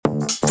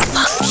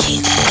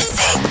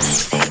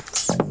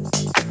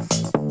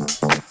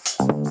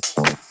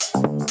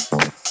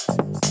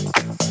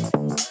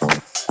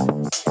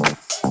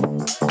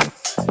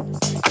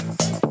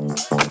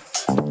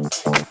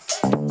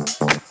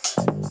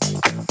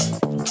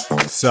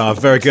So,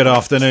 very good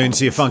afternoon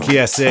to you,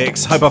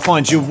 FunkySX. Hope I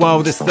find you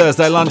well this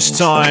Thursday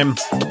lunchtime.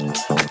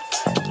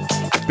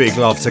 Big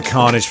love to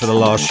Carnage for the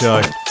last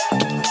show.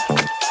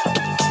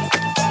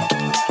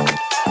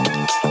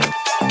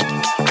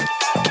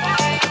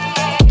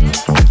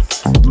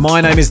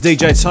 My name is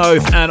DJ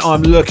Toph and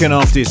I'm looking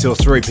after you till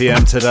 3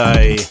 p.m.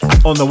 today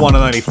on the one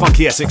and only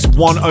FunkySX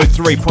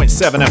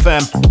 103.7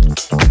 FM.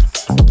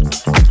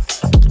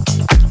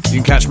 You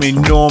can catch me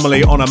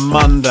normally on a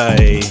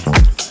Monday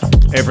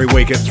every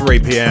week at 3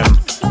 p.m.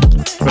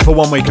 But for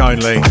 1 week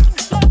only,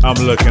 I'm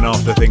looking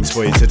after things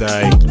for you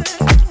today.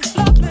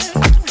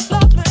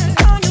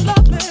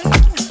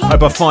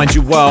 Hope I find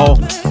you well.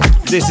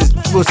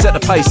 We'll set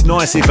the pace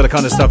nicely for the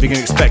kind of stuff you can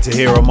expect to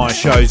hear on my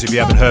shows if you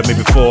haven't heard me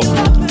before.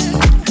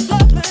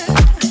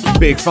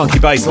 Big funky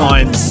bass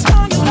lines,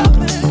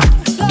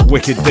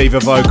 wicked diva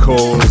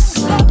vocals,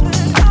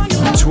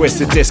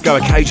 twisted disco,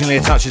 occasionally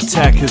a touch of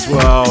tech as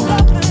well.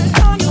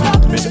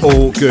 It's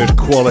all good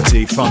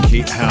quality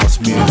funky house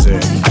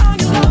music.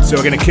 So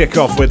we're going to kick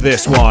off with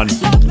this one.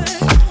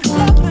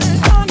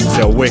 It's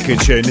a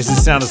wicked tune. This is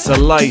the sound of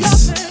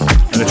Selace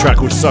and a track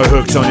called So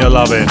Hooked on Your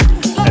Lovin'.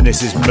 And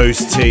this is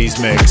Mousse T's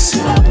mix.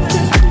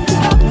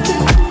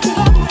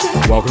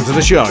 Welcome to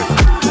the show.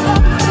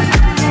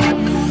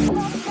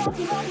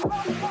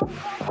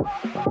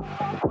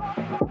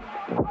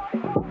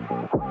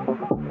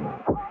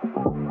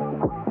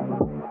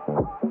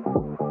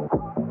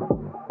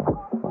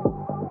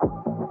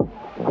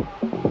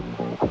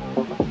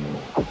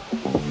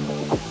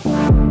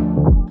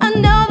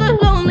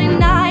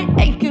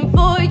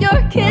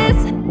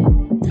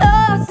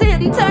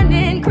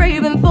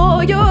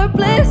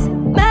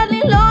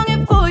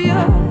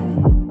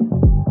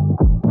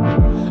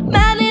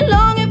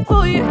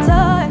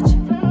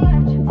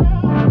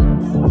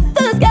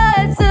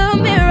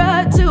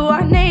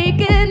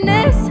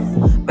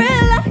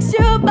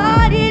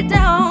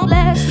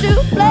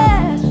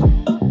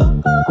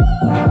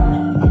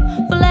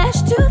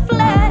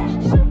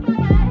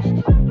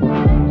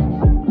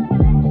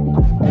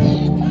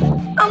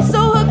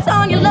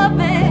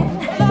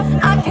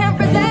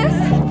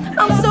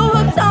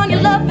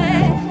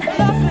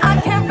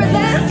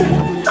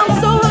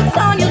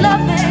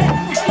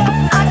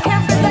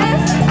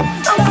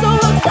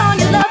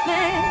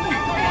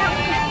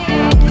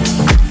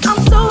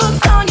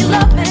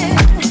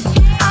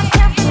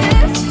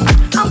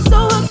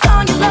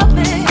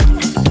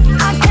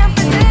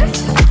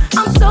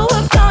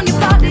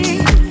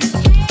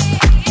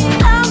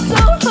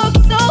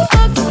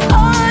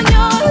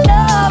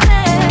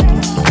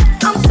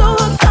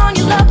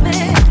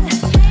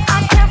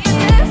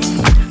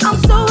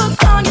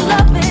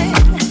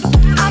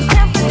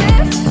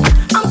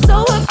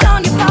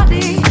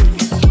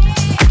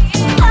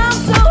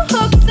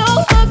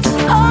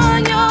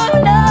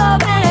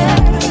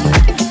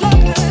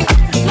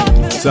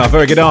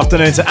 Very good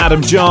afternoon to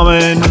Adam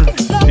Jarman,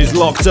 who's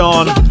locked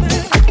on.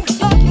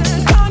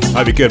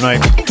 Hope you're good,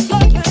 mate.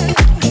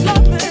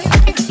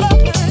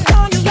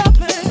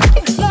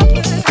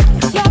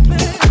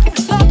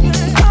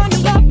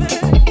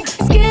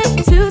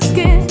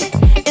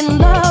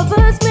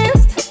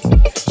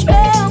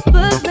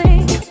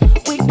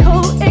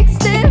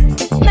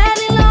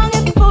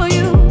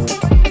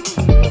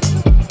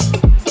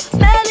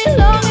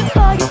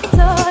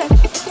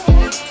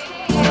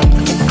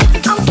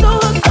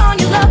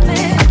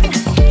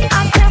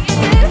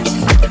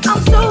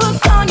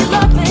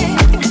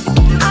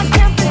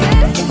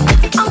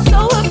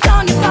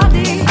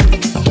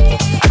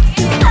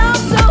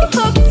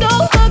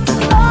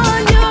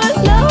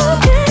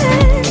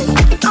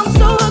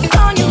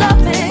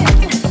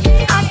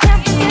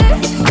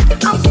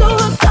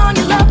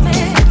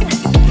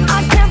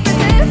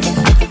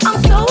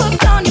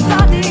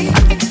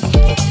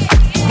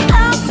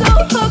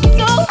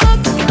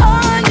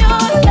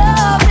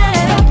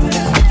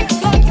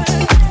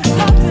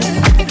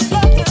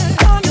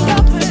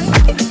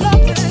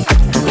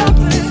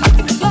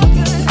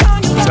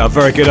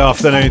 Very good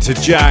afternoon to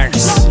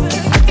Jax,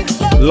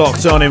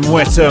 locked on in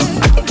Whittam.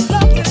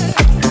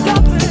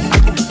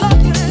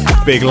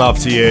 Big love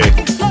to you,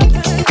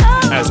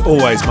 as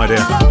always, my dear.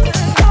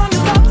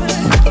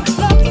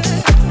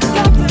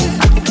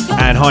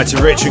 And hi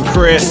to Rich and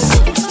Chris,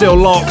 still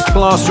locked,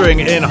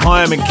 plastering in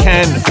Higham and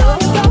Ken,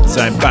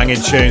 saying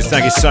banging tunes.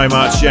 Thank you so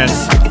much,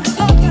 gents.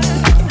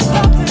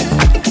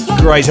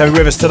 Great having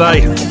with us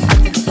today.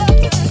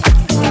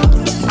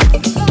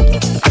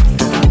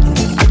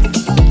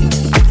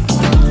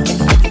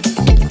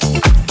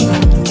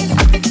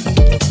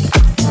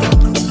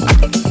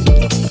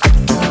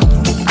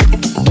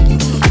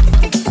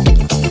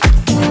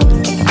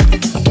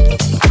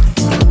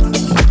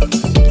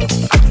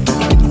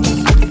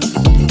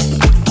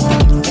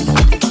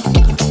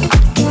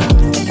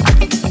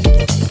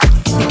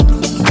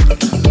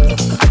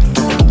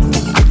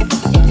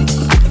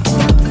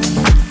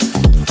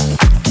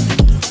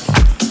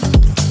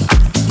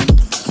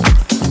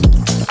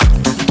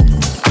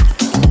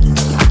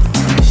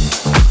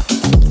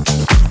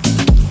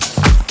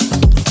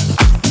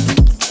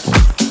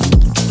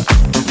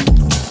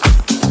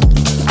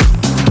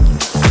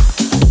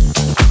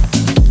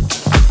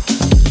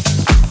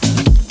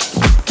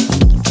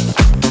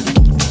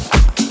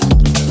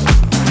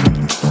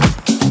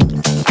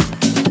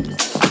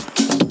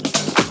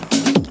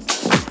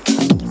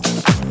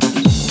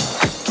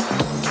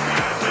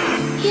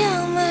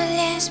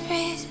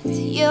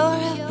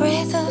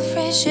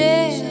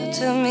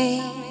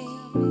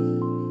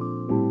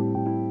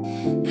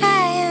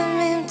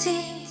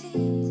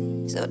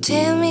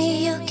 tell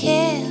me you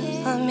care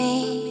for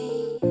me.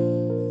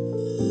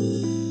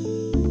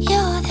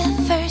 You're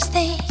the first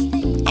thing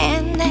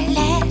and the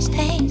last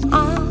thing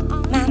on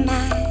my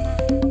mind.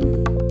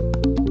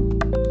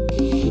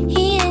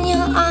 In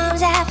your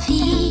arms I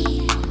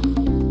feel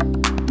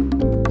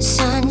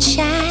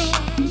sunshine.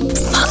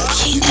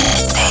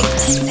 FunkySX.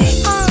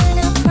 On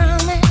a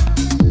promise,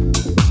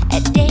 a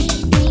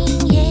daydream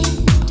yet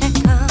to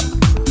come.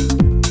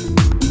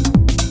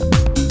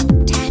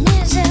 Time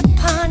is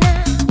upon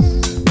us,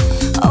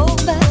 oh,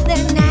 but the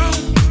night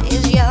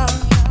is young.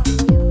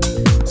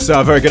 So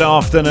a very good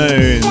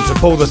afternoon to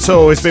Paul the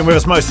Tool. He's been with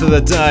us most of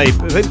the day.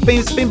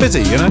 It's been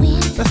busy, you know.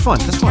 That's fine.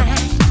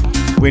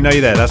 We know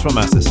you're there. That's what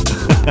matters.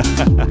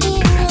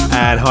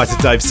 And hi to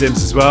Dave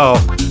Sims as well,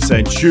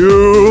 saying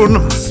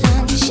tune.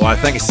 Why,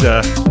 thank you,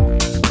 sir.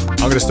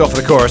 I'm going to stop for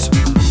the chorus.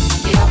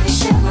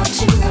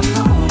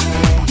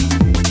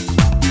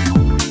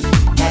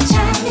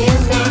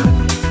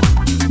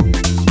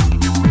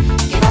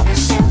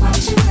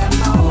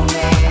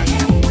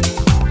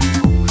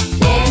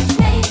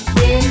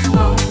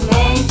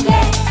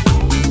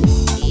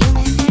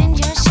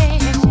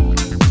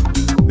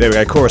 There we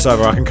go, chorus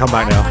over, I can come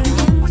back now.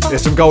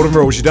 There's some golden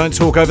rules. You don't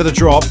talk over the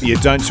drop, you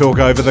don't talk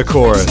over the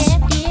chorus.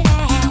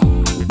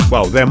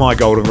 Well, they're my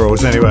golden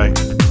rules anyway.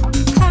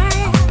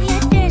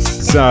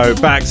 So,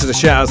 back to the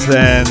shouts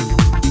then.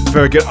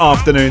 Very good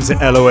afternoon to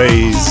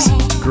Eloise.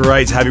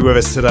 Great to have you with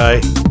us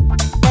today.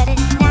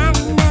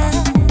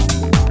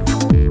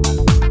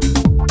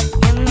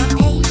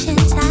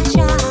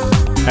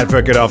 And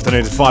very good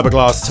afternoon to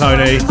Fiberglass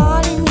Tony.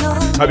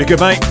 Hope you're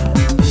good, mate.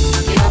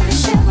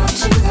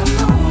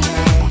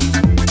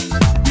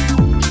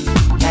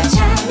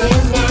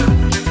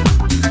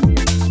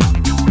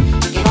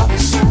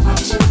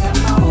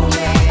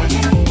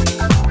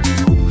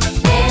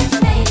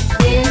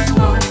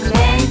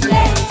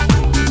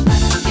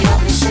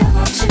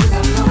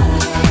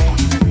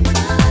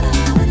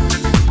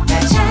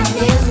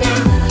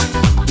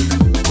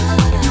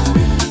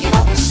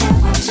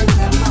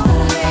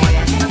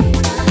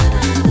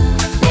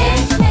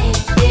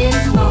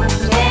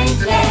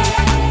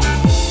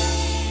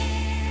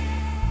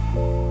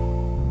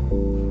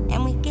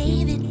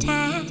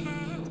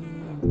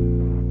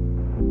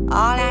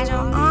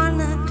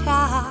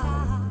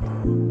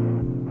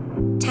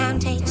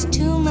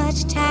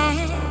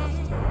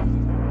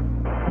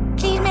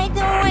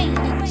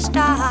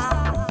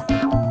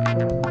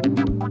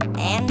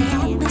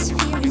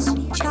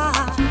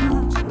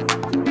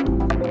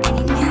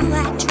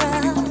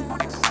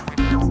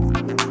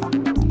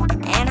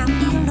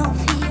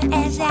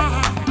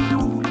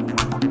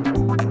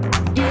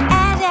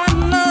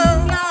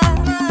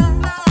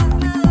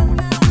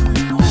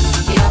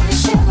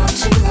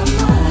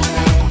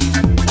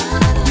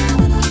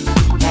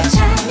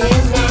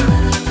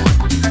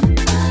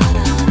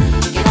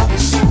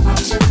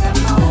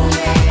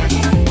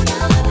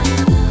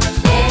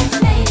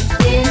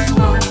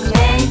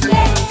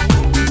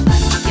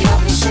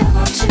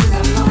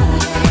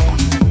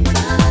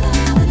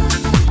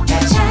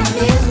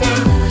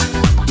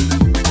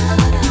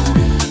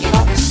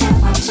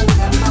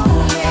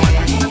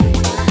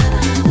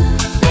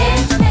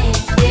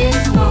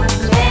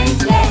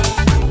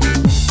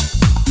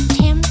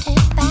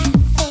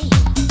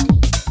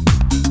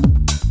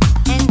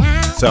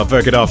 So,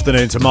 very good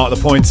afternoon to Mark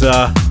the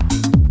Pointer.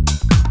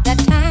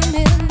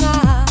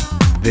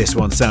 This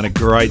one sounded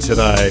great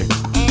today.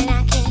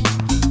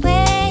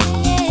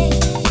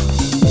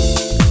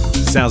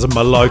 Sounds of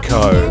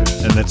Moloko,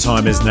 and the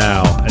time is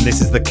now. And this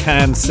is the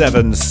Can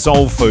 7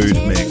 Soulfood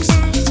mix.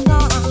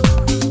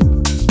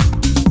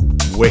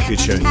 Wicked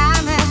tune.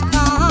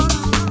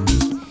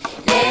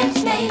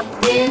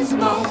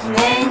 More.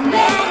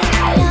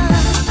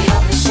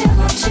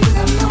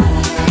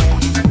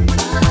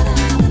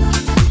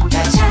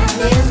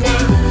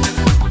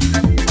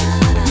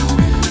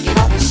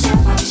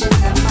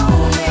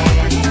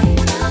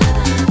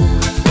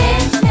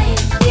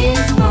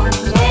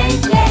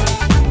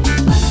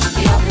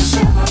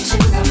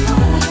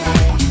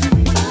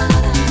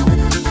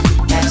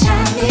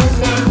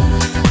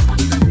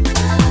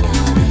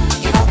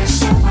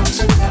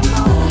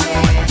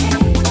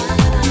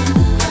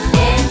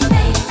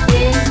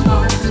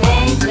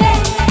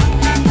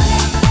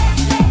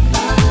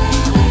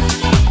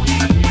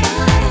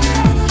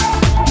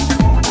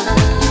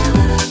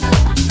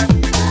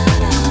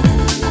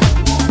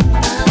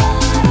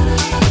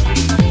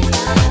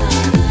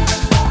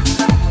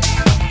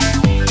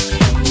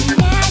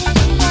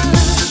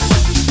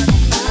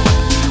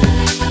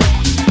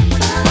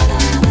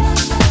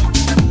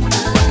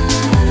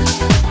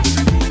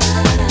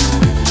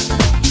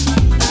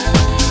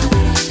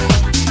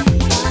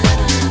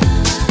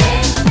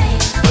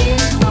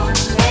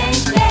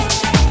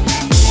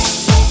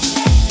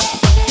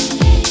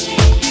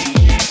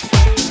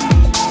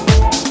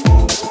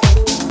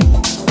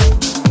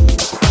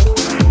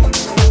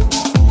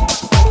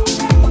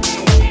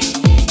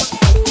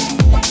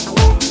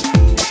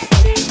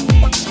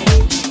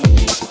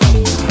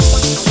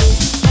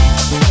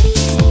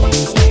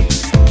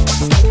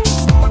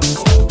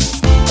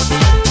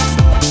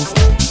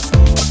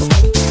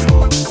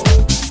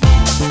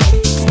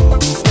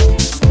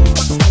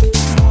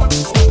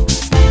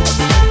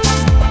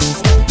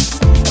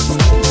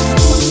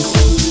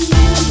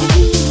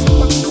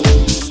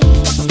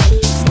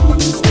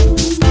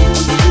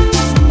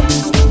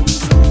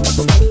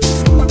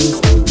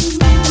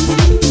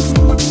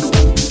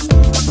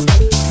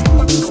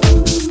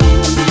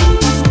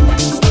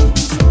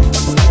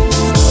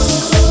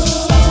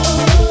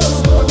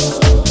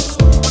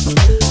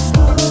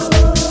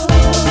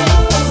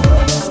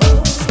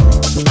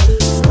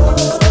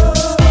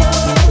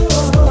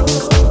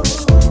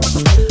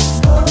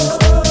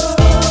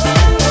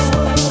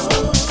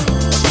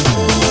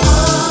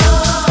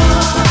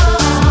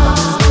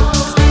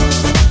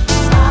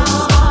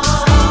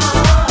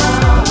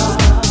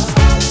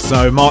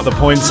 So Mark the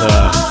Pointer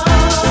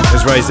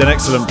has raised an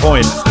excellent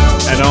point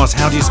and asked,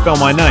 how do you spell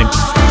my name?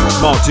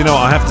 Mark, do you know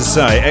what I have to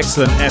say?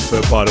 Excellent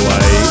effort, by the way.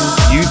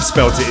 You've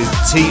spelt it as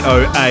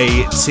Toath.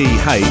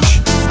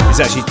 It's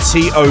actually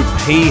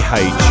Toph.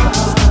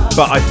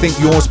 But I think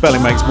your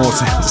spelling makes more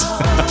sense.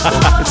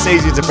 It's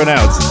easy to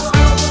pronounce.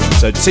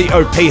 So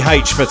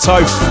Toph for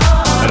Toph.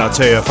 And I'll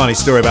tell you a funny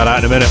story about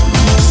that in a minute.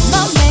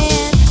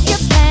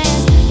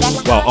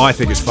 Well, I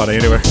think it's funny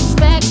anyway.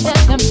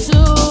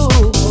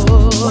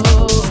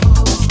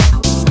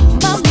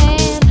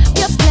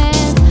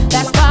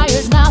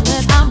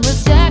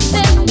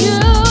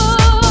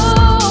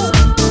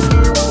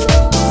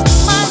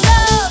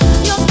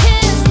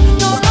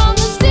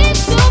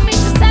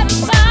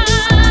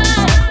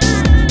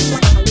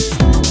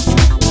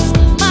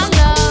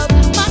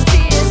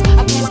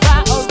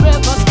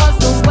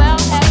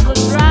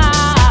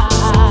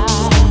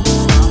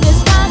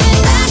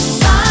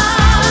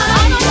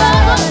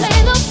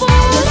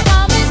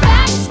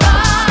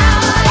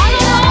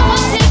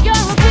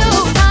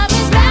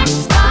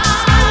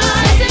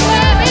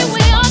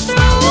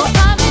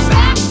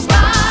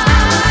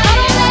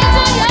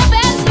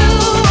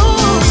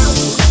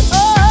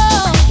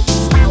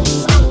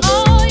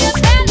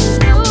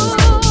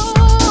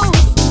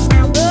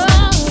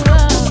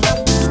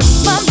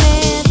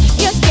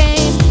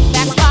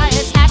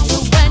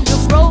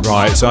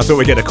 So I thought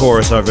we'd get the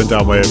chorus over and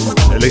done with,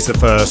 at least the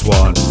first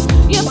one.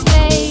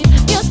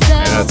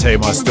 And I'll tell you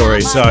my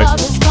story. So, I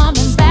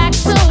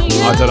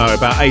don't know,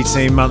 about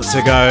 18 months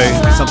ago,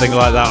 something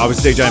like that, I was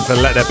DJing for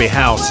Let There Be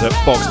House at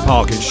Box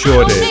Park in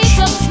Shoreditch.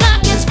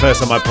 It's the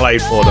first time I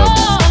played for them.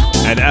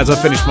 And as I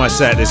finished my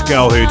set, this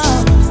girl who'd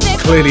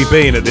clearly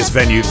been at this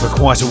venue for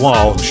quite a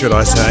while, should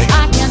I say,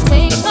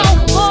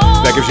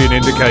 that gives you an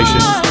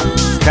indication,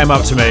 came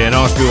up to me and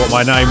asked me what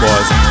my name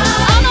was.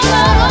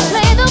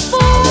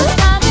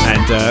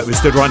 And we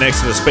stood right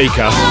next to the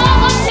speaker.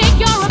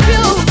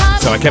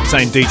 So I kept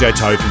saying DJ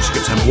Toath and she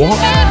kept saying, what?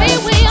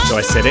 So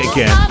I said it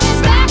again.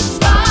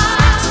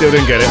 Still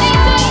didn't get it.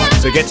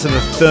 So it gets to the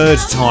third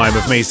time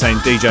of me saying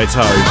DJ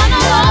Toath.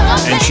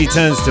 And she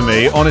turns to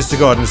me, honest to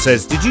God, and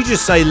says, did you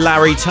just say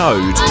Larry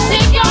Toad?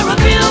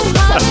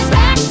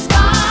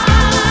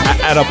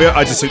 And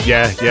I just said,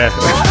 yeah.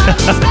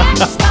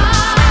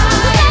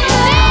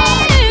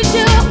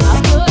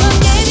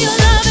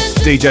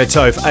 DJ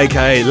Toath,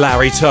 aka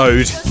Larry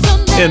Toad,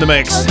 in the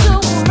mix.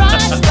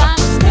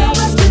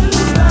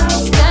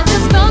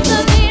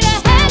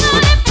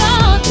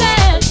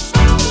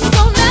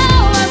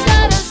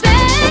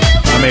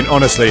 I mean,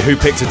 honestly, who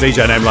picked a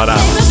DJ name like that?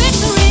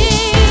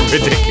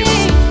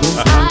 Ridiculous.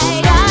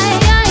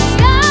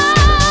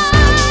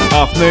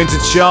 Afternoon to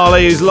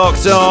Charlie, who's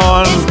locked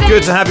on.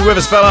 Good to have you with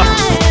us, fella.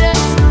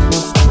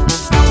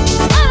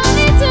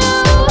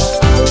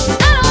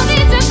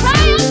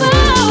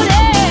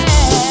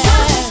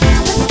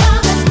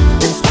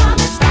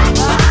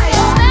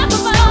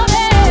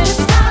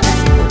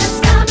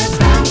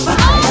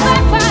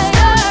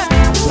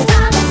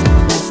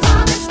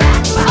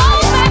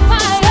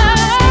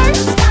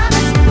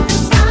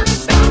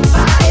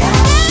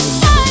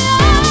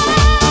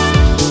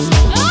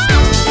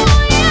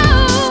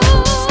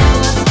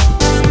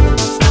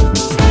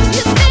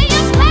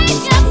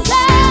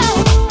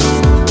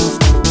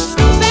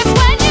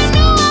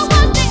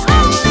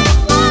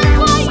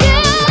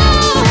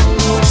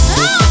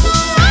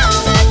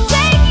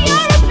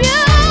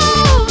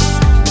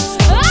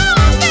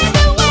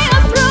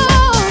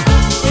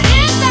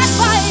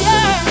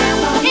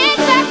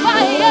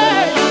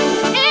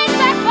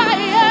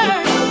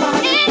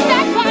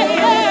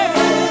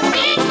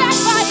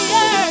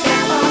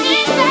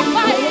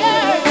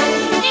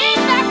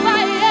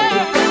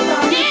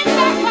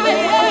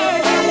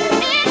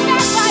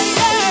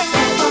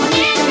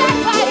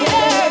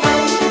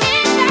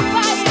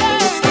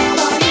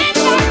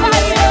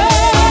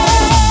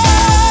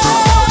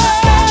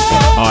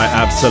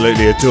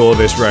 Absolutely adore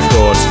this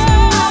record,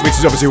 which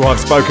is obviously why I've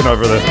spoken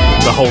over the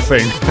whole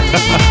thing.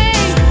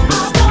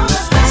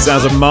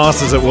 Sounds of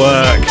Masters at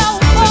Work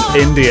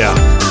in India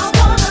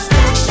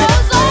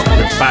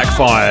with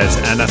Backfired,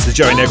 and that's the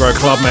Joey Negro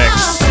Club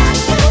mix.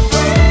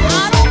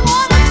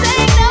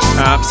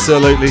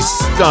 Absolutely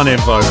stunning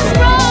vocal,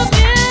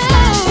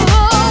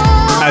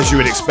 as you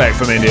would expect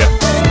from India.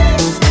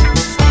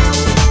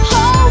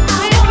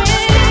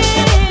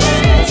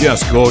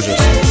 Just gorgeous.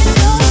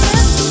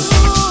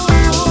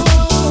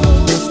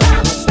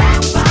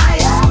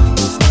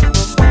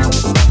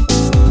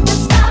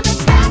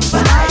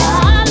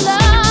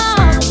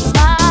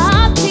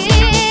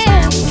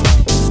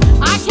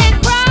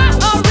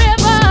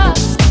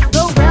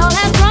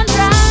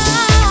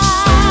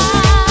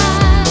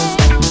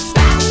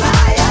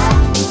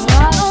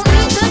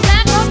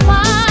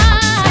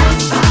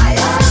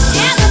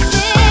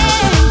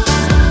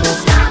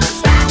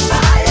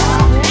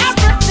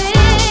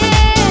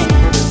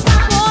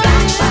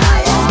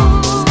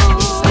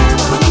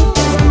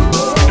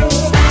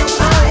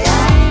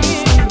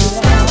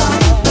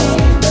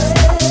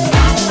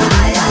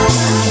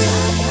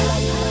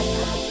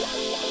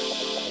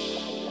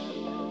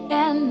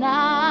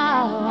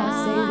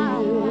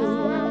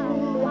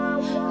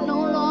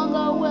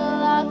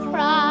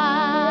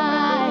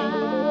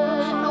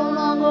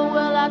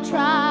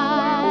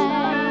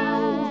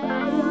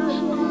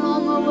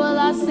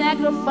 our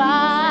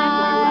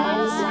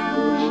sacrifice,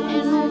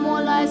 and no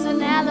more lies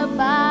and alibis.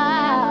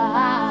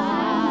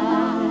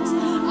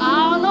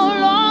 I'll no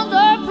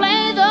longer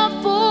play the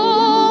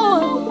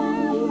fool.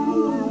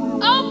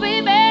 Oh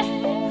baby,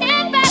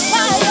 it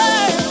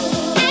backfired,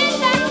 it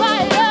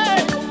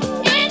backfired,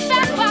 it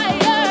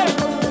backfired,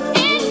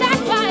 it backfired, it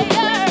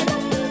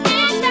backfired,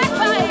 it backfired,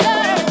 it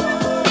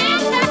backfired,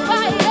 it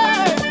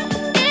backfired,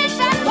 it backfired, it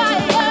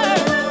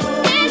backfired,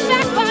 it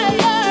backfired, it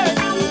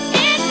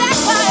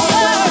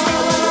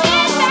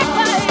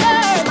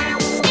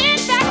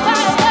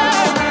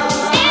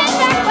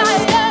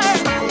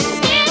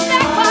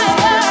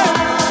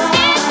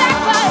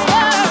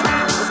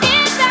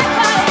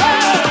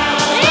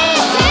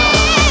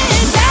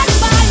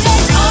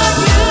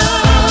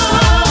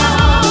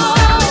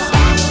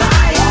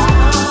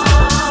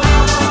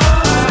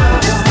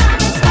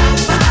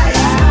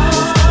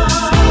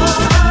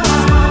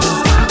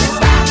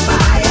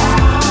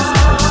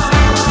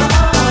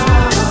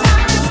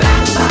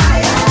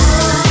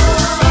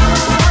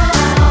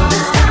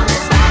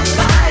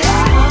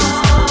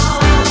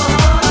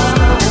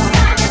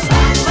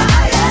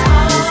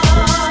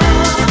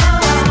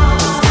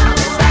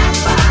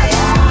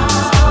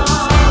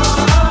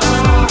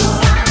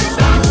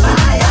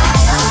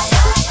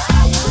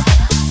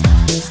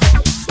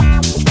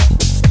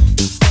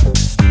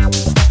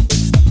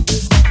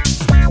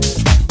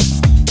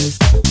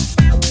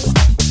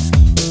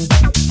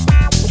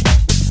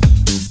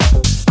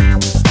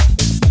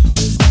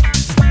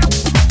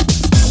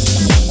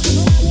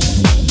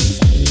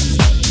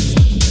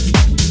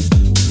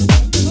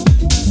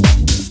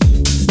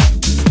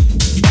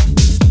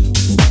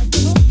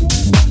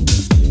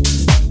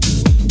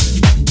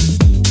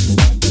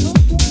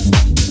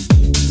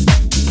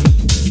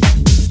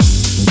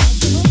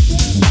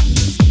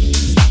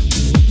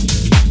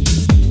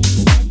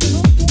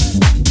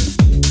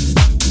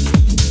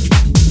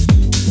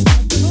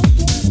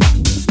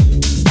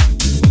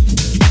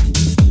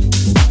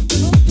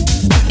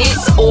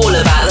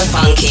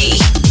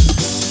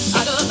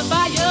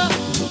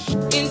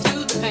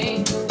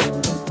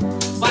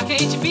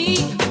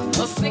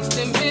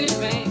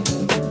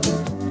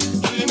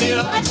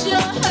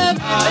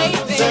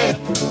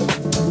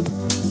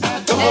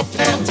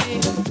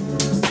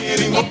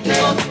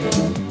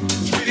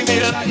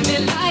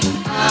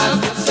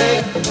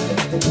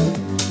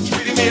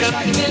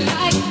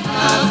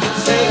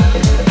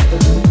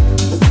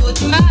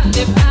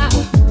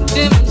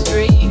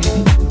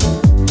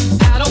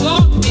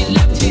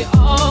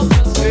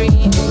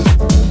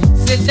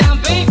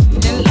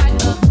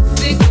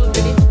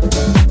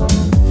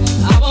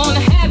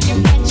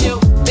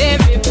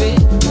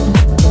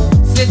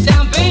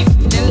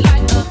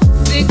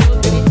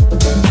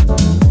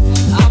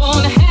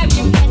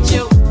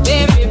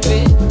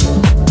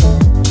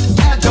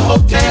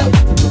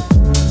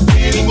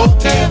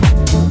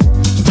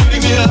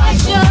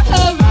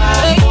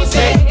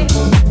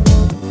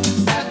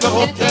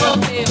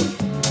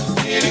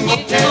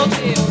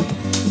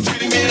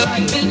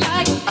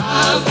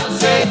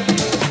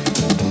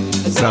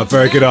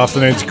Very good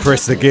afternoon to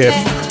Chris the Gift.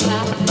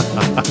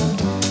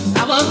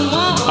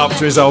 Up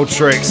to his old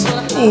tricks.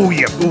 Oh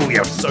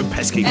yeah, so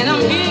pesky.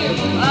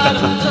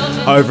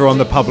 Over on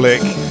the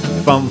public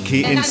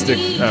funky blimey.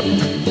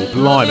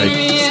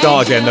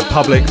 Start again, the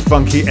public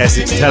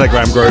FunkySX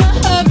Telegram group.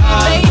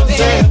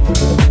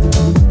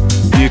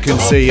 You can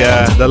see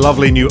the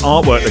lovely new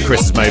artwork that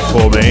Chris has made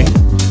for me.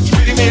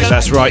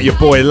 That's right, your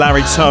boy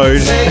Larry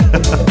Toad.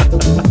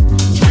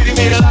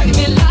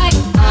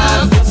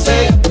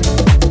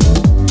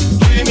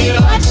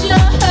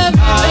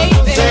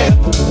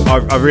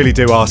 I really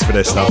do ask for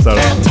this stuff, don't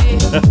I?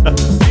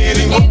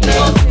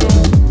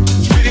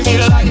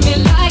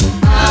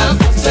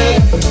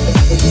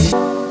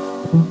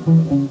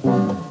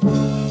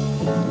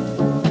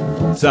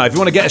 So if you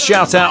want to get a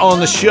shout out on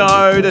the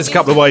show, there's a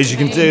couple of ways you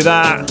can do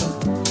that.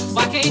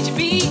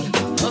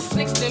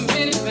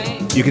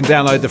 You can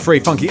download the free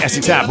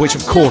FunkySX app, which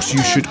of course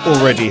you should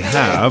already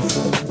have.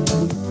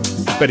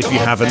 But if you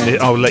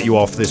haven't, I'll let you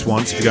off this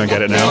once if you go and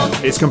get it now.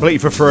 It's completely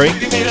for free, so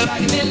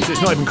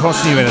it's not even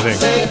costing you anything.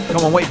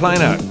 Come on, what are you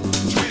playing at?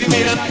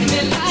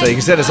 So you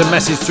can send us a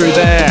message through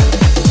there.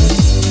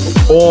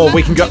 Or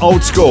we can go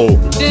old school.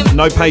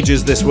 No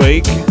pages this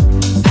week,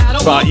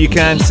 but you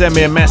can send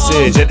me a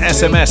message, an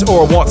SMS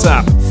or a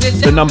WhatsApp.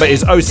 The number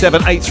is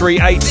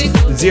 07838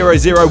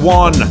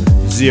 001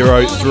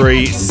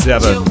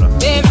 037.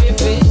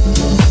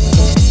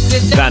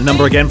 That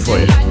number again for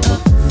you.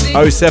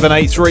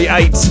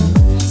 07838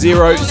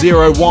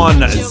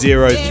 001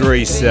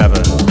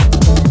 037.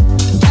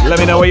 Let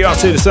me know what you're up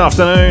to this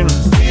afternoon.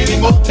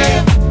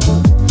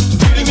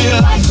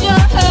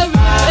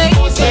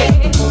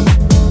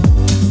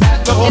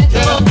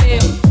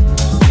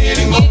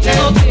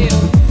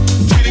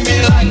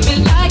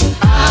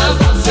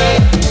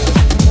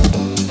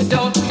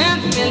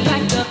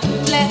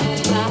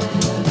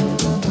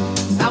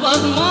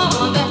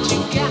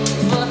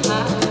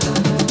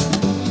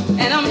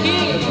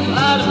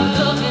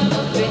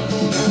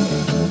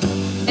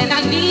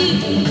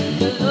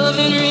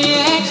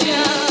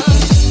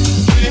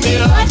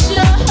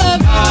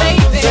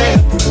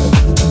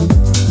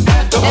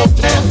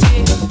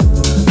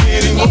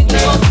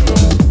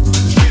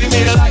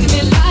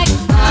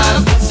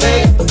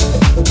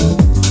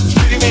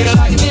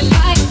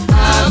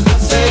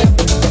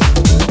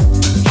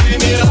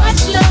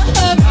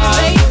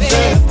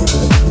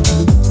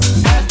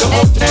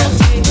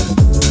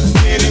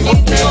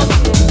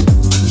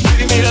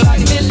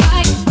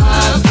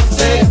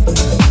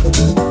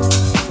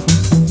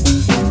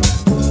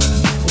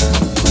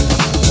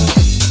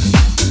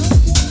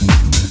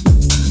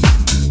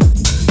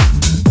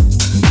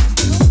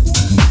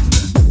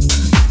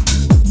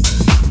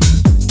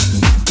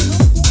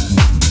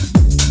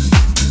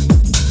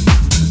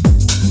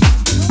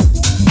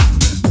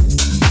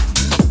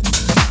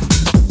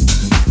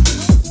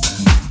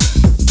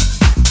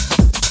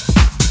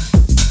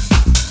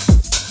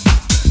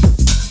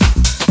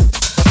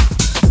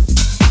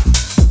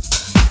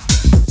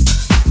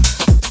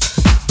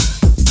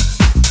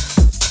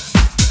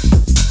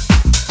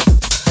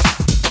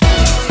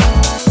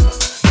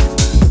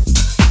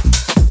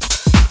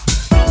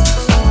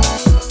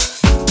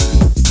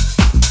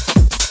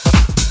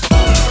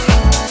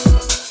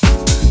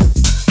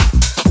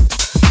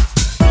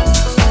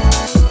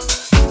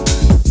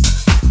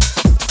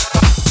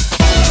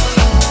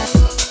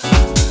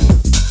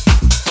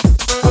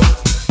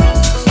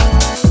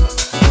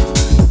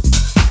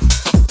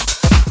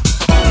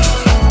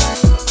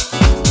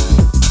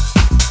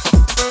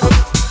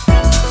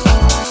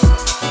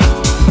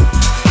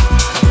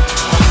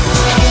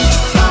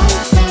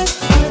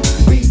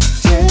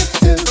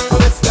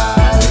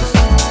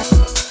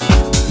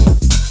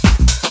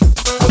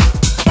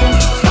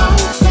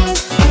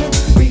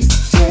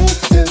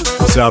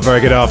 A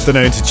very good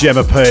afternoon to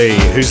Gemma P,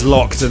 who's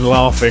locked and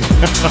laughing.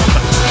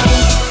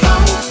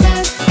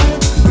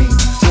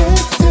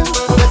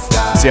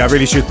 See, I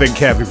really should think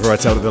carefully before I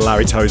tell the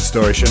Larry Toad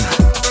story, shouldn't I?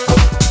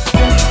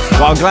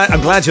 Well,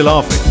 I'm glad you're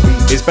laughing.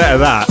 It's better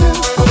that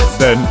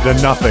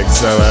than nothing.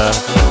 So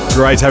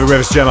great to have you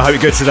with us, Gemma. Hope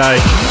you're good today.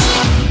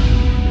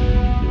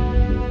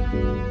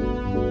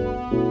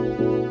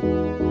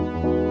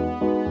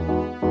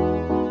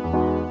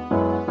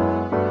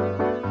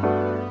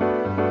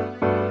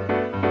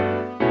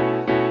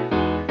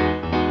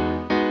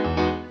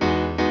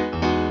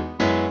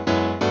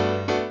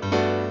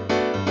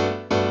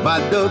 My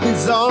love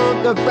is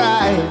on the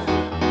rise.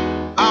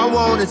 I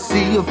wanna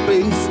see your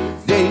face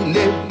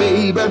daily,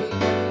 baby.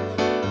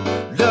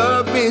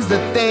 Love is the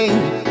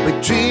thing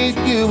between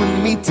you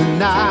and me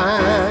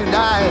tonight.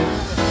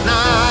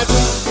 Night.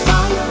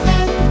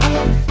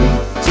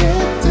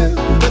 Reach to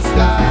the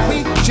sky.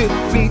 We should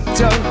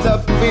reach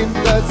up in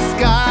the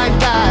sky.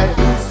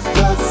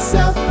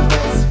 Yourself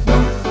is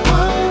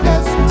one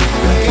us.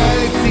 The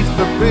galaxy's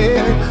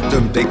prepared to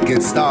make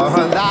it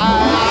starlight.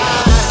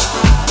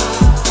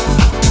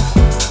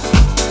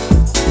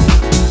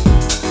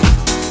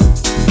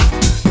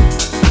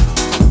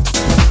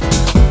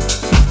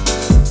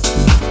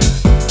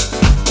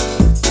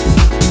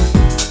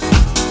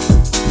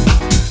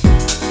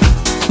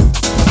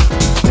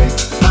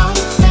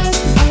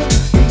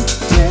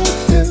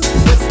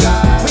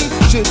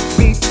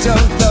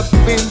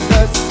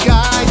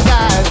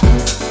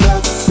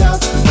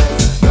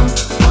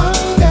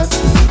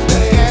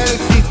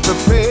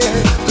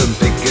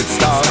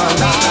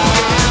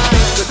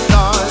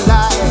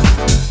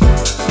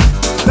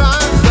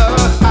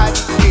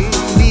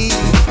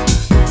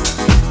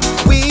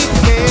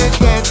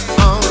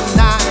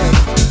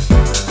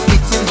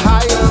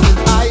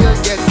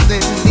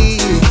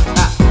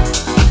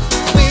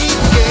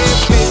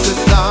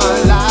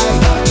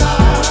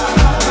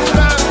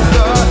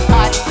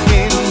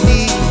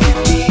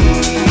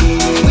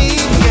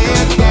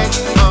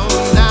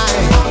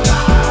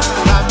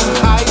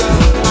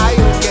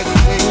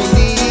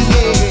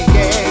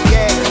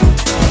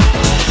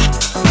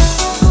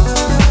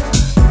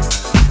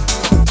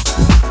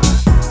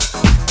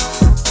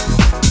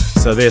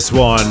 So this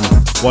one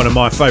of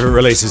my favourite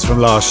releases from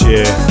last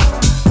year.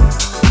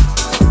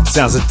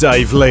 Sounds of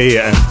Dave Lee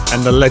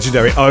and the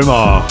legendary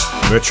Omar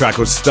with a track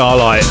called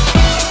Starlight.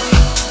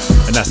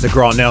 And that's the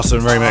Grant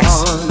Nelson remix.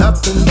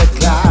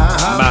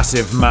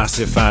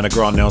 Massive fan of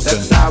Grant Nelson.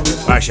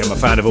 Actually, I'm a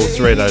fan of all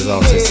three of those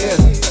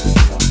artists.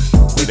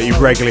 But you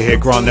regularly hear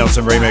Grant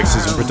Nelson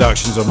remixes and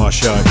productions on my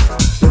show.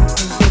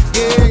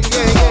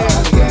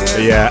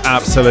 But yeah,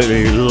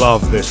 absolutely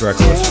love this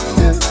record.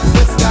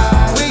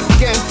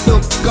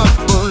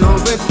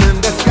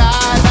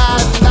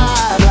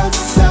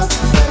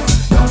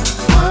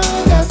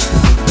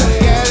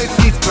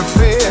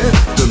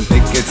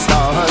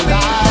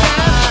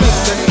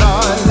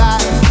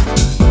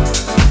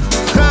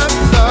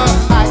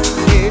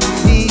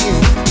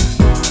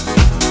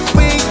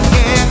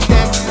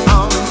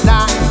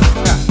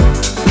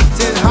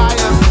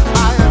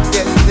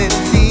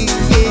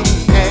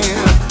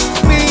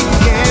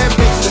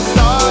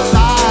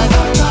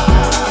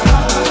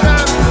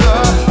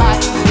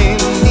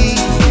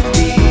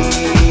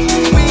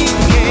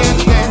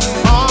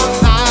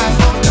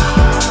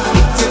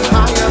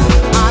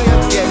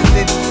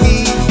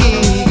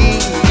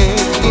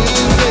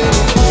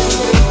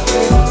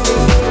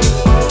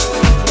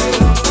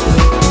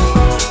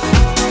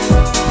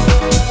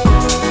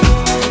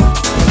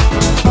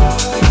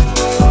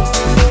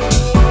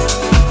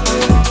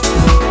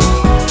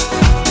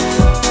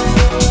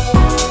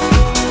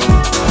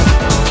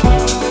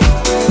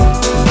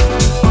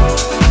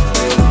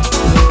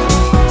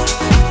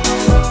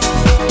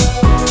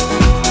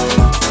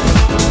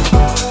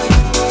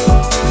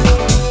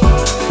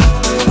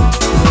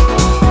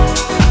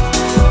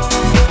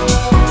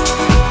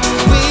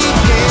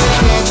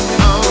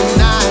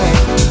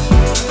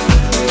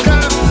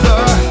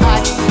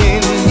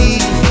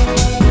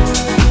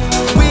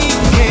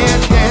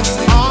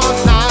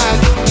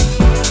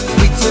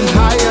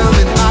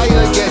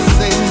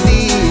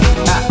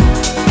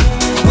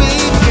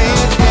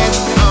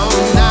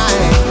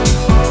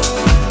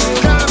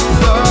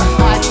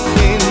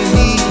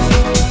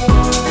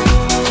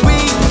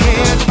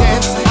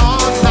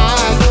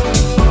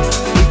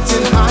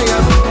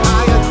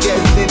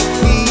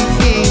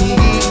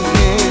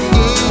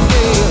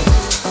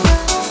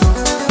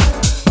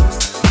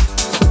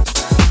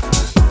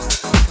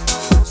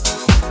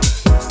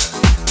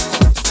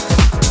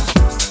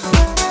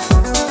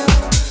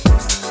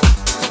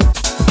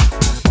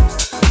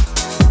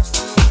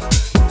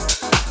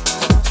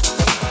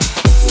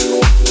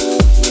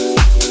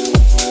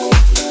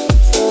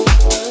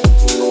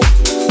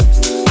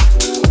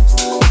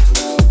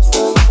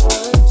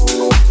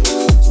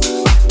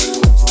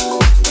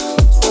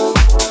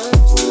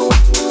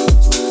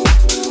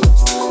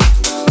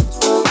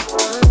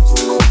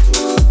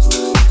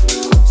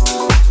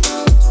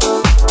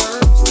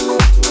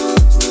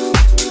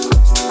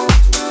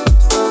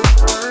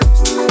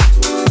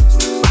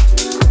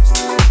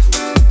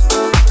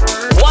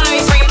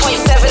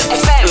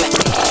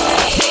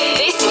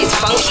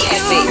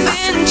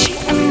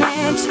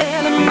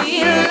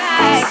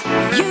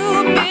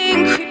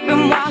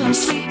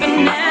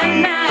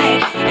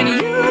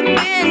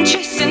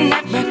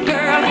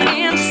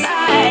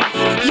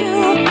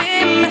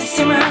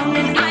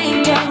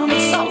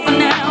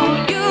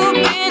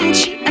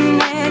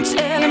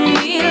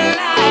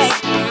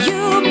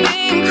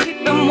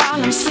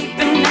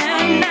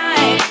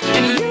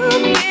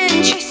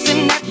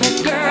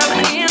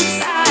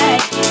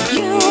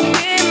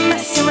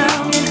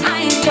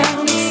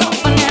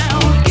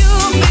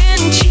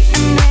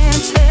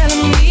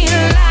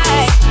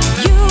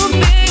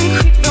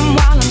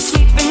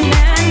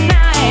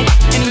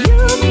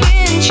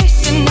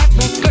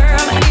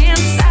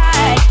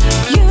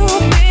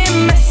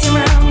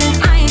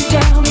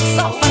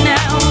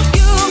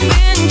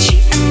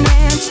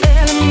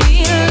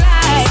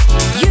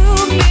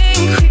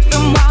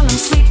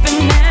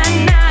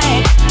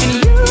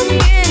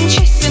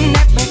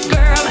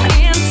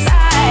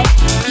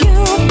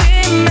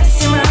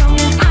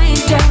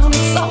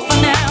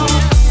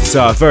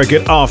 So, a very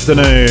good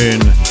afternoon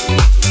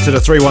to the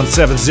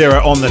 3170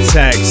 on the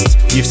text.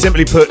 You've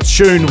simply put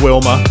tune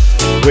Wilma,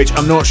 which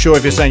I'm not sure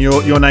if you're saying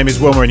your name is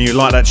Wilma and you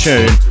like that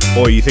tune,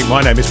 or you think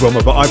my name is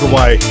Wilma, but either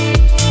way,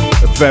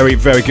 a very,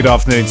 very good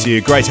afternoon to you.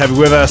 Great to have you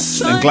with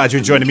us and glad you're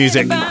enjoying the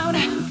music.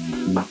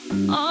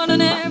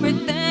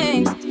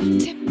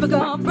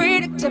 Typical,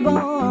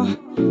 predictable.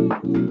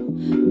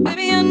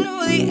 Baby, I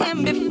knew the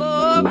end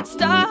before it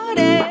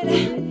started.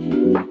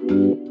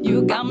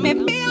 You got me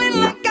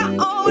feeling like I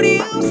owed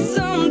you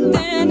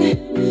something.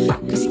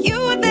 Cause you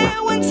were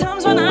there when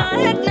times when I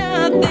had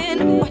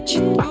nothing, but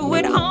you threw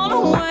it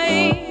all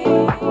away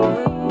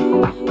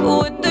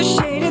with the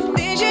shady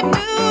things you do.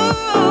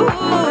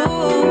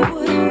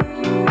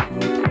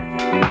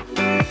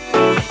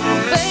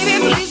 Baby,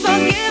 please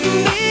forgive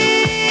me.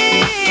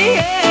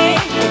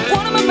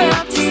 What I'm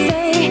about to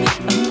say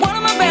and what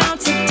I'm about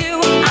to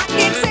do, I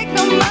can't take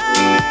no more.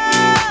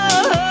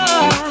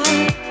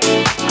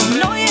 I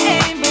know you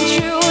ain't been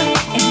true,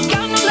 ain't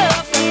got no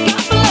love,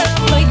 got no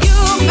love, but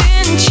you've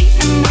been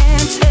cheating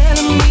and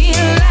telling me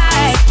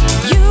lies.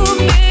 You've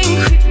been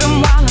creeping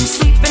while I'm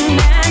sleeping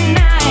at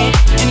night,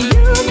 and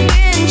you've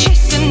been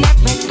chasing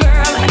every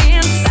girl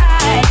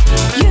inside.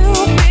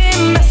 You've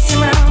been messing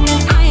around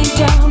and I ain't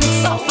down,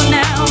 it's over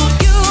now.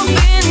 You've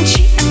been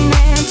cheating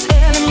and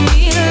telling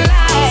me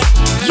lies.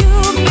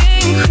 You've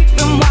been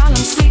creeping while I'm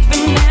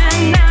sleeping at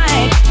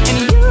night, and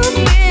you've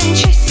been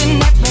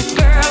chasing every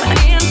girl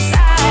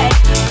inside.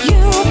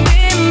 You've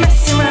been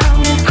messing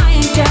around and I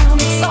ain't down,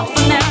 it's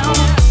over now.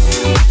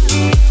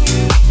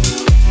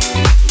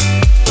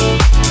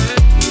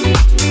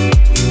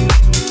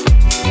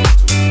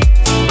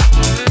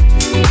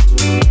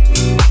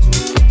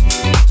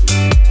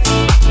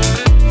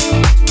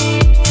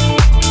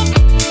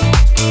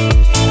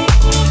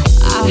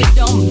 I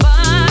don't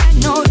buy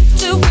no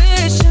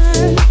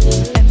intuition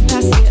and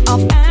pass it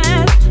off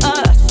as a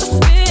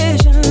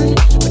suspicion,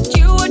 but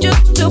you were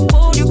just too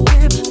bold, you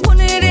kept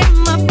putting it in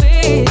my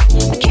face.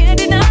 I can't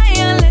deny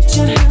and let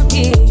you have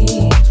me.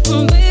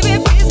 Baby,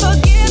 please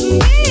forgive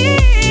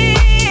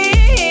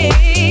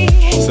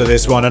me. So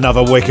this one,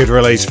 another wicked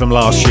release from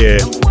last year.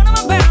 What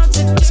I'm about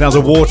to do, Sounds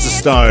of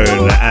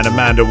Waterstone and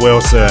Amanda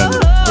Wilson,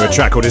 with a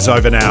track called It's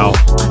Over Now,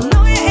 I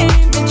know you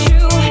ain't been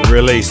true.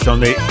 released on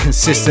the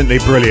consistently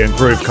brilliant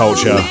Groove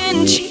Culture.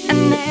 Been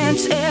cheating and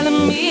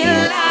telling me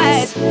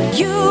lies.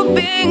 You've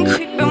been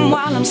creeping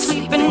while I'm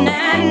sleeping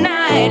at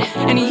night,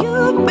 and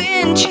you've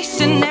been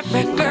chasing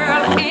every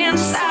girl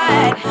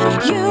inside.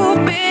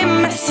 You've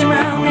been messing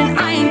around and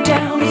I ain't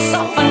down, it's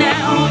over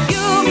now.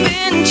 You've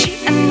been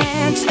cheating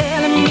and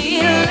telling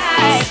me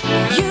lies.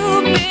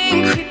 You've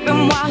been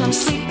creeping while I'm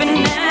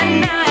sleeping at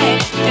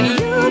night, and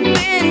you've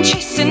been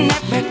chasing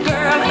every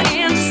girl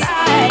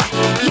inside.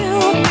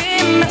 You've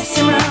been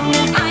messing around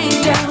and I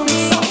ain't down,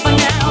 it's over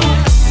now.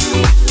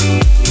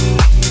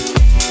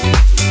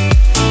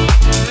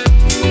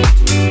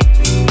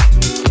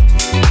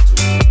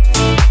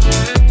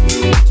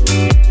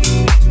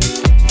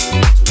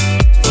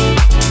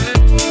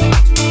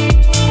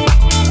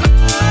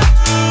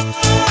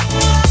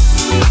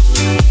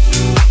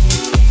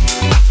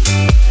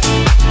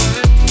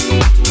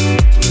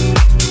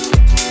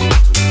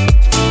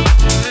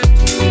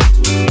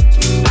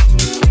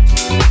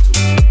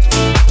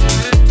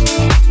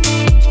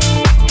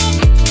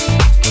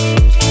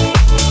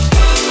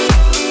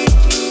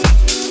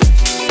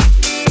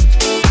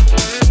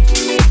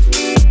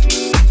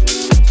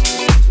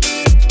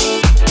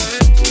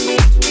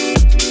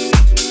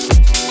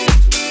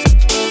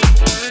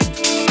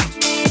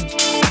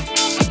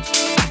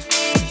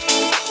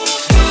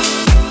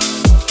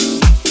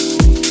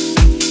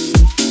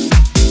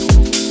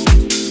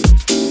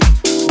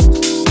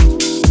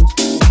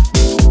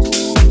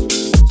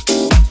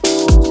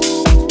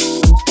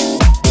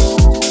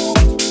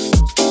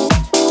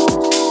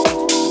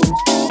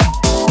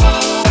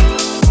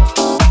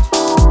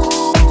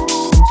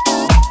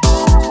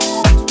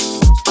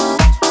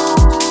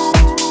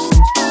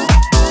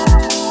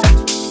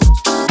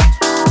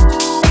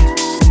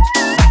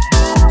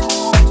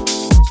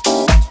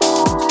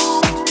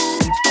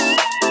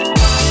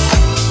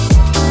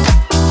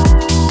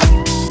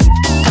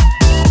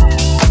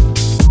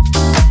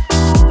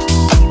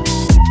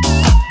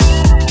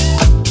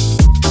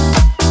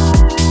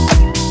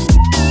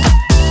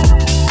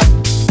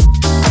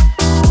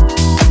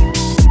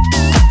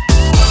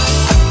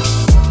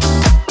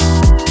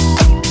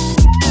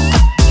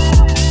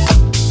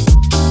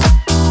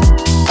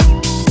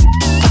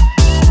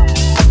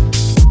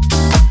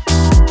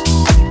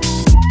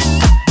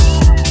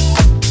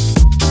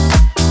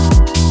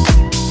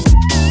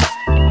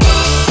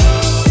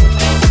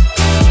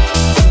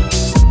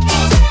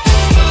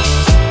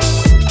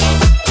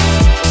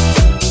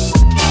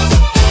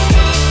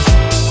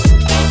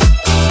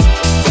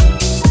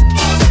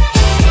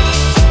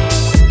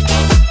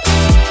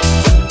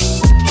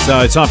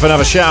 So, time for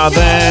another shout out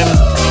then.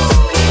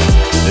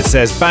 It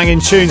says, banging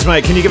tunes,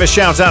 mate. Can you give a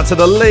shout out to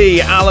the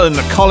Lee, Alan,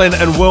 Colin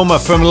and Wilma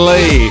from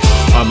Lee?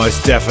 I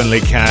most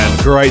definitely can.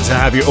 Great to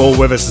have you all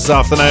with us this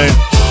afternoon.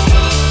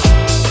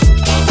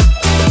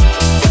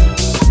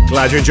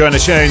 Glad you're enjoying the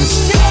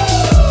tunes.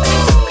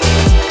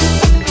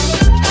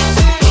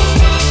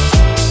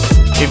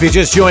 If you're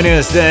just joining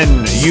us,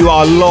 then you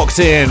are locked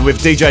in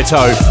with DJ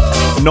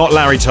Toph, not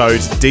Larry Toad,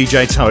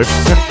 DJ Toph,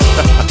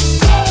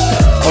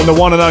 on the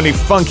one and only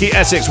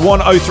FunkySX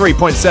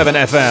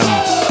 103.7 FM.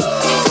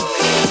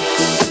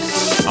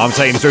 I'm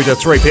taking you through to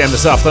 3 p.m.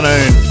 this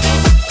afternoon.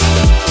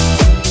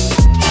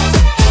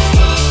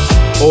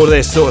 All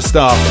this sort of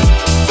stuff,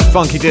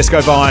 funky disco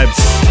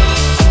vibes.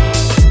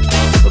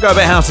 We'll go a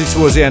bit housey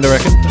towards the end, I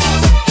reckon.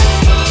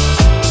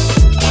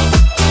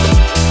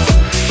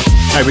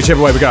 Hey,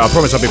 whichever way we go, I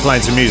promise I'll be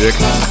playing some music.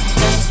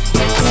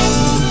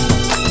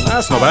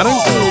 That's not bad,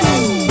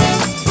 eh?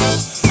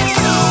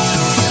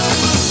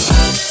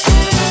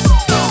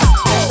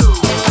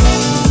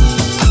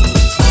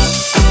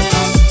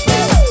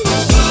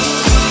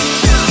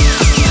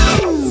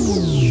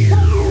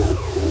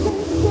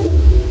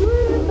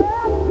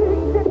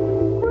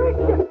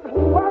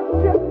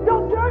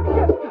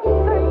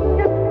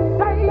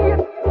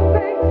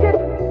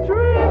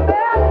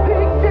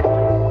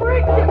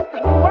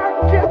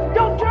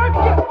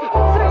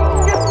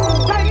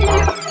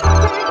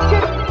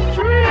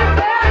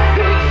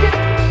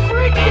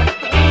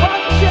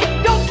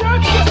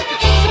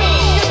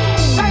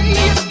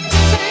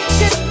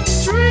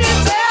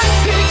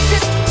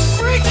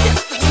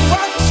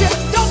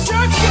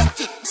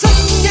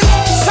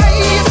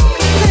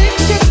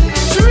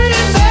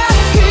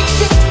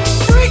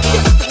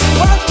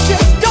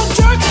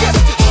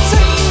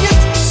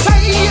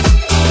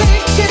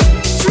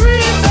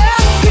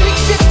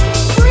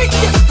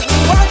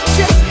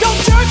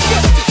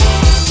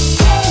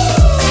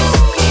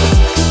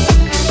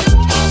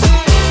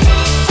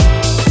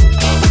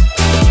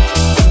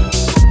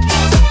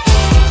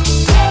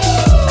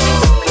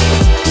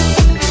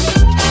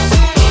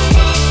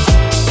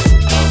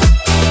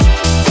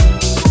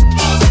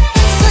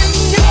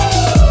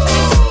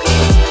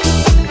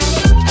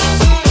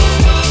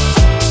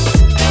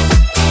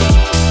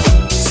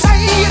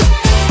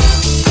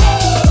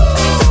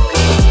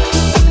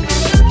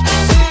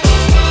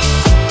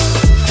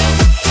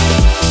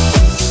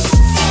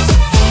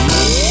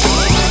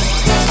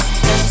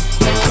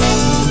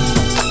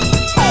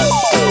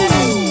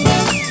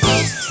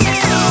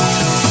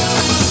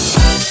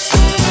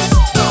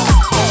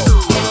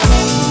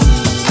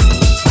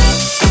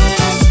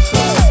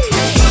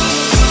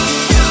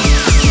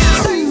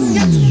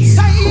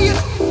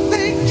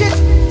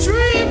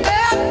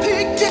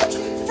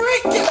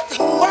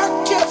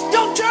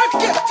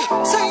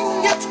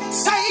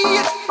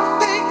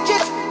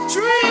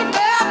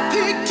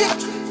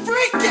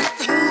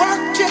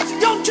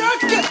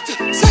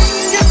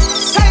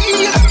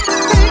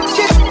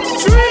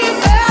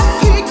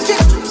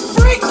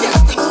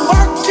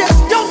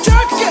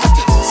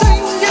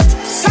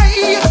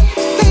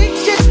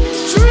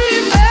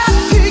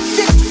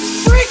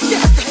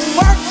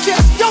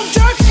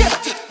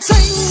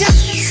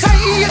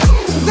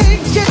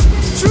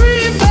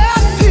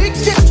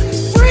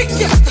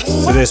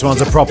 This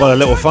one's a proper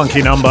little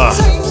funky number.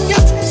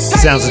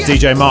 Sounds of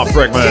DJ Mark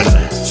Brickman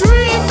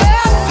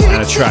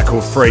and a track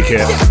called Freak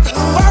It.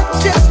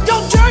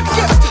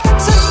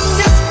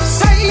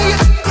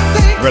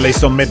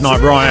 Released on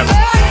Midnight Riot.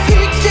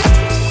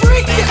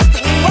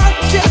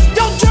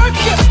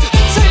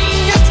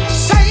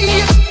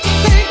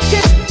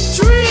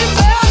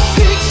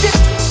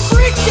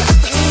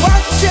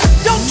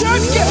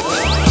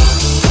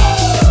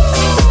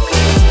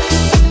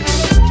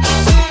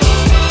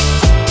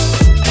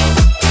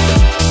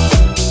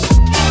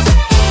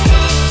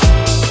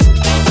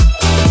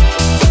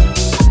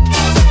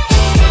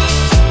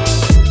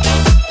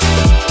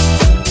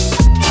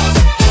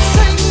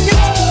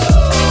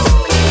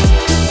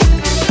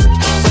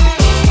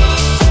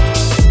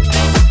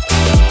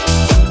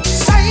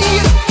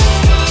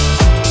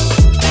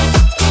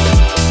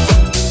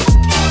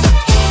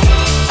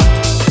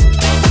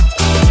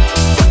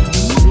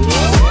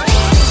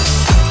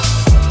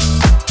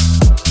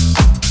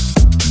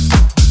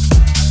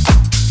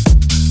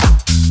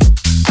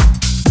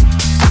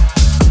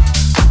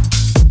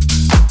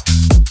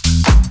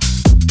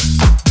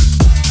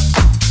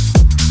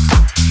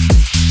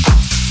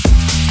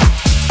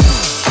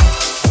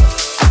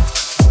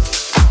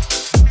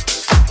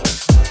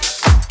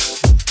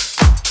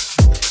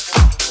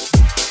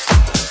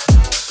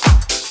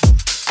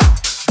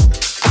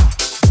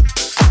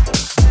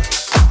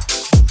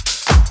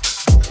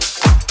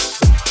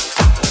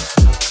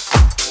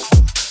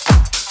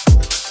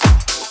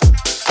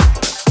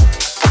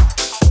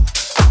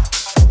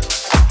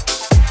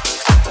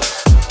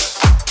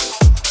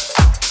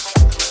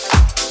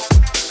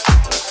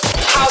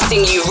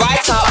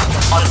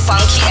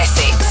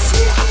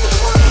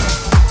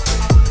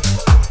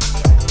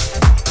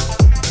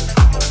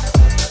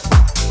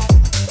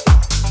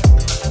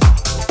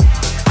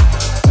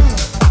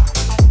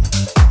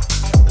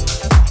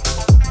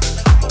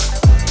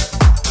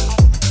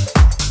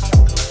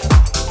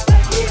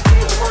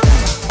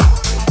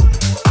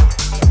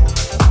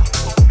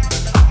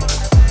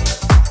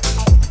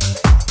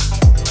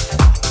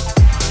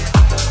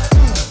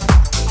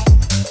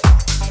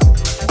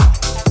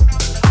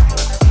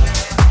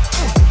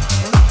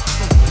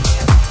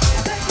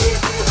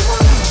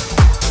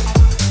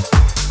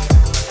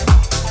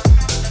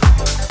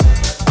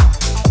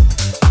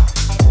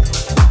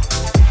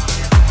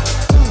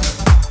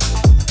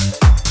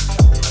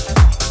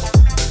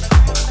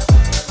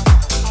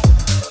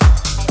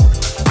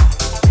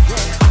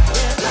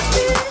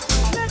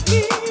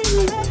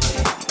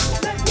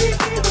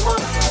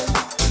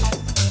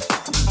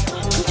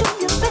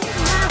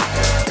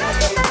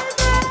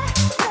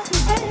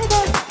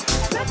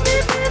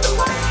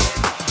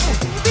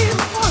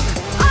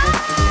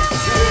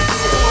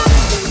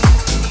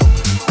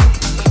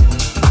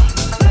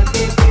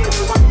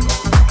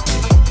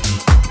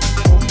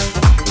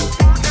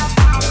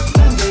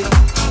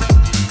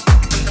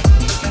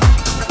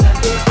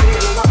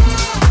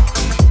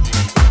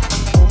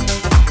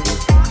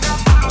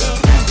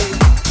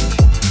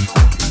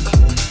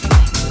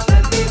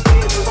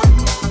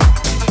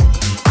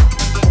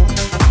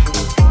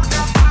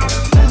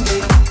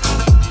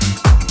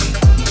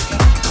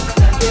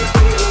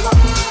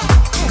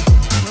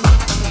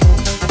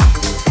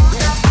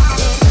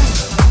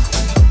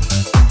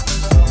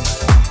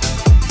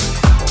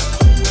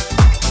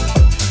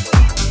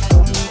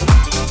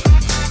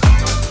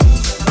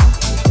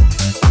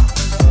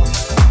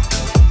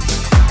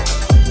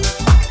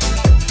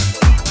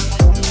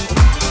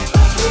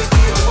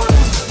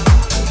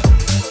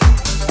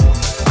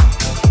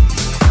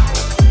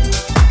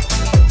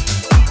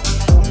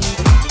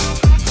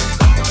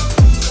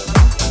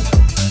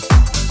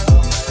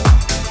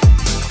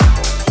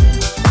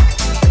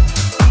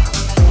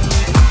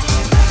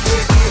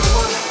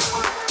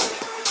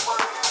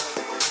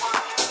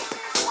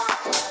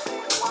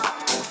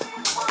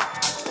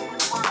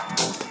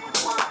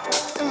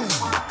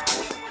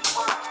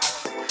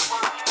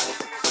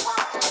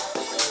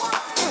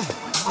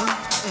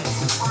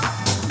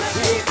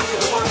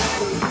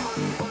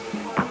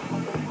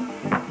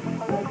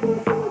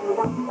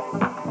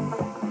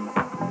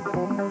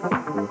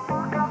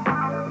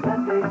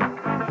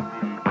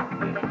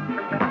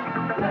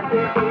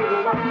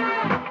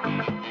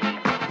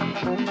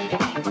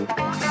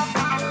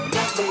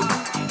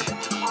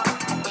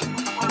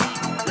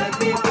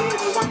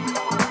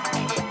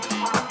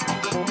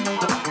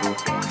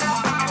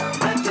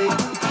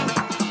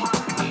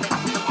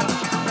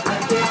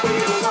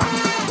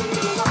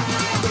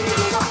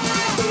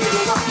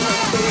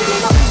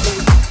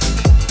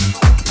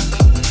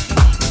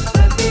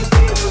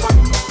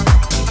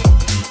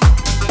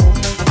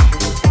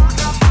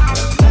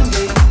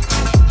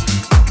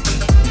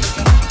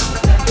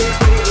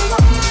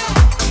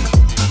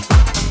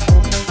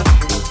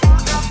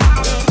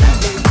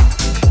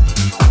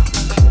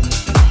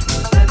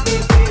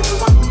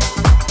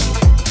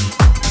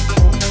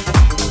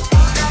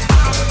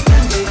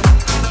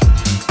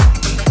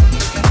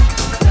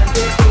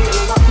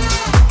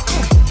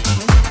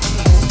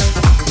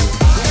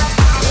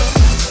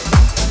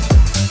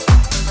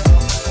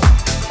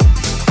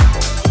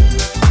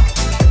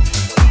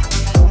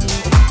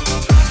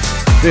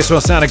 This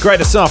one sounded great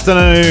this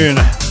afternoon.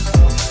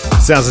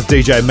 Sounds of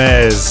DJ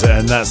Mez,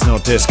 and That's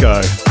Not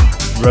Disco.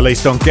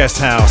 Released on Guest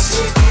House.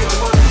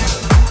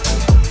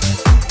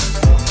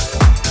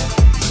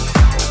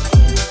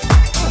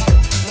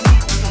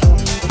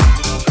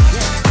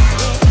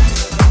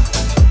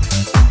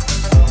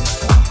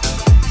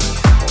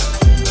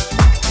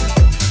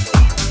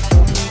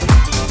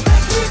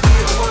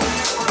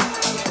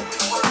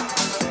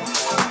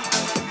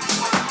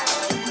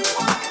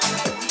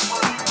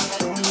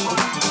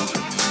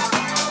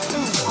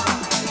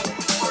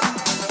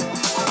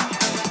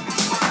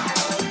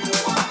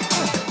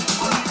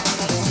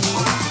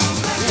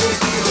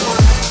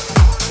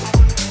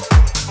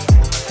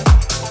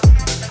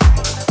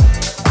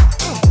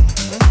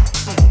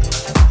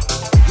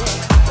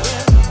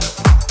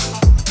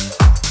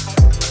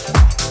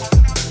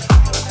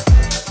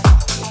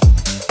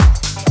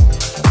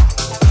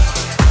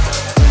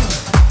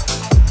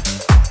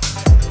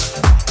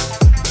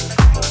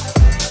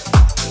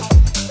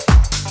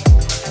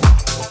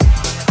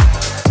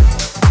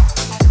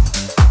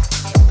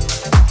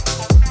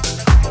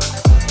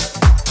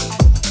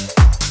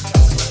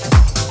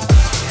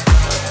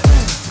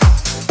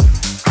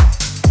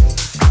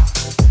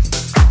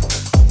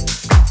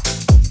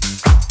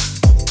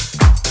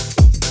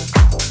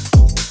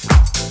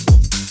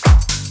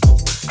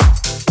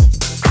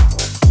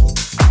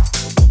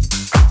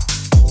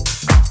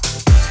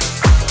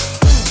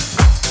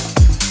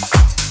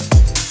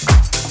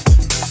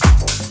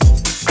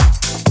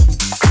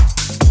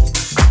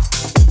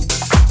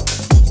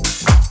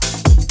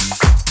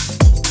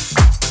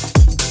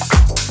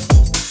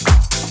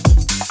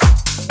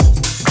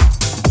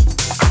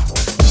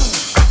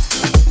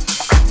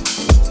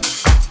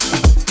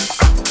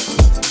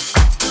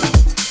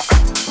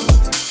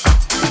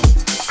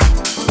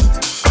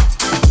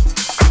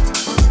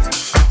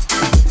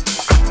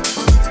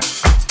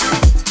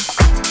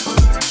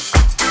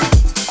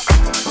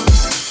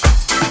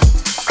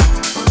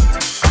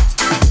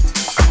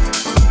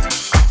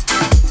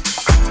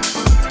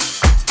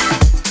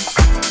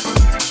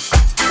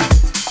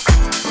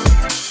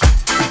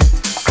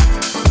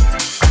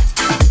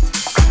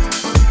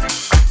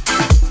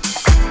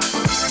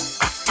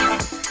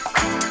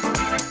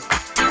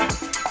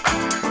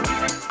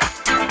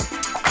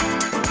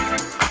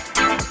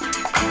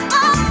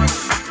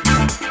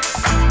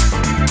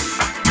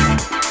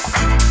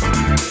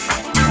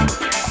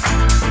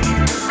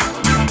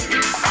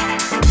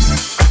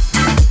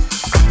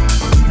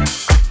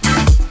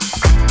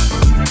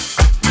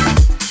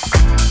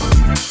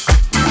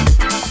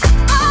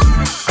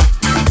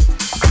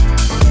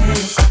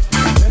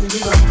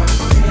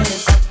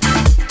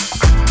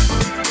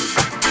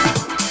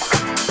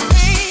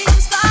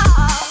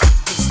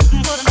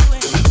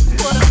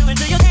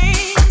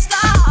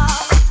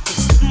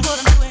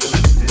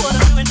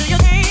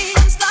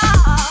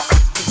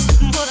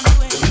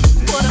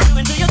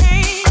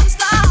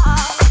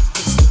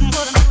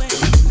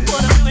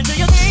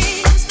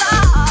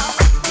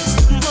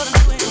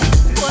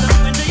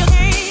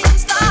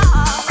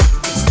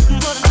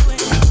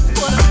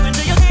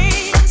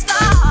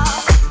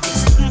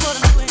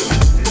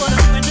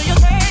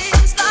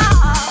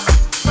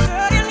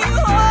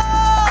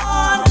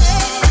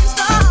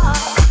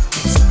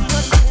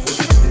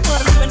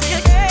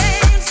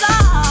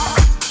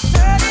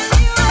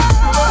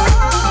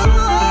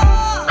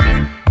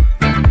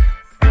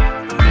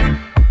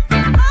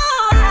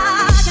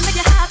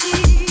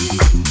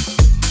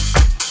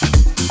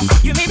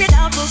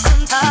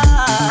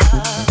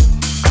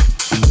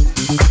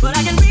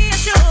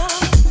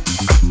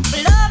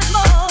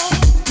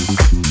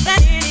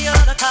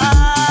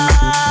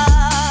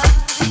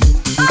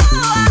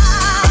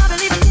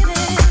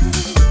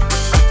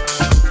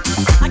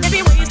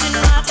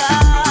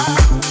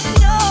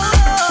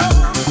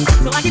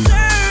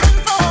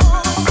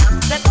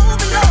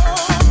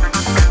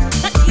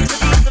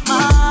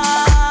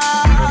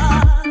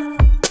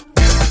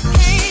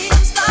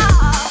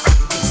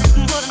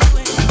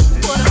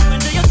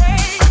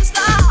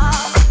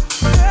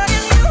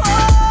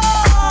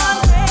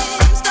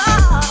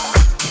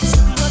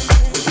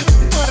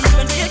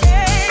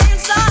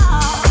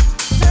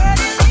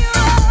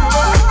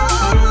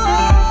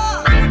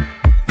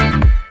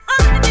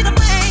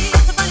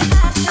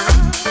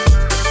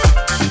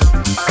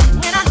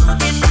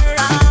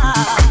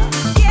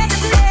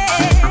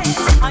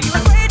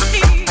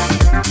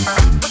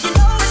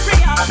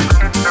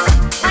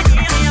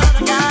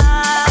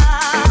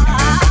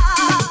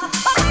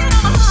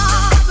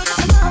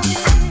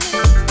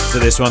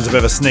 This one's a bit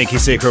of a sneaky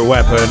secret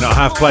weapon. I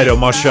have played it on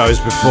my shows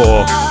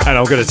before, and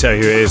I'm going to tell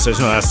you who it is, so it's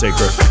not that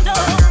secret.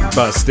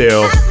 But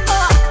still,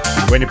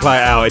 when you play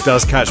it out, it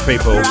does catch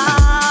people.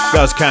 It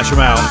does catch them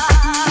out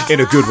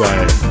in a good way.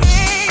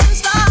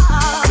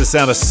 It's the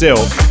sound of Silk,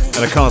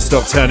 and I Can't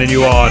Stop Turning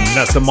You On.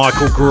 That's the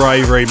Michael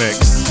Gray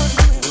remix.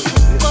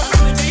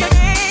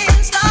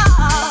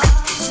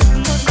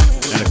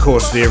 And of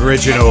course, the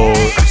original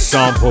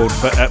sampled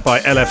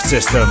by LF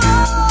System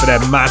for their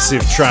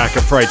massive track,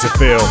 Afraid to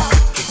Feel.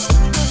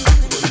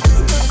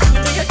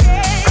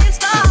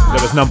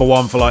 was number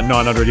one for like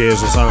 900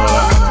 years or something like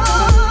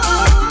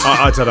that.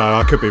 I don't know,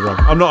 I could be wrong.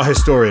 I'm not a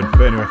historian,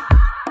 but anyway.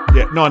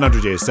 Yeah,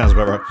 900 years, sounds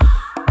about right.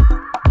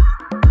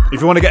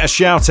 If you want to get a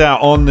shout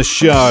out on the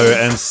show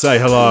and say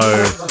hello,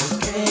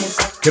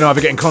 you can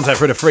either get in contact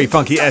through the free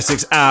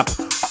FunkySX app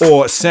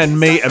or send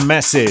me a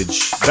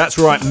message. That's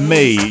right,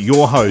 me,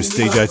 your host,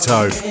 DJ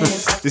Toad.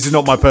 This is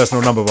not my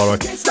personal number, by the way.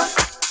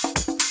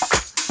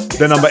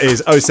 The number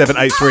is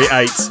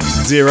 07838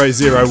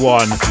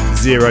 001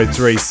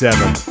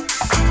 037.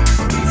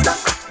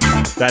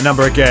 That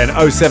number again,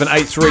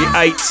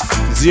 07838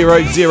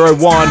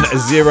 001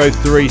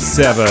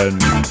 037.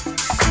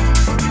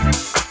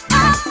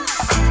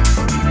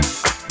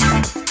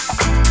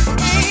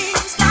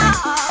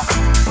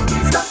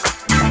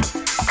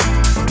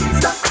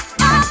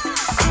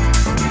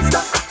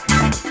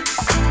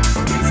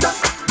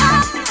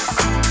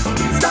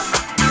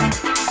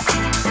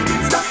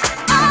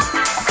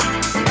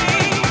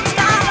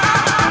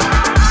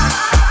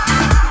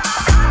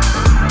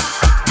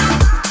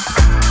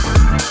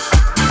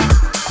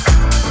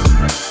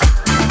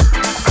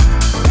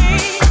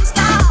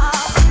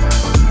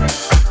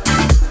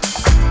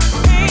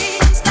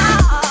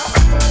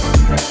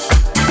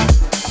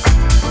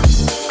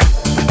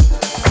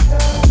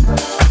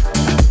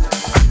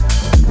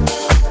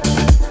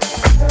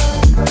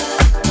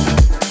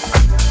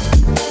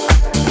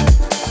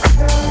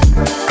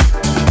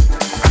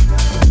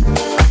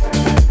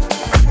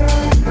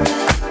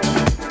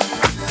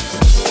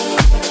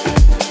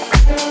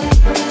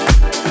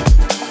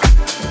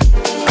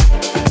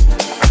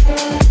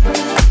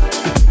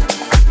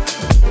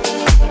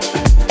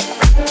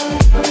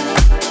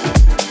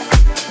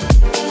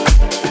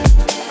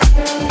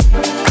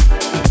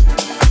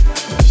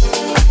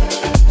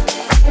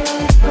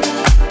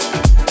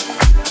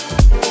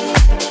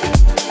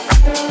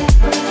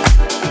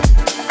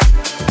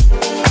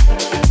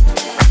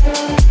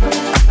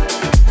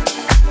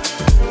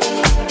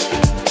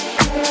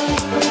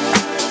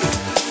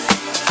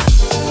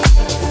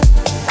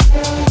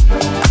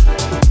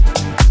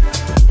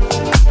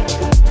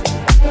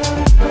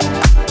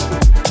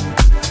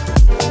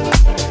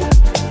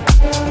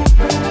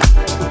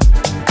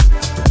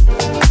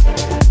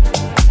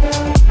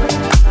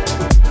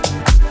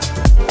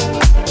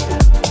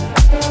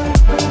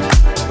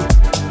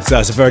 So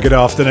it's a very good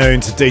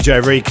afternoon to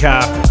DJ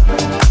Recap.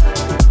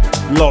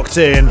 Locked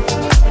in.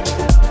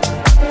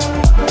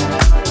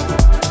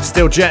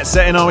 Still jet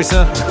setting, are we,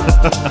 sir?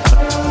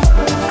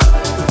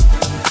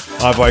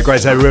 Hi, boy.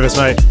 Great to have you with us,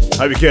 mate.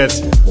 Hope you're good.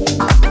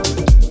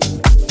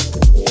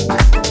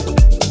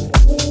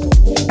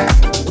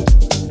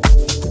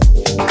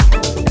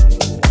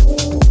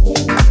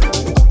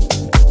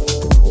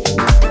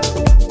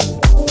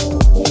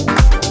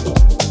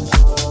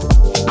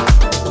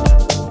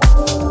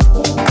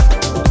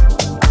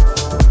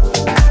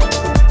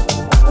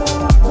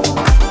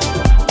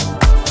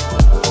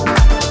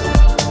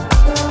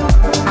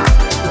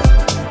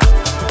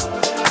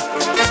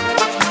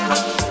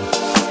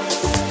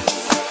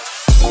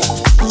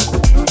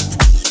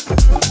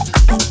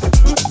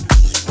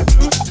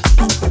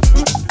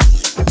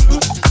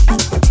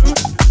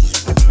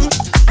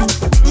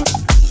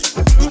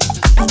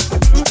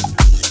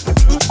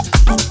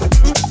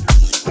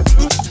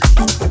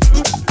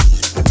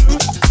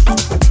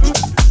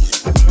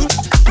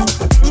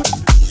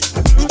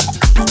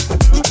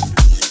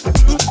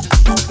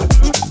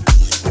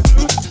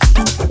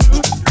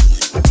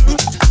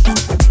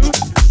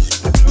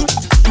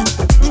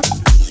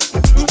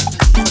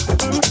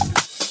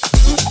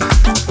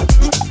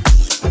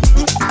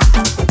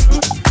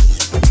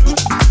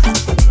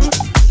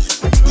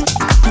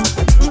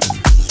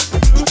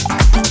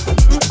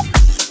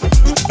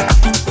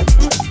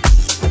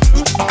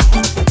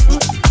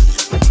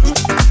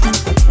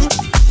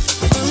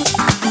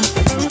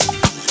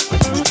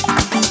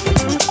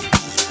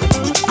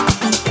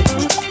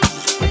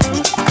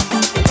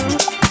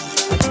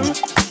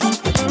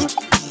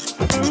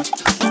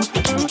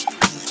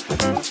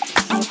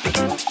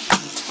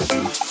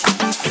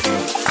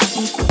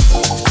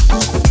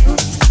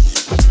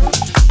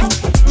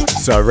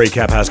 So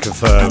Recap has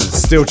confirmed,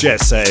 still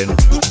jet setting.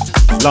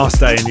 Last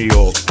day in New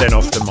York, then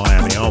off to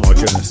Miami. Oh my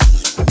goodness.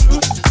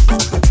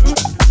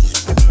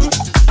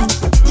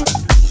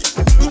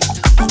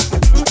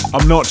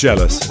 I'm not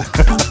jealous.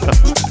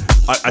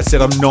 I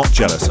said I'm not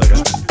jealous, okay?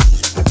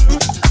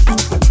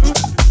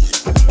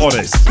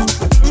 Honest.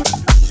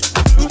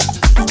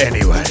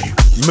 Anyway,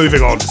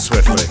 moving on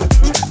swiftly.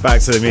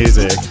 Back to the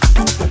music.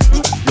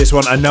 This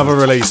one, another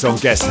release on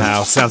Guest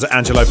House. Sounds like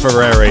Angelo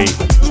Ferreri.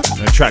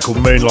 A track called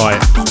Moonlight,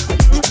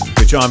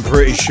 which I'm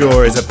pretty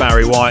sure is a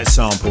Barry White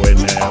sample in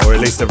there, or at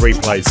least a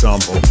replayed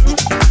sample.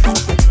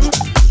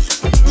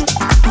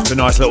 It's a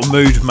nice little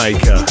mood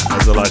maker,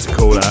 as I like to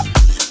call that.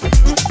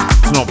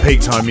 It's not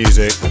peak time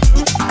music,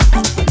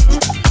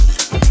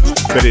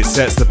 but it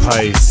sets the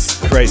pace,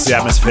 creates the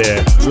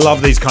atmosphere.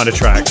 Love these kind of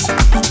tracks.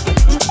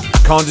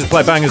 Can't just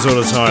play bangers all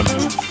the time.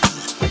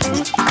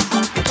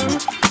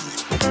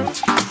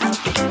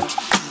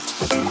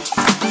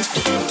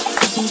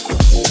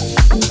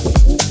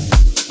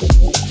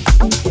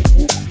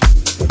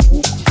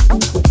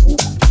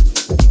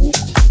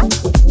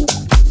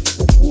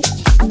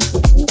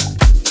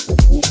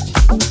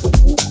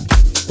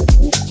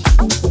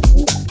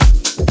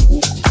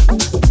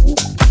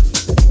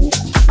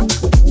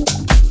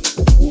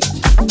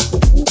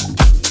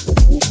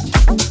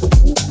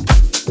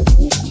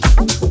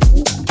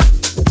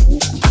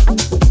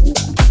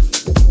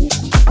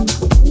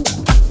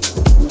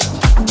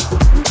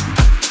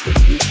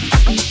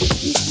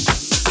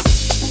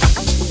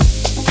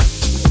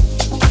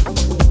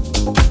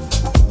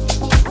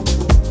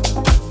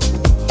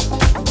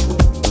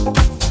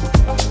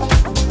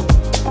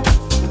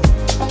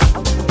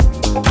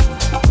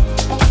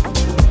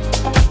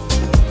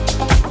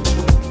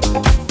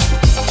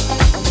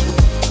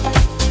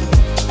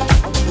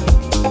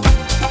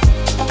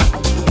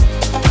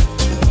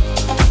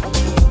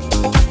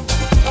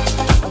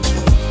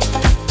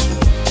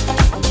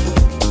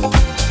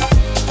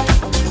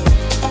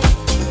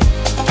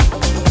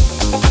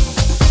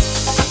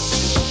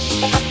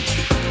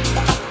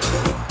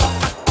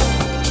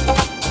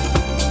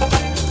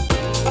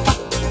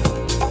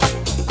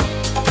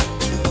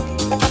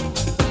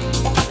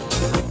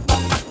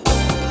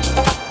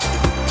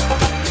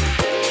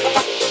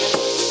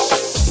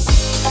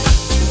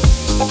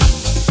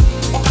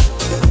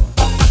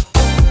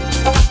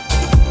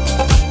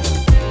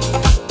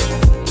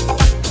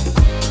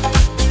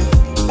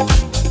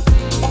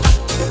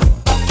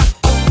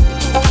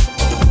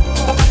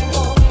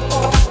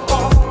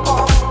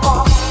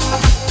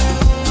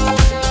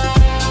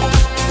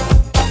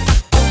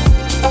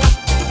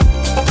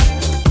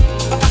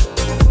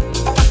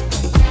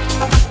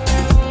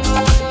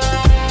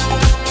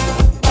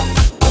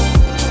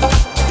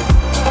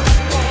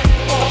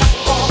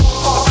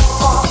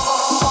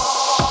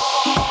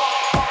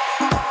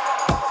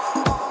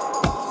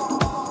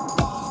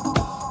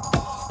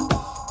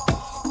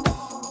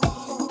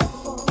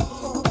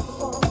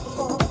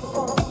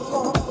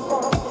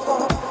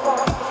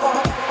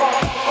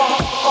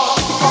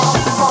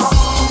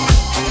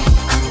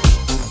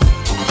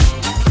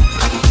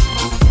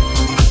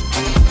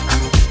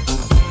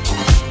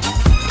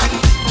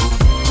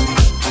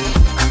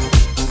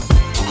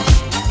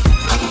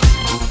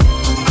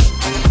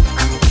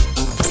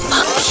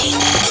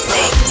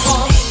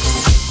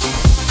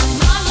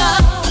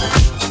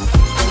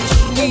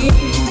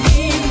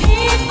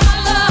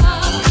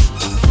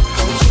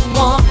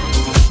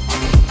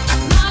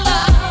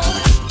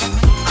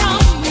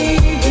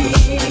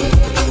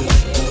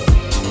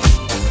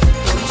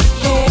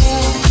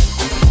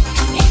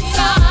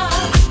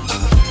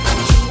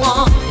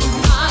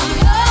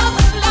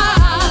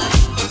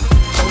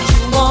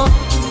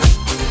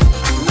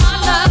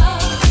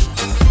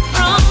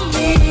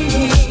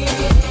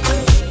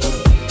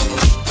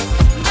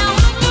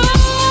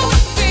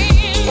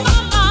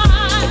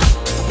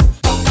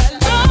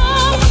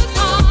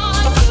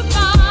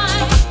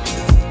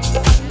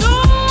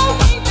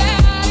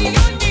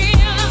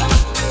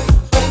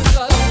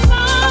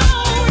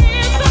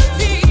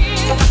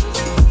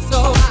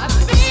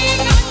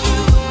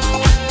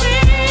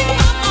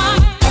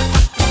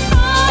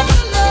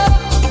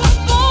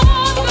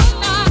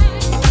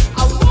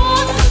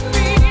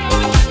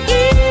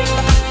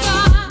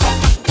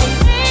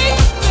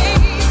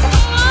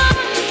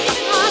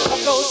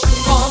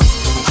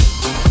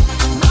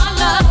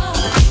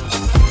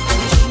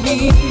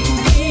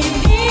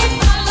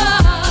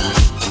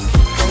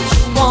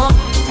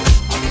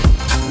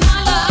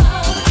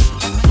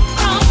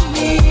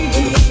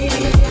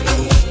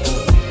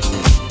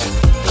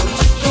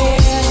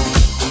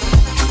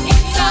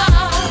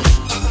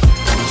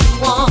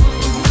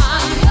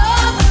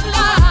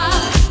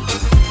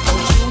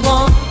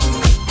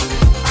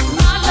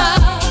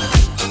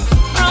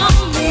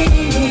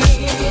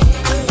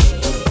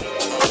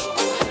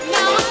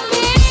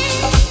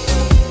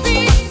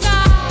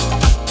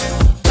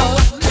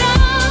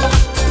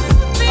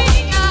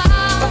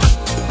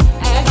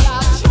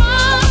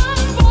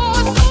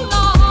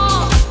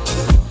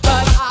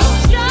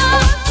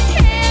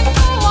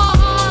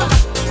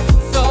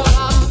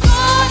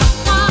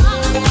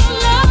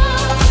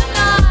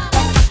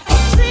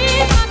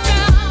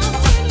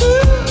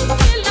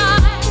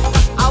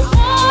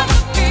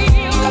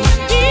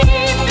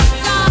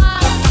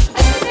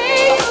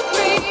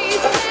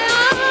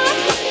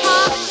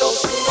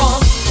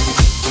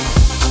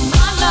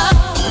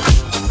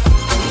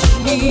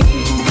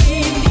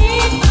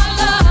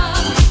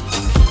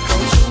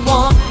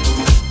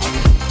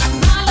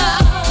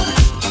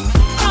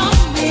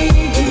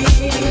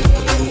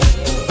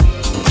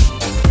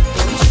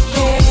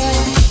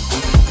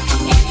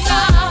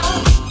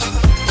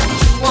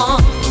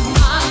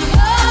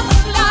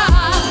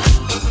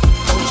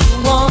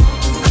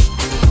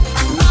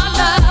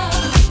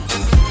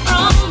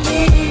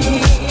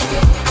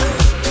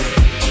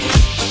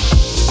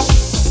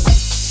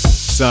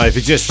 So if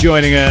you're just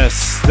joining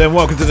us, then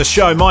welcome to the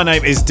show. My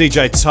name is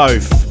DJ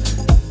Toph,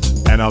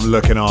 and I'm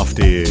looking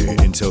after you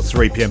until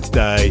 3 p.m.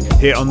 today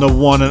here on the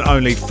one and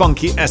only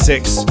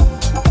FunkySX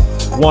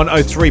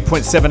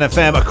 103.7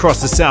 FM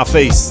across the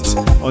southeast,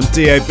 on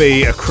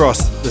DAB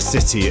across the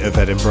city of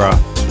Edinburgh,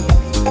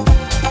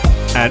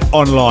 and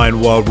online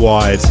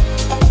worldwide.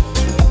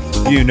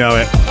 You know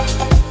it.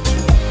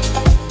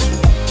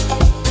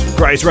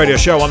 Greatest radio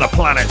show on the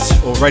planet,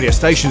 or radio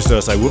station, so I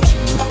say. Whoops.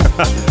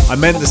 I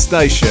meant the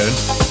station.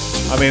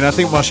 I mean, I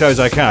think my show's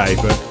okay,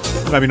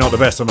 but maybe not the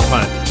best on the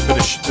planet. But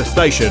the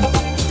station.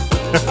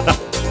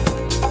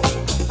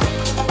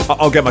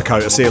 I'll get my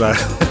coat. I'll see you later.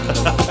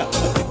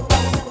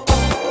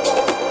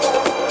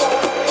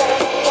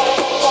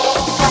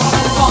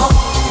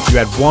 You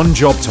had one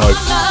job, Toad.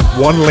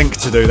 One link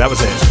to do. That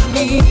was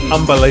it.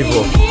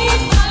 Unbelievable.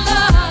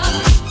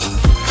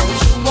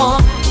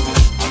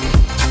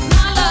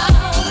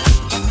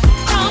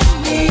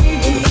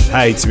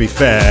 Hey, to be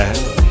fair,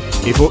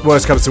 if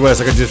worst comes to worst,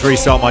 I can just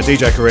restart my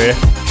DJ career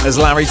as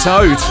Larry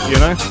Toad, you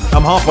know?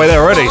 I'm halfway there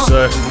already,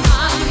 so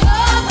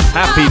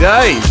happy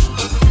days.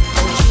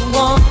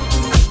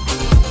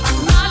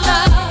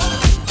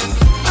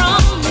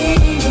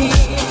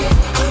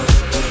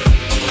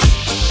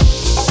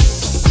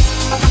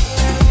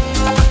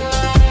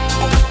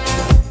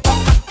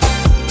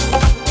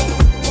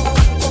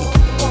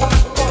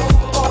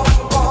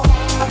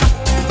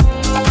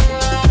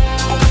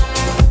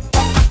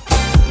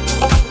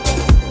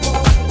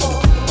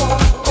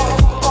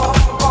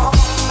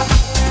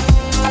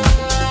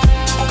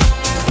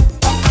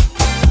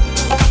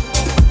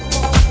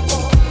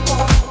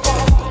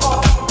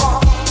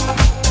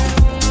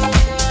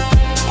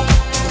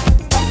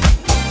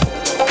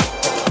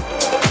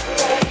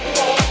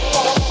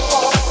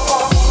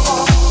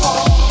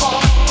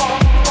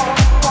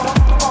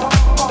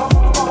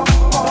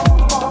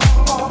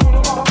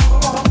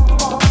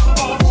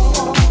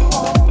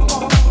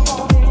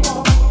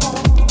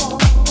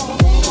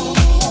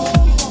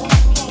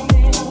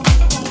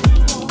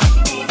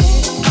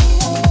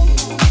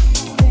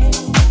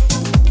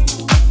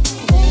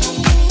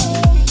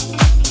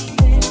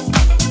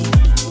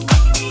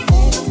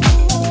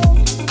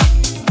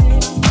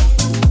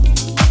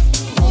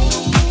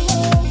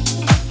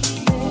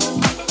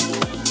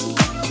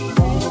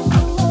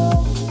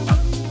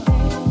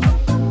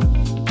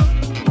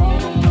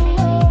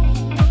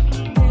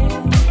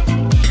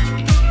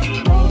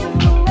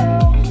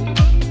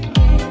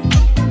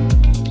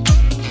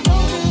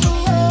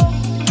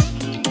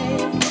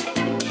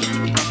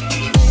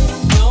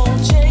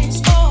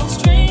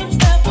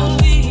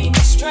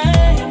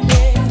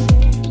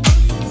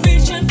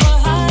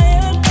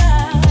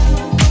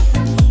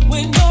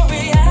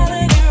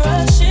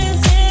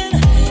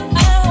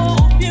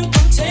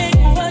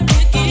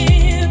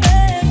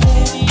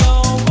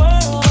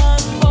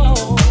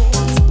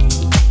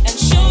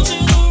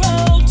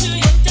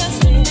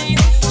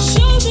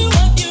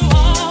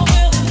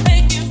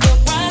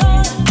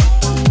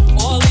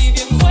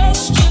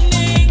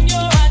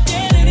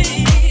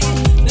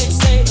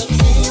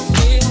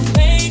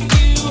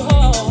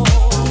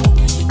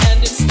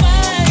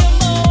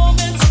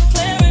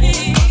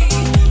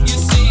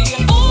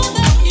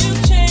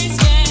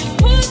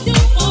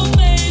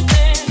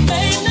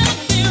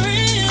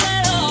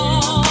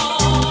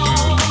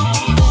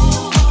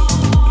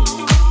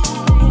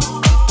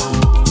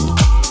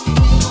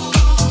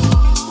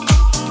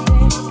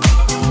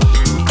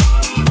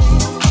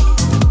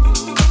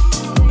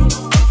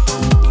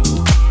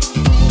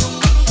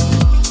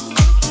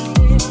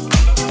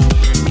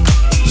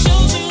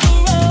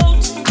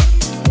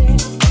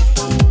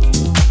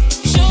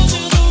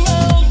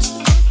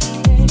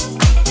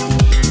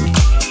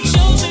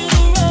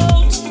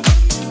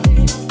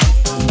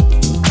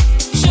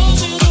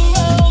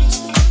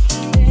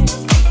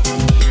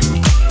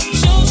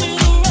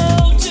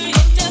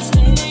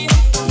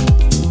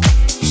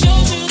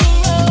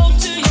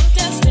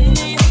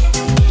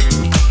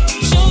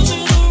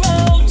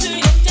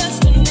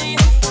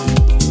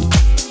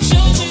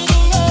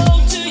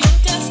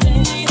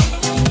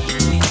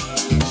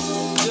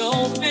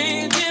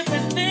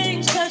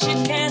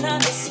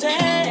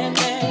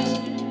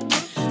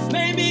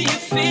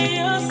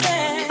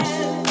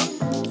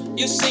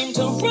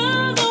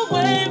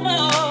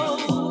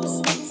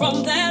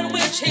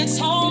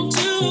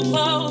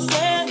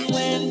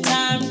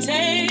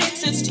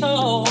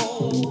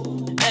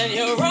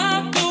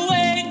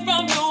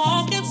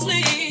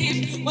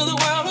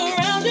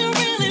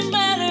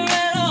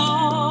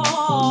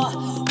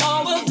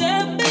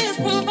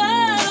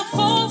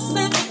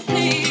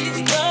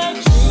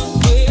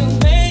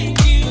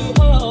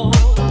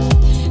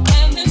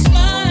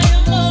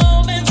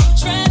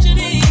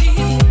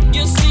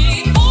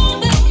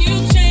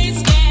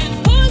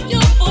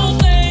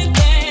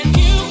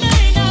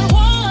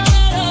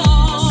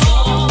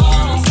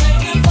 Say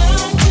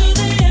goodbye to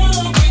the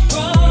yellow brick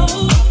road.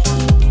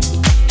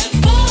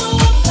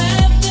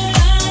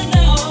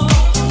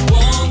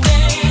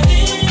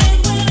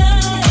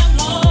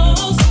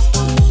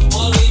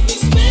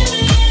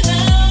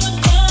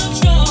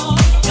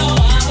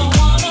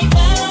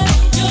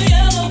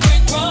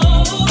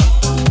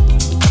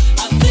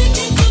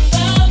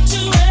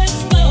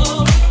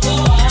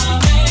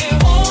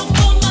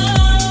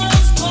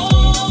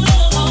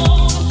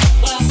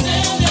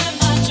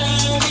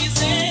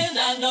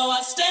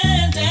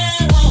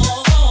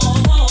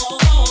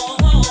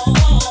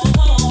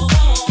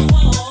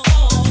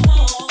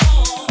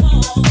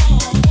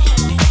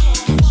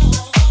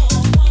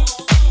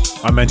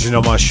 I mentioned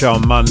on my show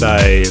on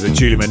Monday that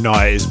Julie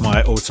McKnight is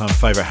my all-time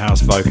favourite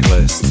house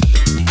vocalist.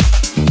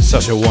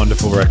 Such a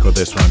wonderful record,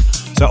 this one.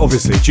 So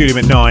obviously,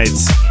 Julie McKnight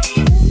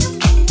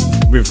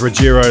with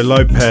Rogerio,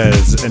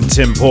 Lopez and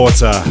Tim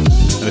Porta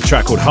and a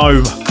track called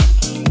Home.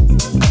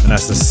 And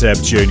that's the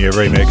Sebb Jr.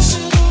 remix.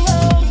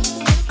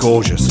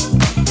 Gorgeous.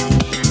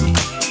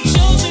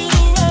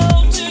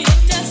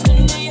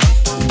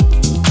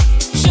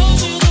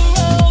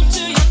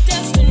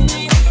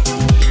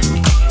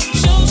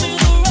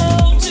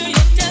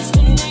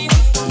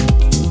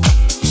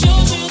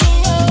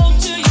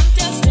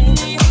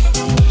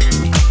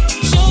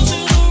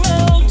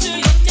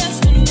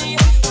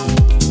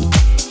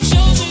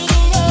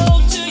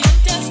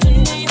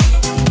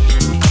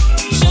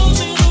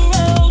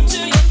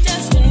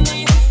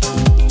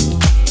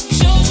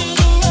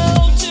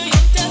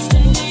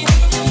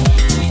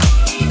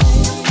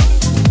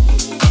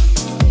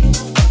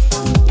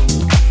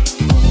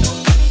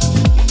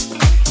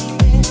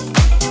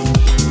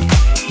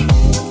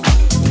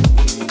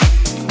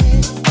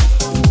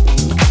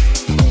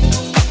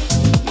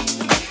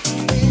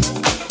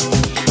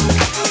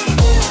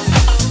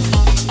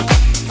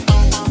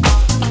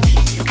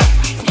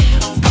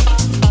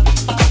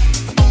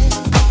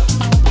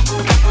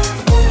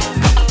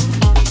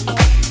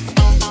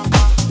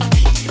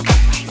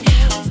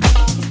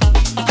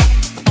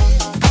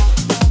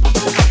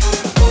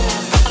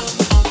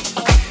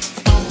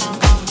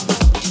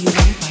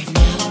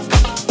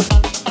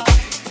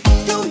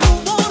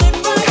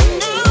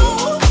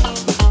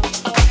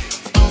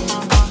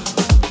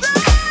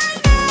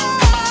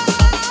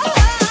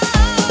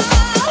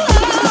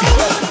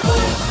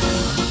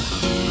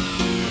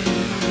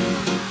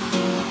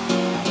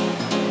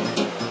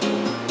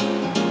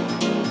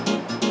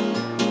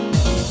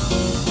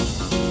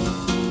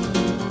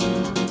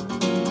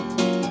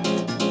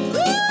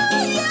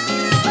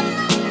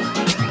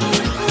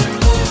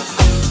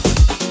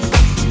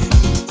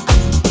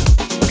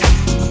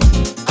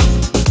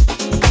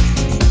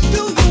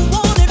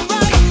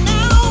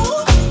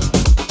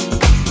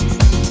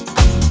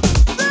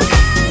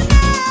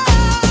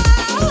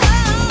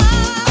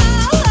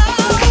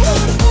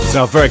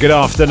 So, very good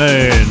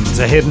afternoon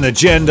to Hidden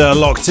Agenda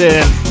locked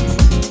in.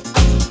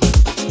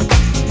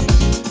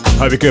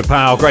 Hope you're good,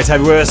 pal. Great to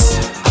have you with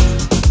us.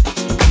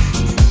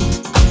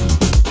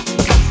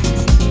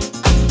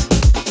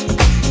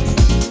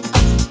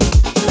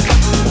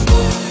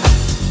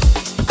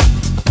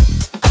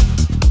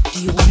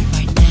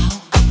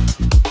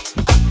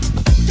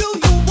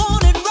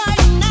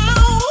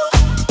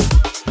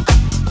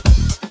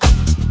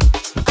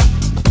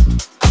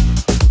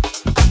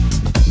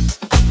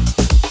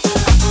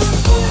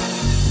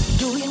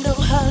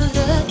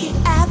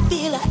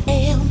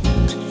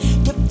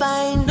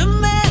 Find a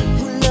man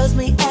who loves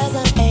me as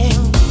I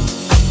am.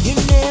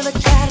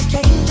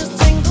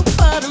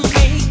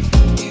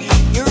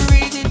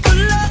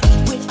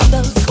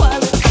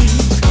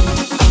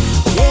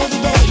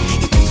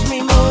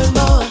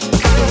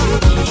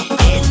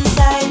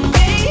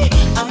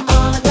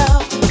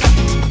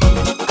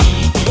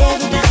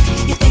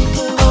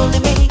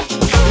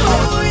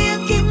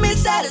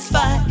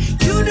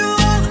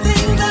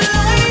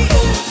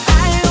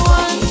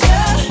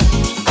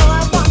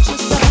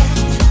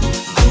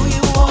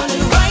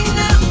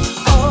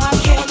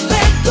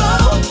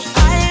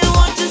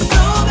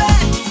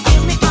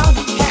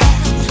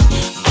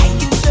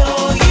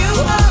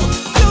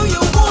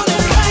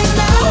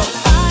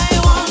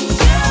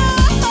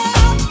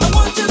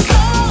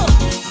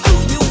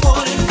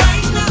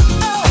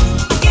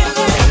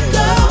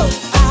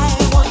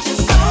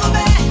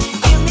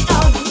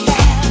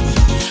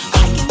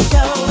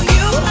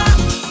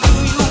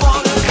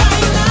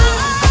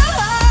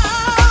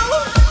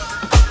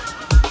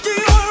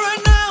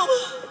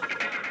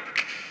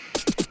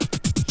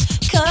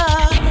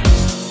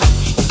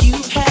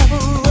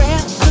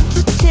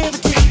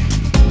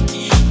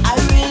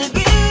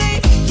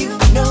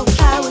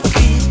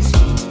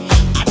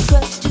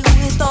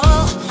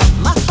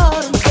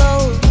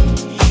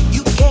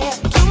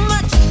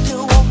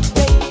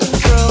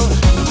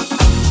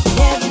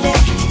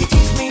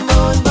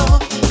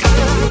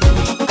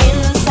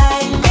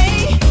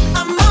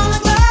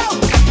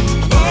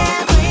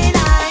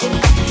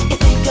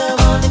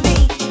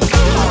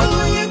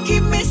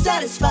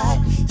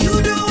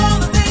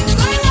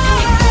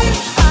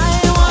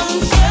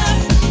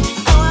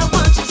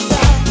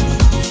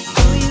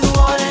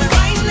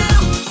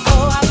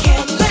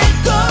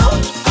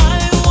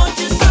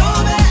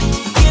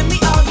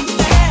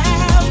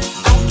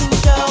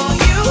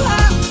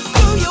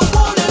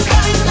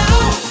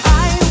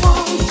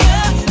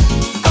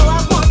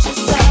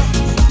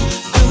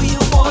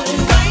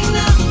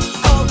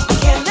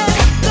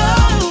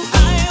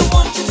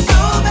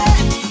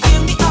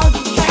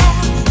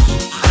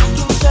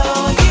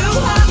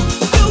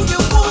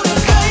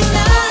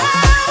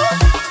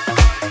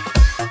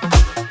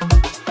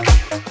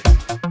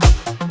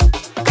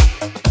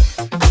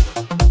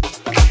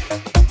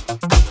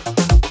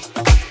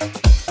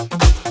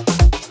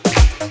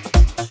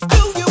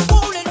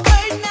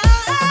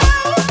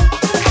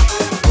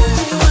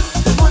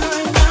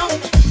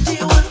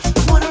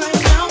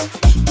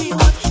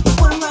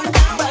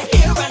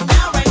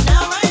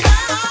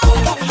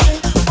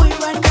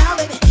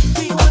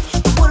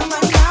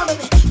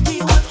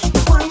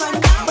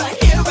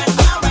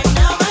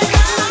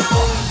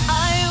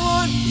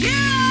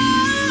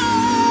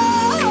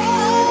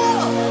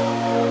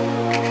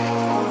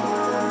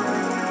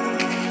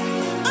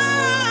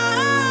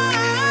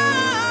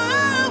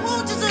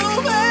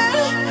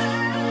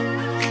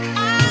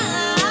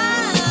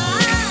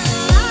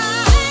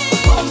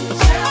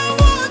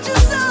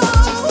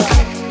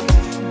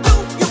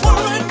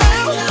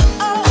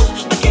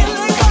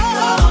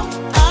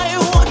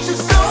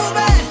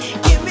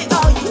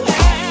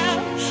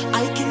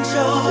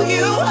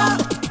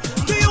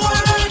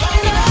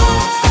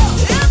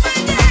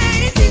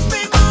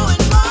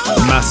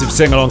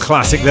 sing-along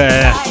classic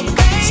there.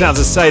 Sounds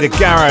of Siedah,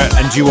 Garrett,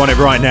 and Do You Want It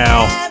Right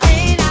Now?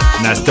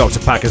 And that's Dr.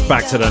 Packer's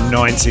Back to the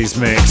 90s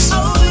mix.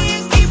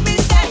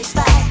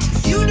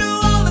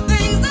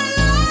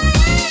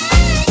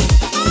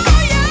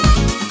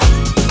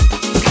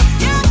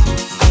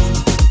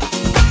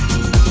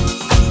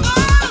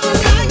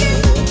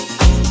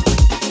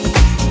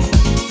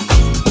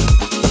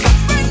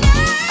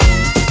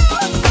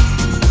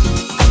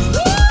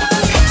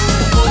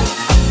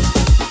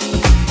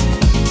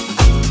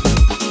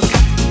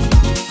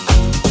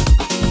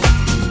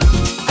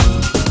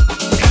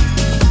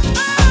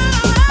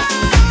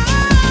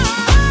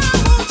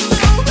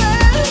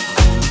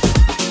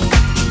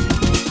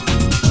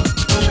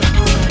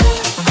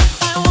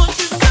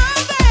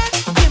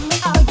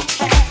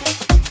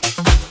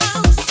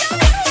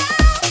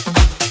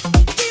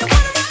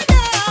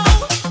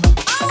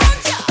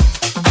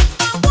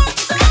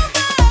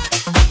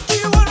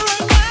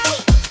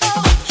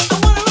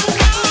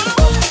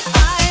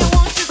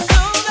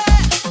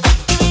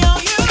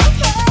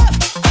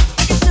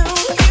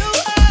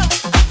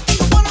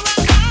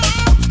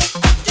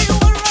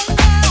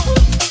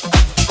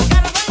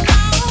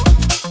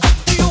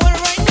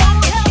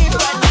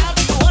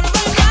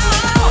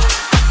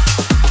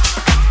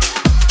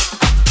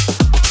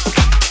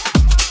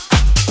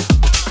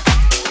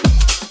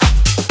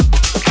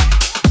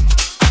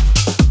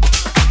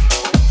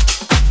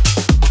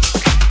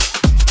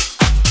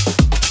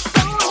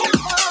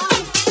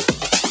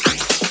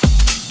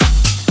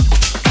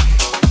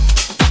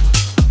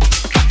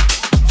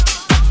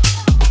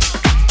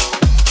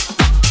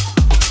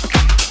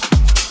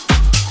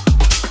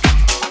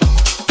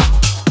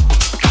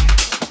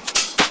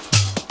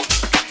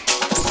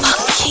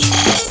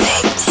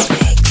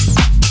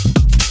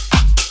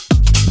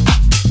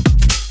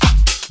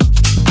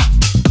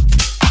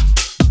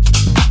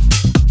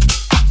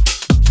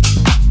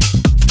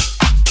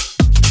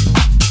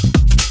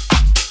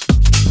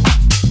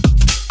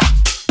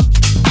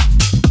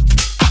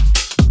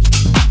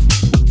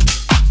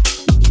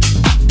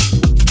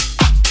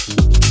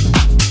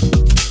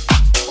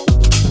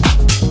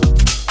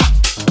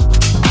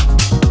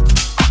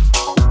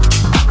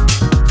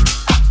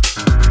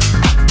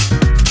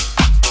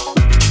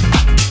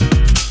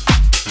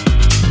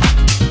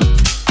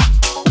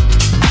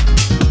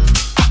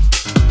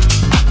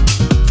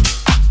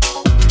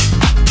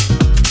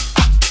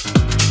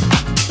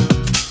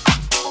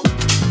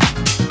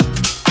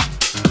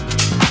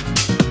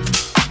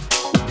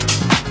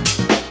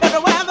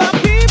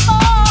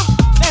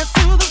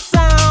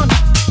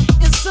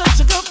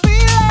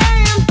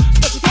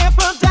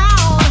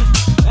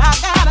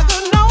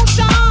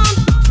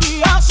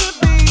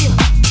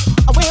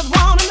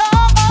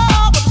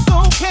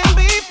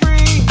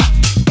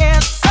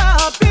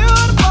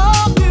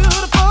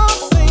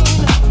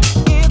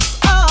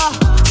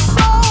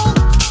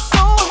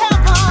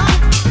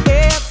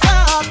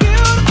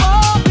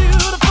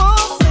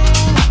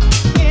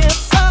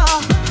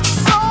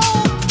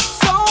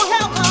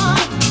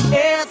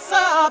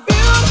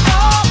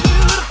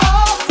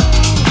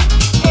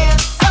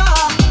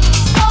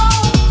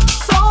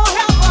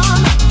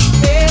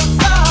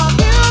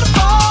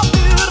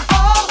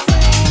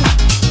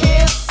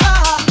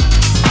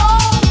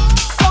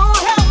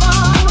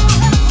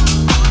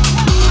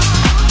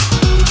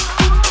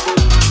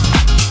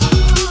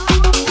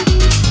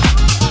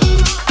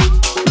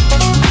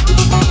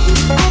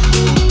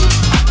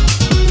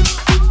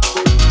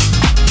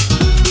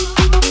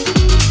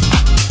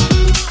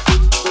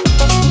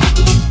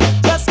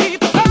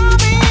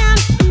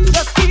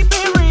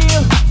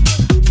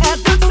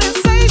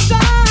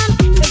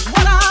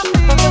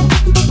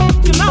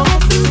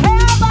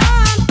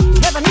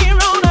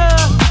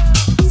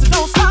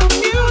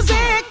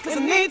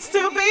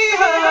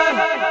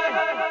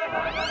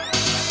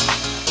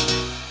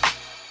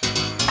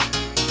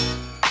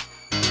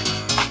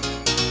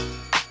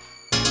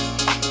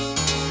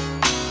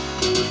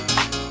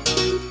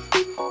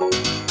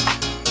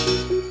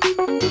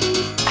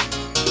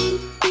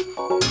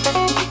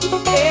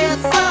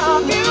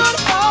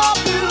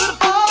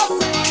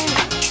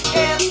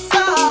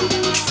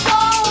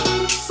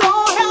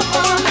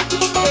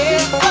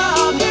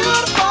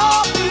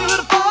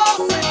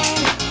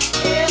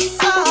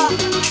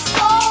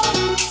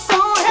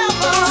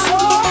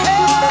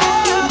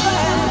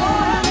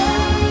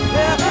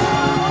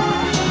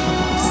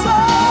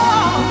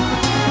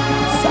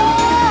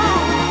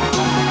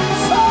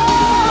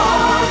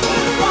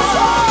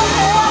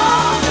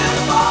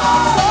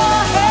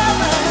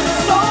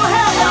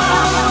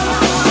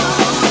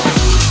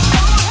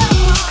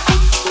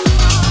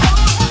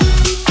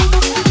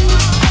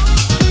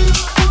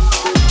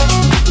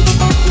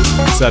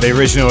 So the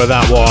original of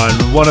that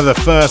one of the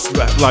first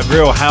like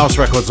real house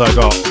records I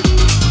got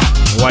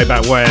way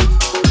back when,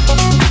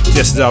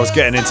 just as I was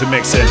getting into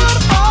mixing.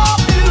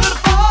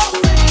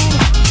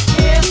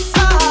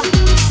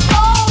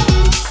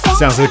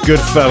 Sounds like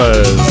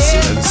Goodfellas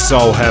and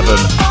Soul Heaven,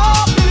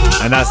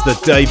 and that's the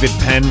David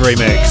Penn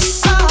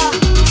remix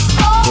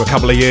from a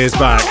couple of years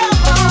back.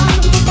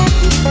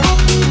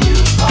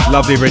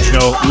 Love the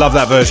original, love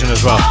that version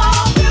as well.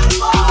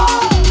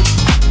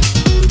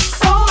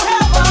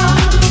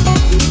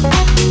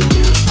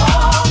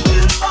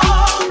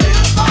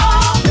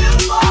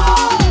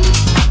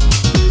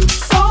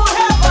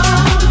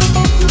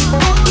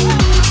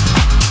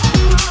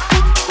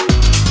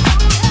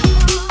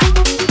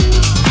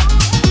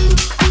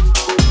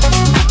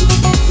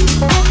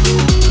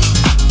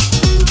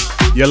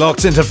 You're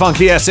locked into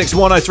FunkySX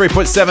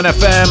 103.7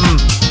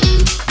 FM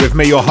with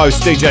me, your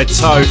host, DJ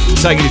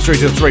Toph, taking you through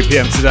till 3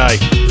 p.m. today.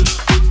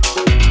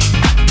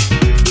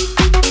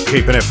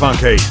 Keeping it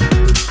funky.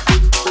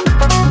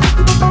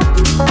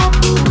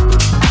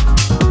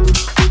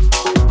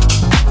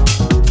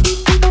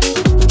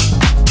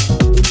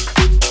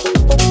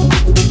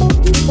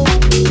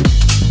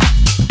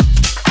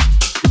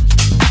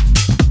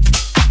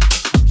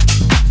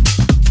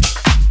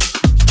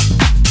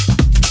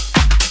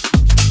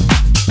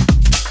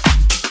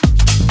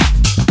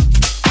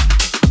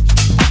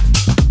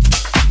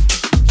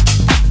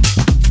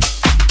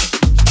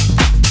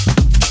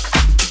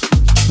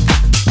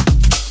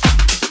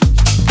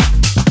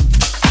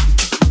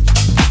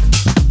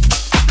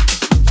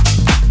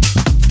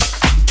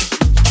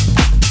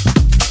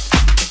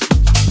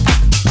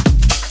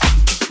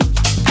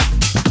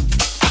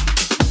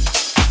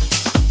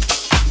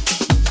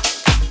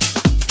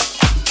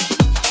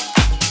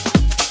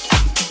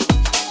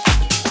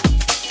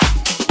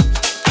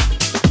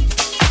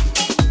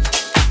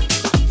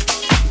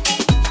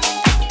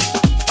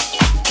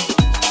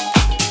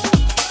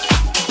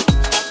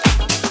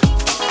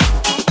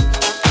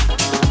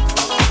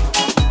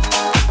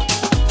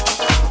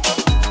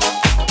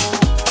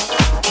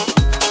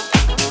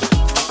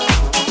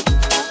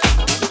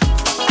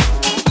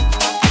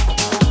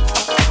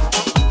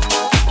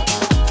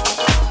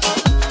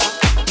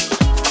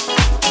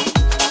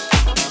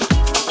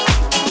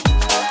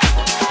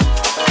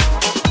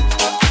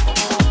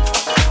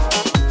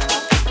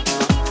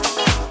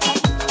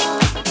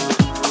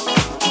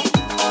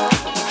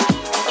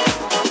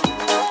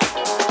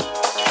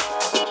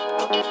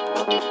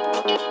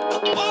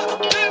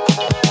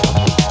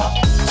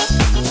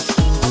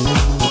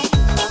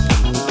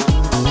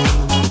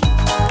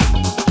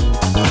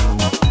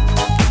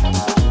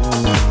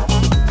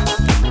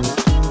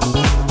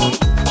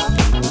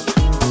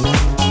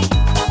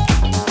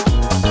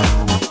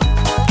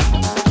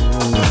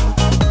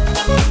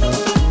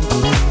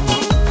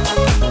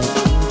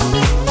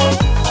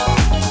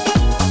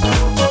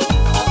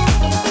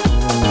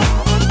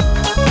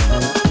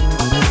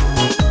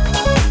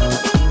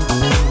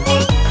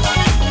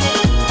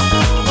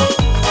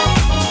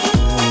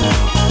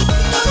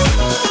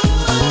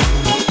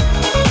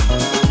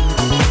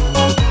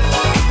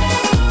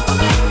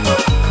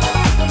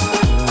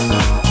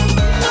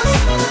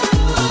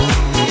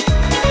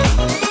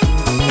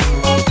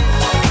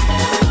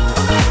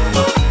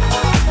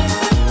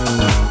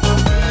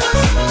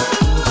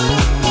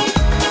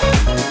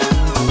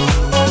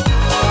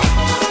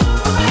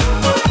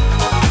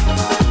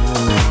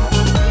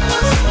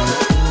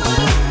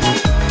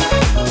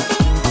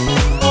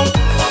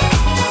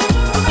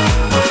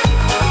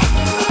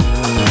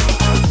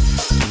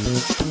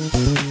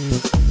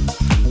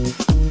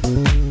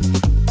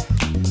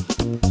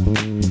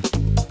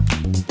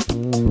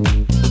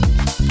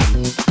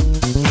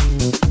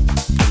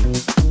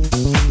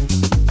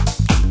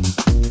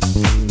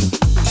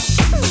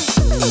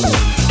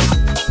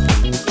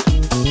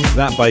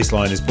 That bass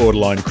line is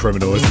borderline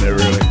criminal, isn't it,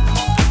 really?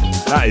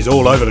 That is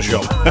all over the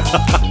shop.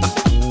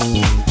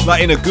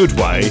 Like, in a good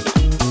way.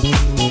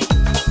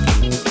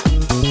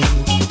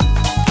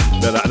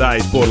 But that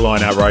is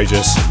borderline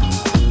outrageous.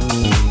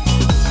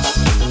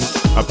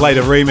 I played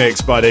a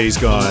remix by these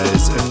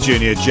guys of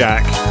Junior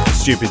Jack,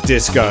 Stupid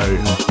Disco,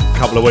 a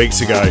couple of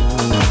weeks ago.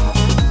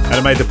 And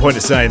I made the point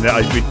of saying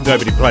that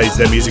nobody plays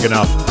their music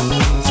enough.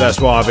 So that's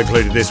why I've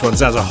included this one.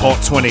 Sounds like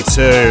Hott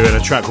 22 and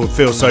a track called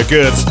Feel So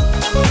Good.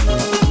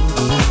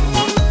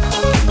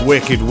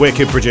 Wicked,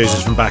 wicked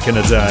producers from back in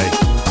the day.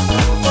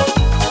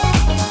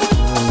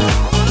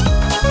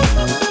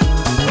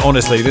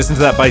 Honestly, listen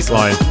to that bass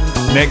line.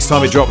 Next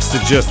time it drops to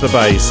just the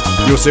bass,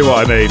 you'll see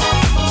what I mean.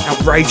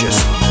 Outrageous.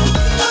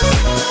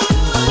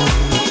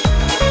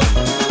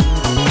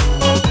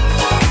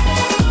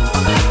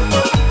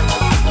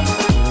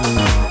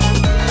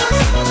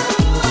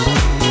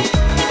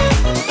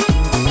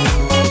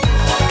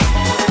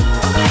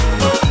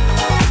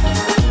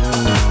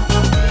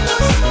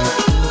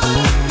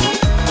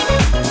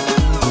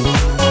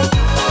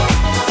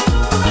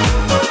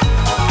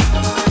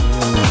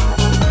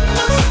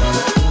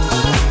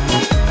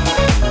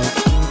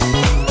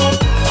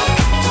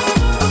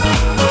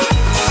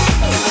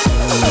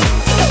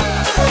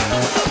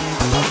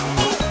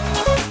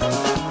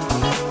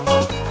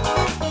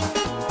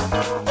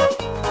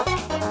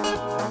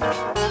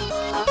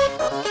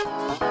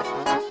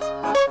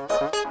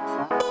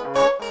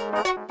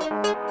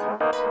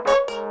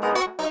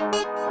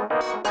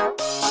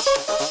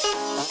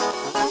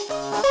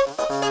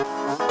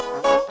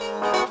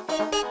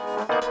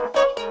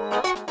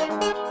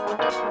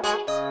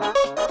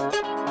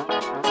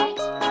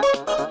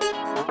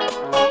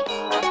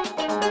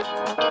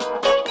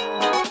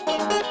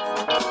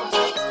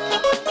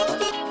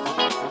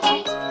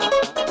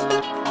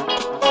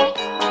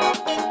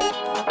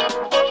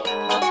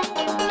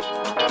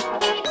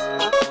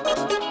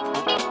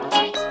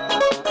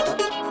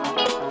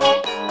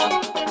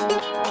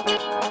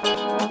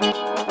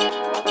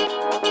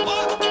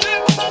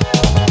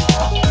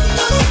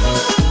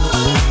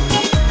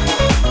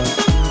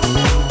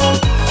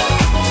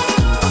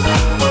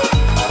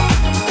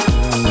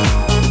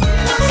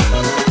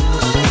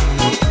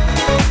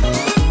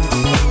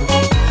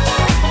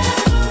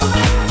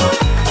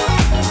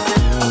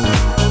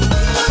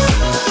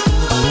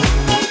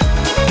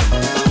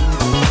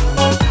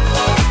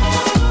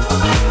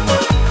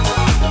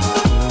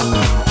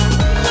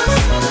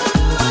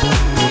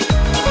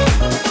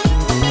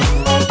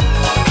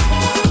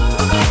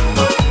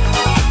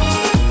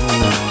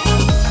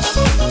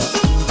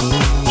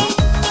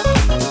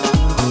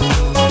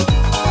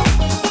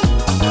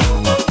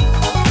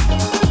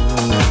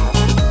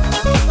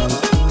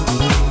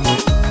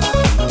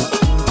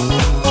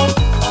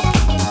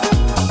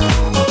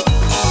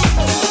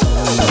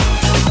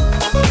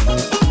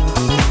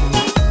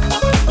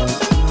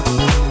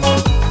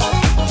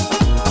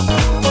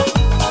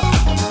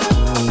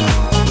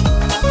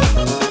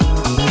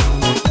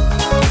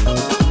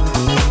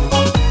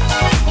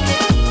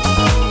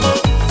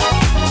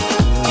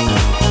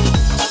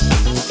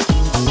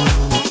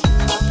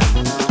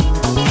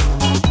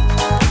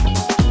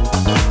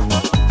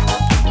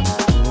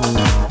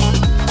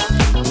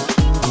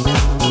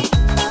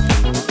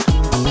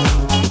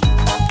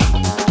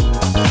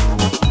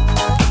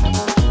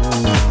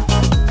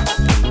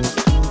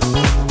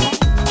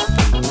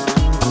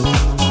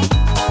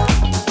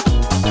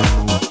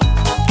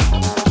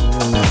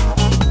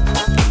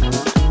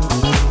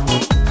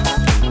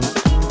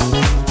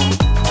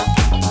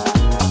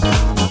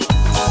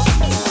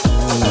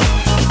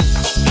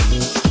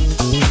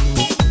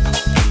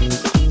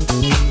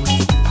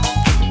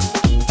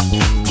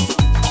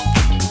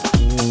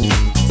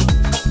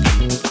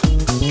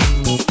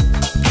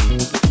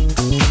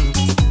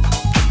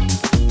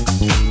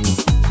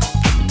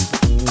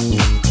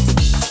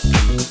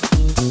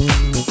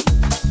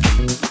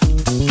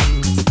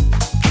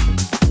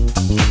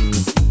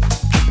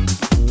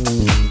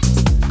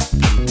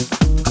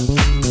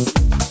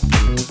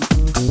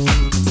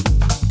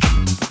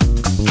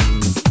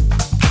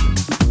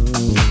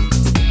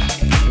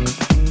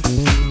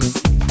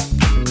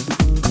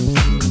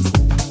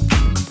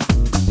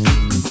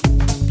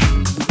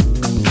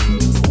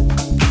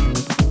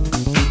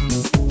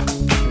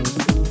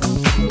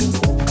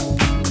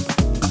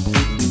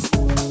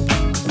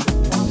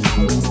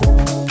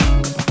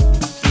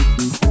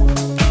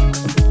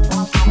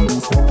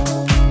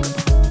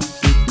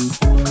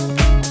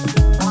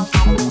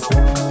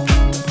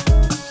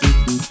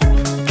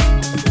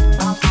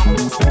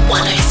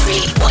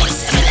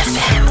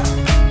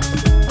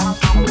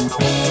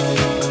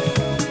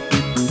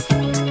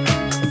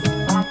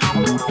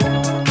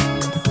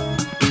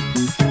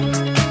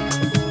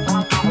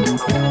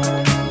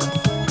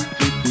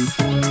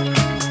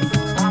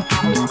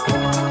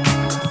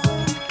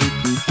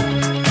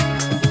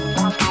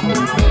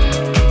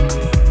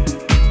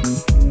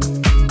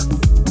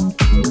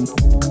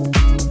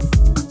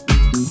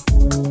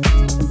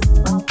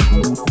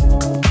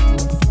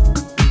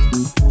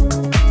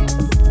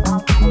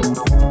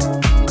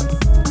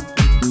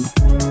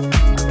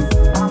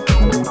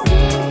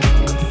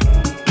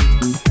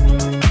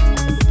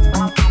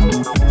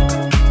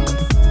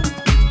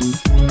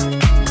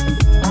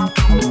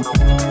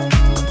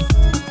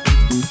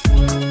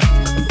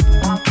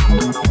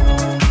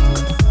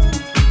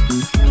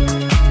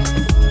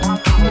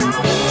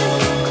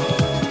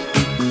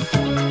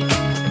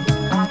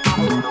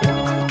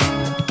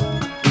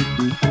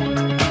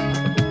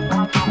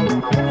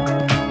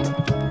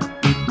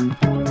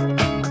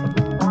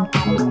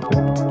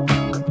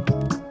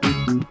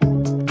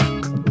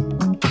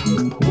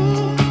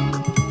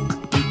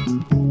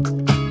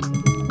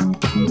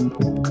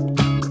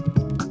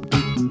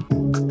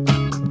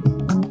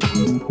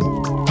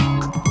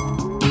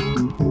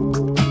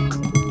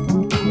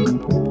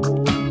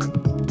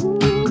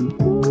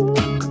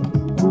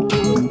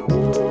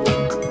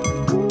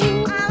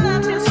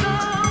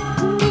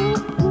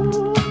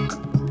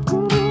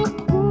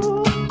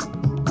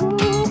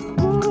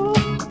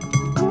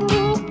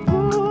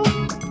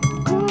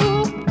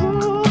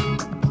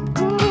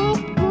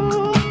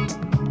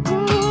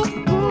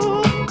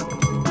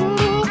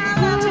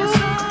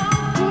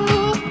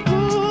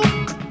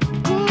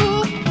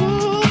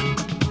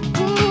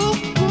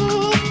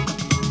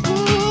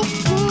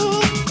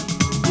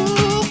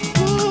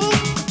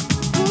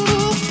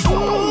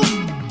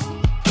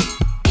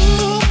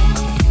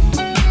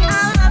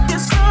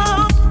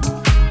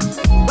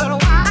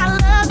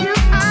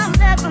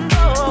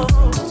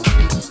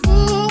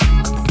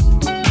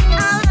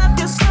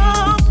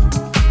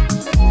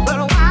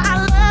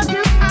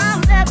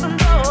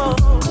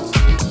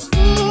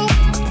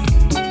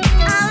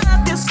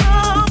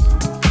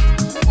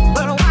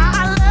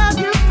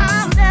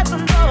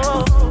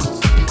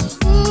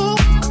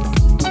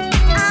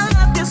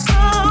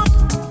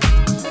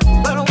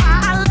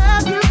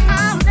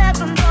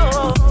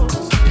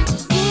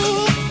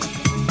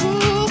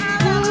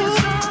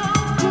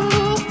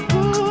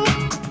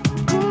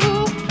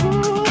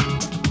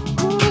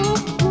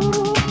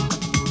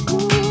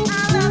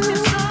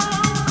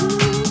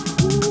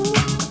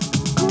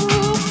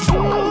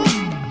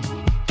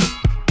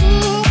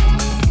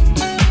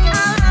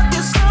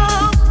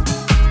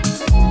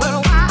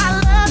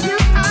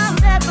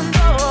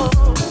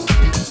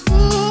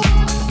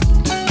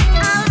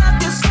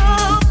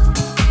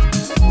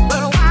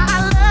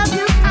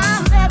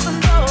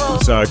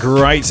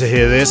 Great to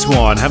hear this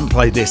one. Haven't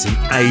played this in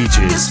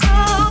ages.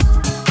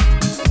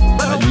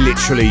 Like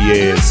literally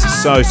years.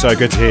 So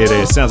good to hear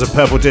this. Sounds of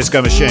Purple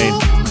Disco Machine.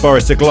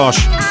 Boris the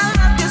Glosh.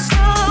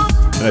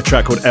 And a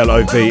track called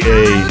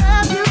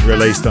L.O.V.E.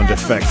 released on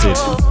Defected.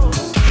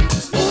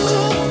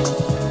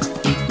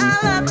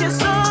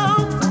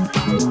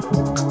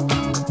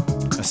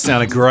 That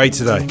sounded great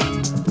today.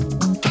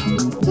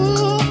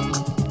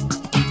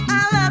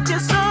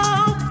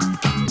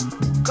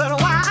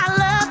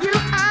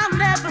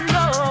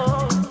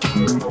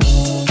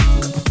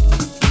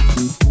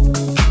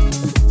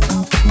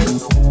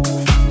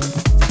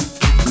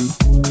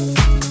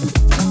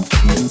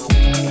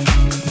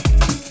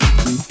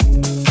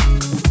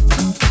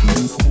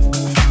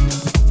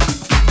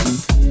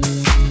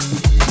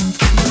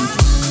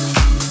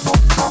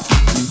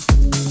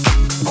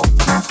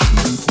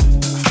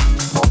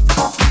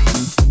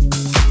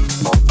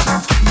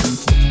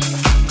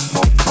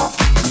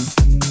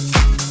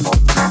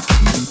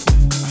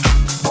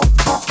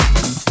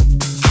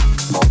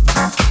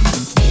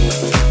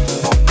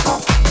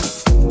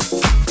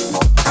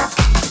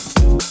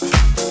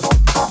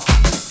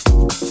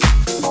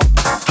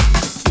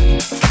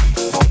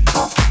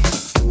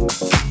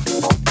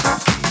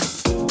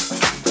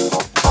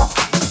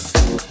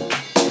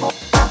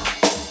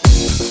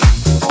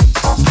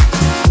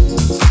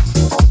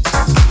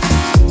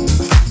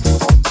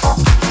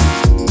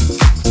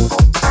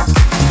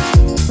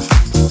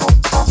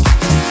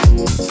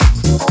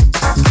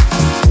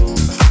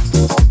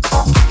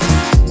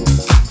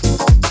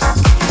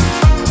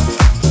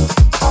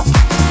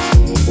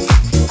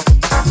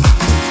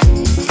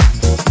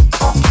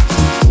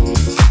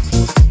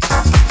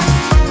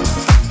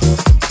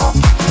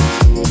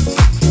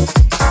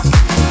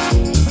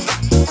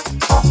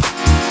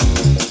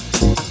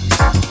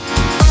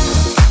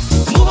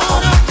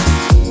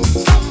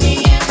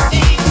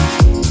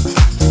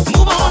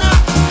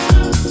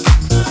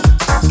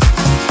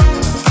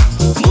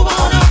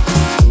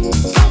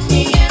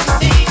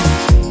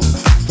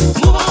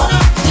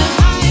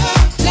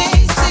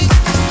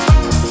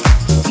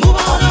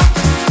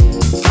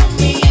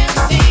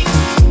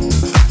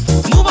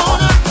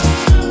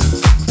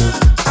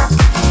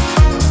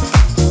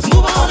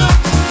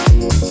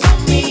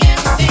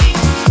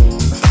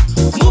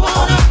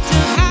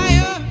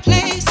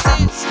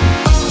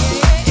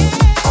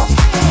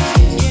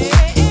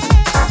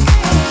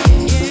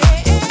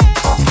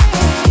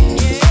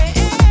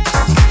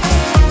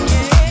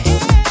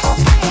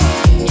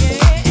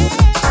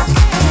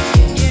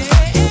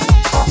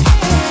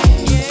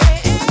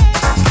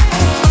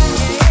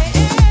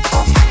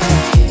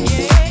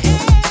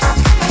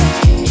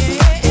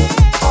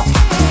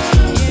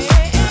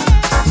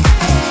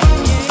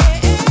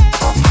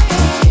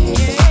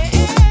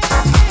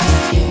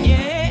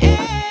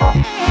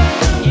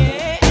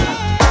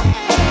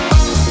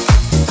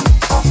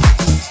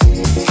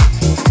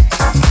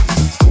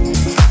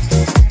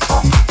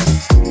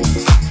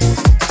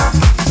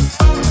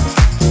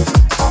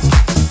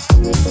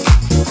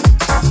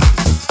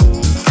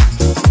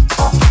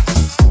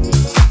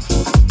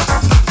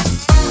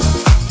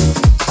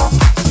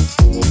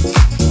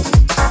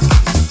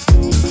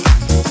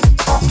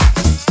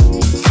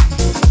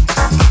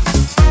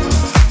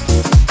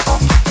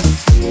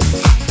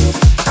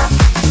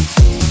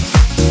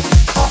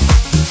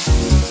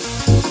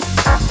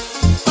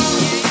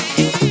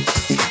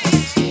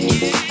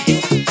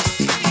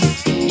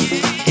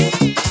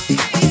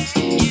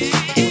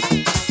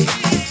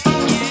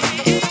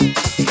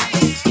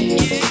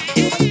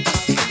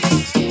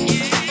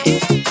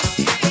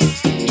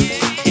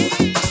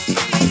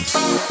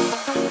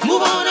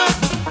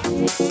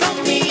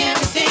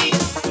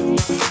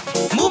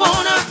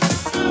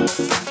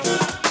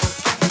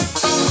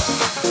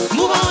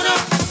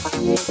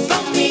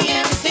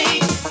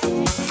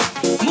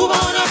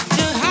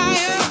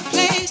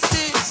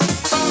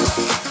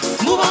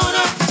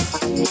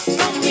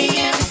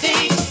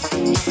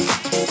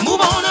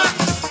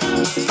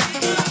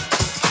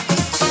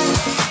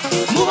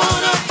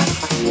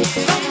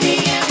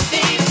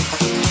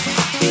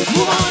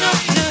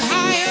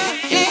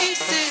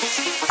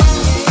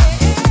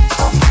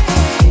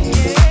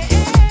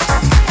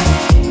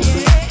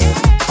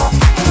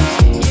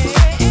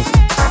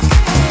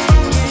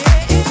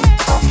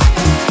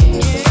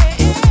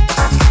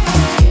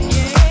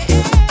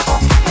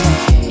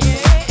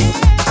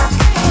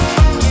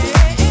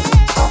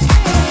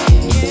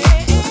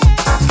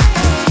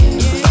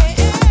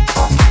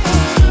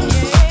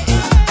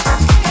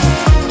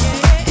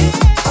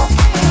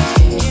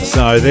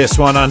 So this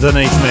one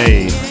underneath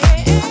me.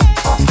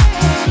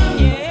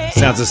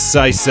 Sounds of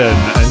Sason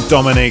and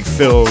Dominique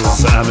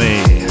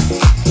Fils-Aimé.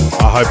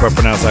 I hope I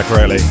pronounced that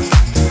correctly.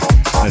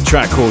 A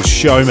track called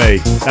Show Me.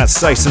 That's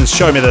Sason's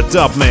Show Me the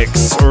Dub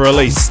Mix,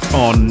 released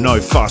on No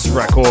Fuss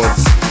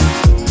Records.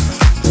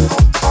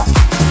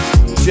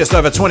 Just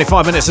over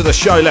 25 minutes of the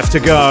show left to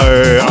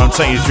go. I'm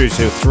taking you through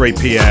till 3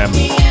 p.m.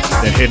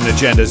 Then Hidden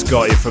Agenda's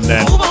got you from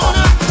then.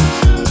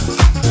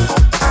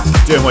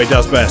 Doing what he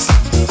does best.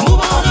 Move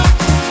on up,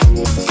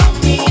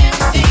 don't be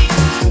empty.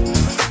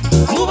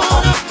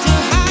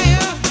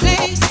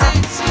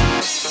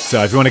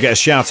 So if you want to get a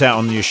shout out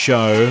on your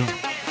show,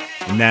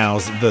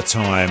 now's the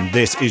time.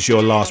 This is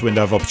your last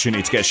window of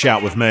opportunity to get a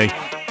shout with me.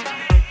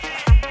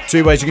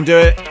 2 ways you can do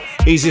it.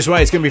 Easiest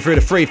way is going to be through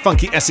the free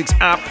FunkySX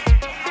app,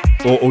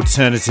 or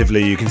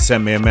alternatively you can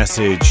send me a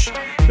message.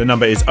 The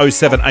number is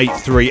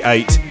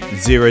 07838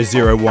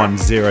 001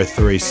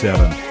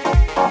 037.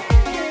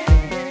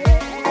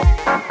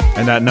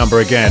 And that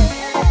number again,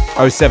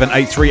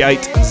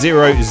 07838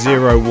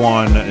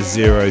 001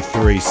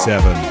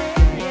 037.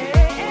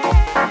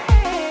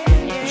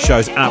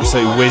 Show's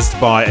absolutely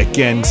whizzed by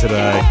again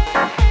today.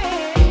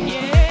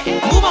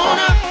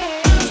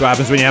 That's what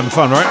happens when you're having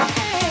fun, right?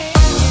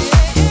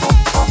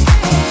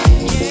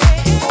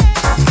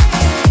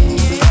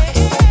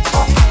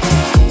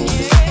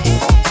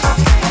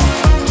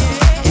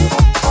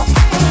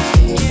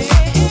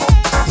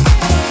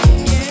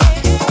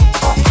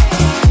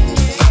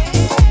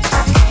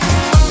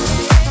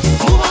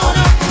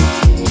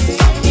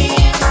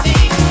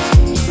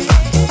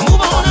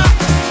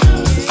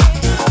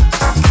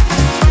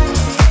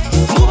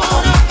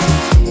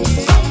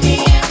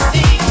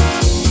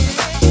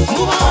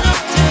 Move on up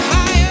to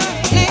higher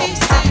place.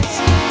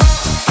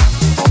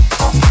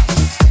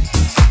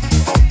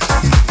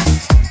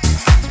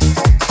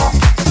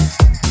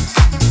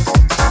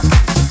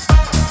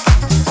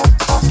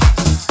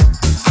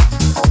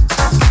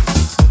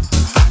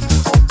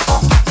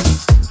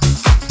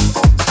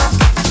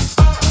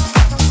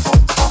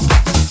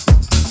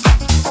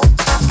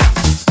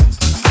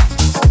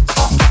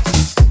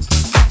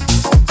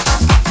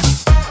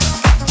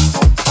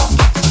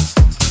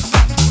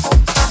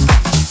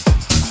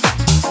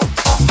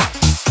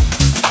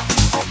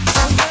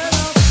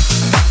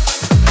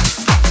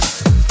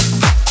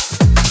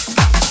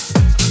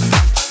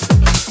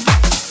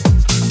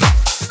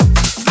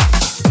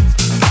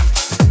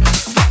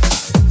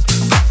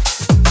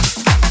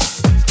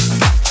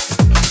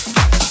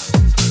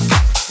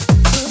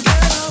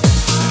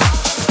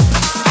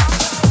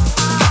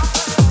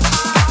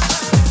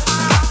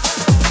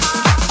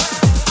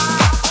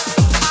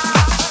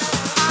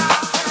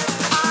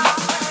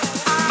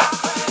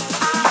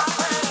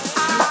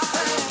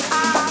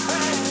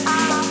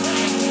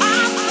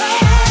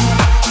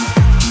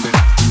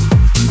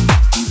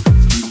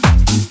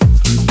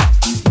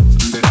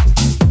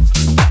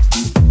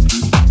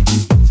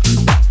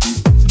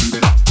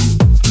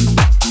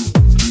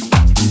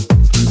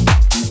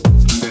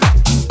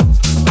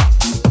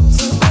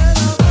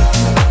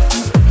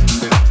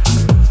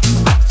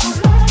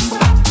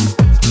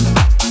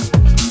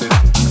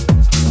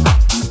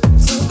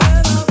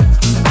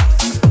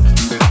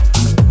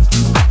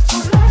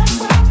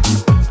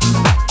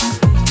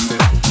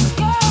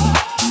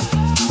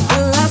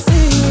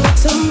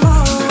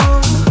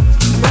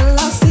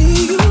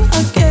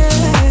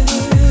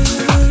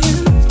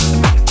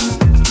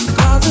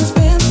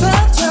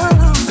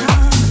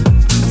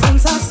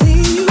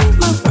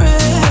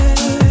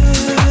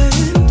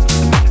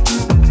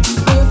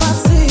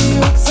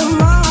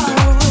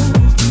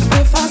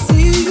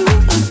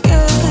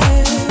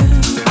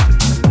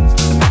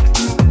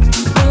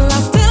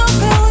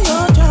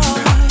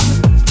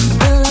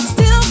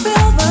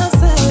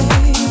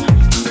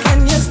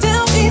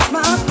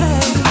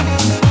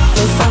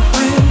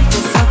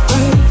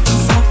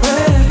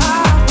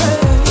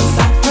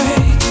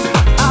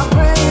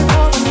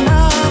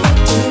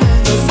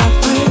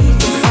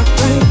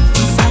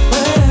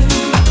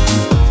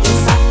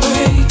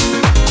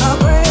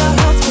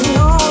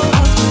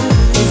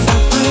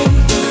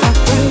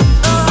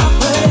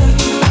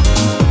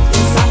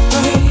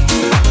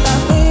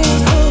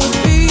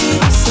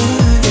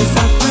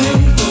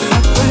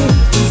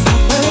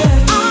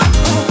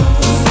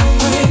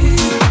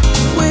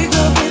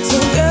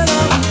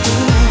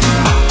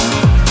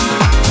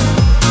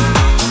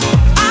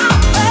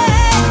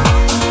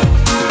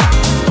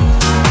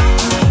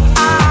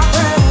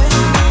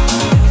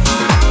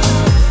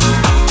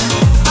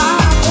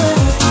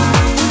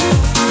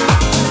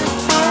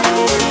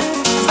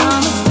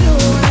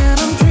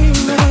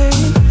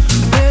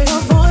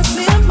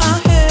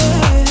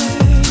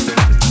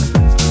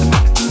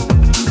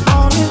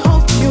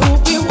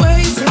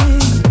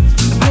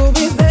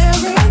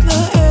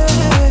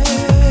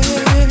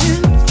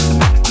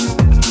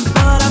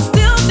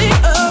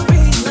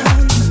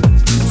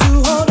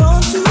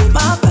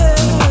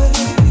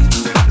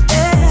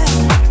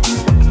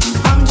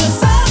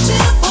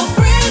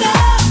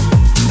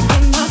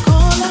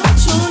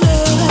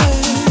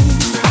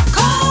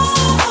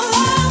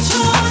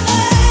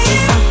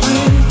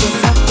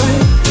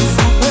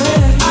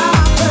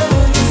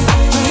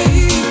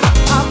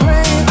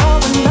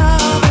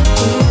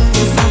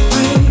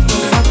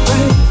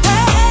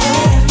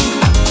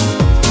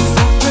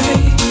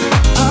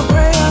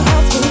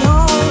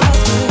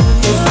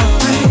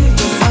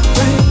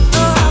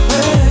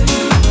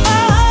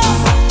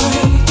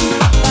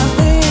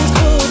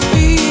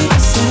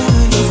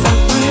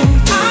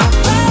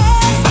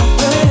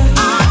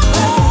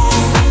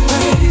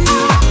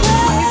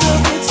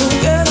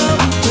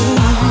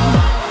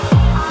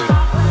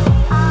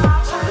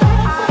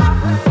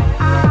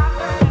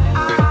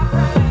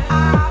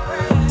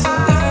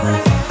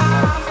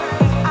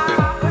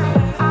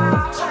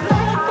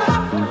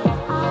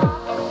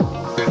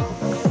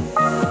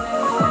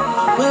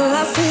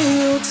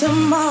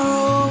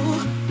 tomorrow?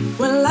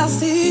 Will I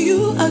see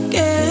you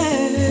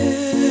again?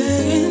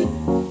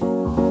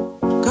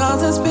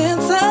 'Cause it's been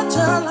such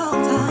a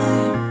long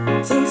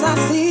time since I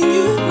seen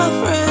you, my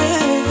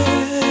friend.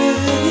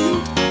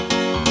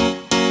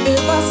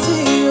 If I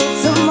see you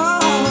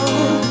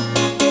tomorrow,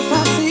 if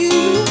I see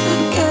you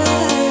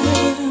again,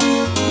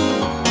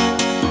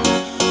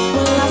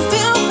 will I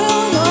still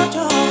feel your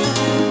joy?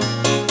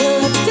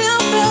 Will it still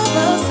feel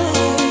the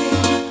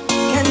same?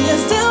 Can you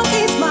still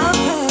ease my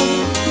pain?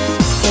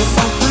 Yes,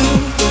 I pray,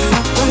 yes,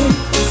 I pray,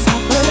 yes, I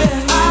pray,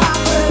 I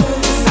pray,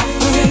 yes, I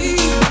pray,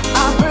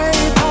 I pray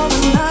for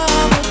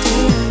another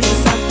day.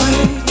 Yes, I pray,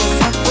 yes,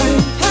 I pray,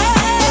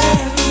 hey,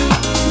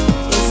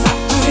 yes, I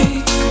pray,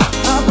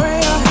 I pray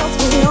your helps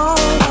me on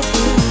your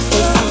way.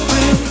 Yes, I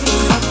pray,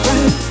 yes, I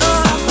pray, yes,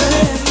 I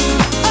pray,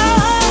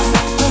 yes,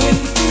 I pray,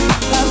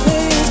 that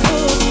things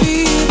could be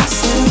the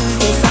same.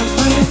 Yes, I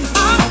pray,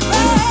 I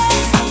pray,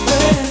 yes, I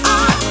pray,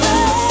 I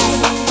pray, yes,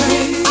 I pray,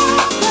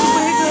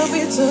 we could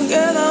be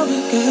together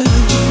again.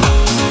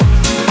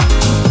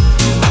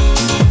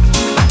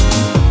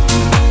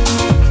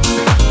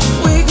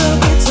 We could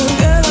be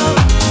together.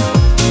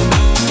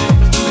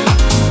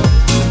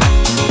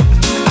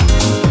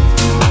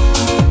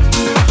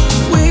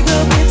 We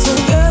could be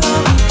together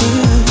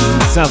again.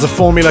 Sounds of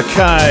Formula K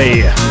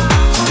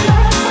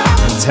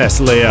and Tess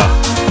Leah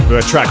with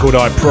a track called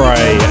I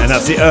Pray, and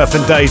that's the Earth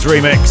and Days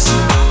remix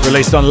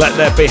released on Let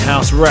There Be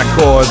House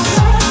Records.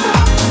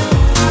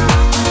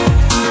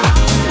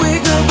 We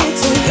could be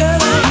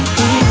together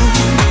again.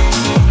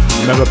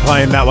 Remember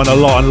playing that one a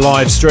lot on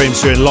live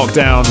streams during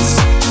lockdowns.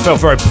 Felt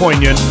very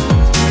poignant.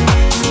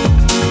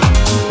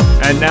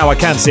 And now I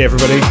can see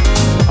everybody.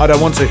 I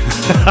don't want to.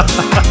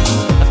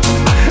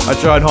 I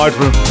try and hide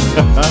from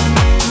them.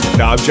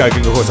 No, I'm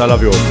joking, of course. I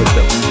love you all. But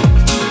still.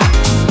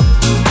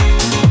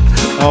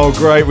 Oh,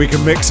 great. We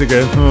can mix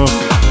again. Oh,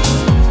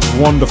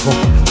 wonderful.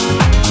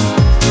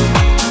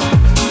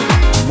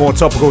 More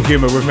topical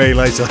humour with me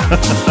later.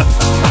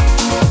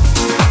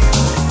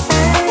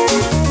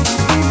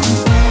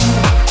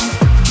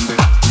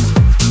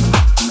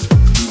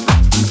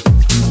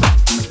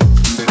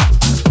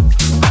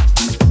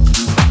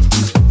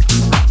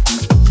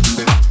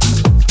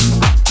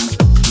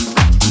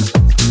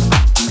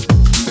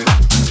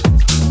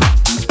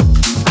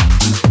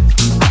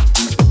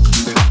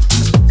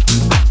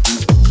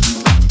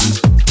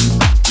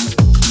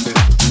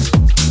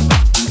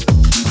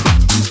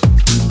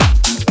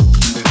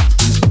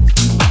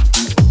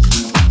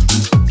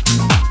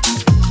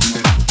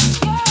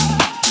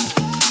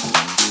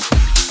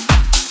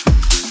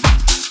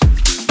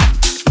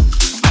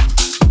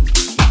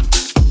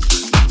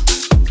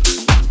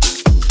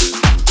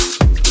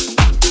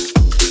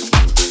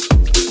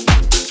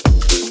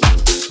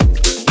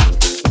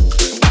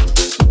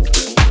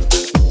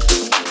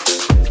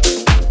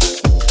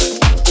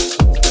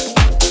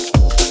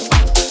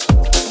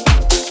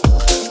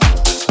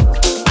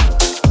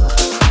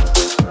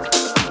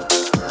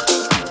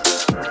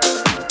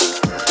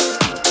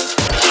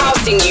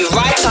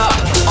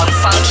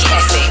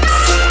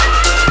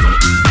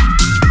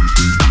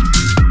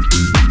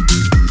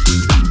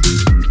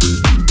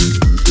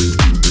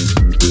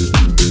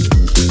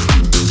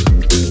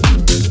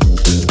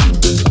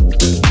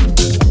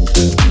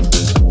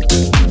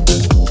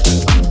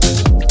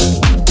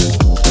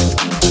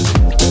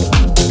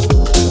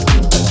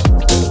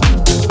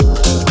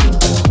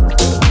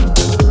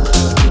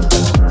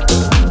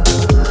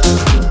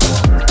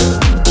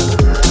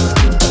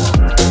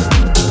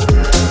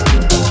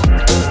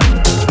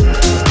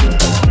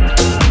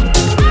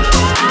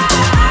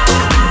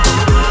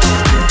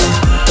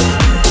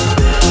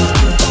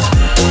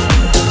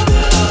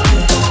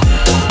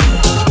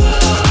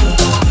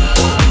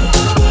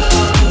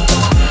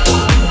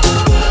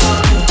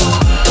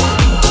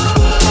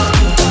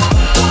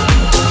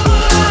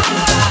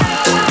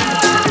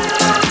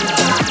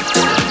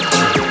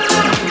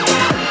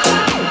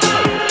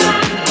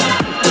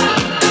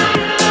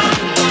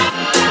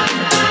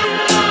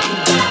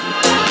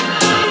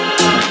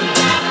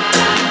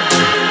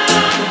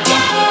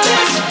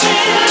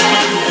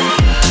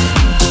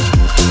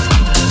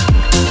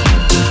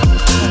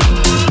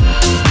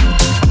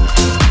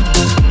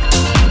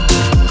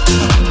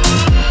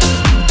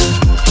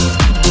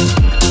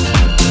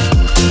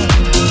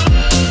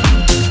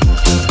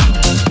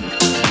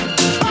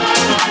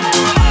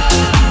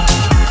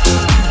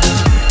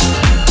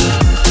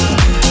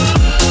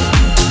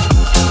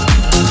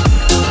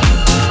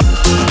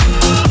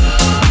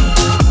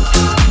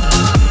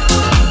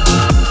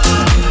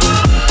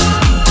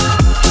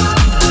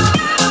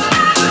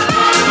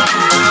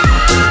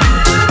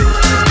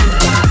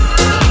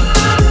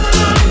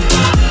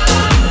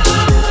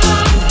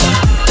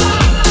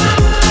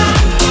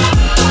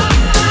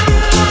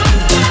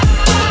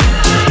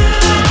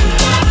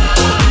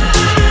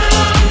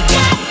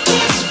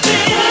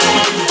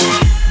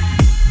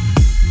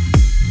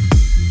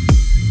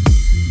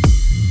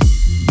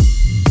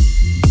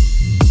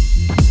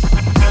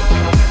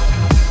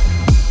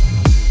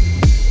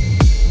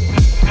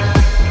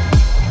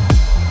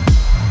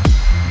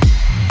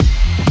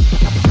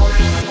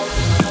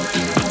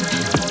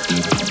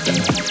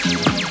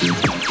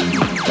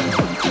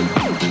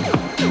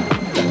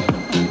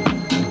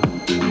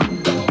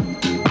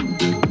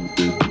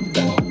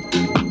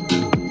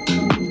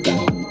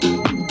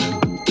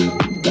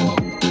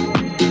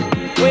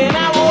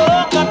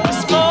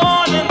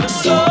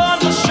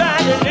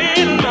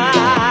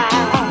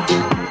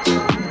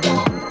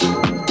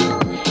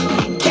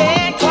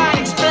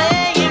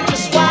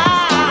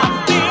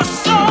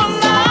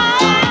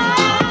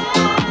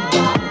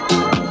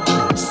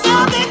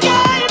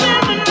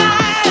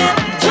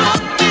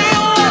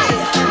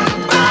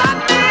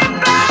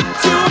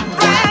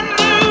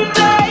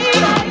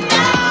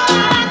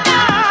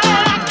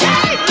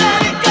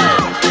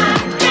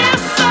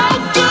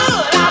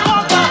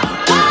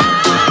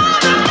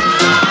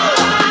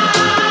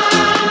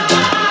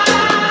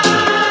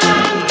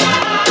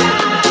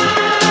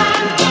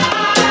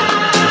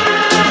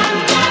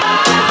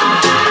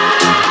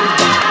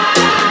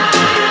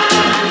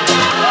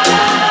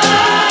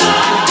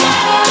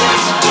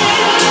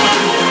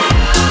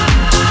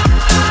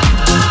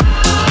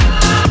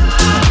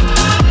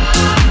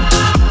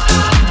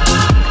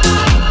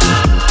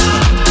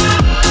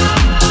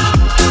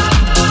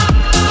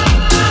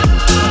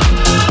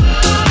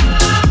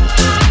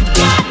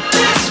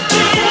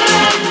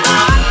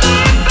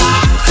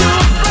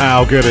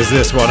 good is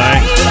this one, eh?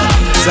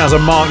 Sounds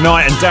of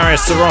McKnight and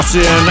Darius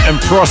Sarosian and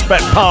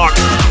Prospect Park.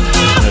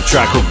 And a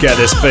track called Get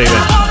This Feeling.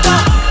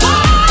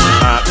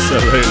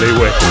 Absolutely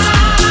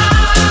wicked.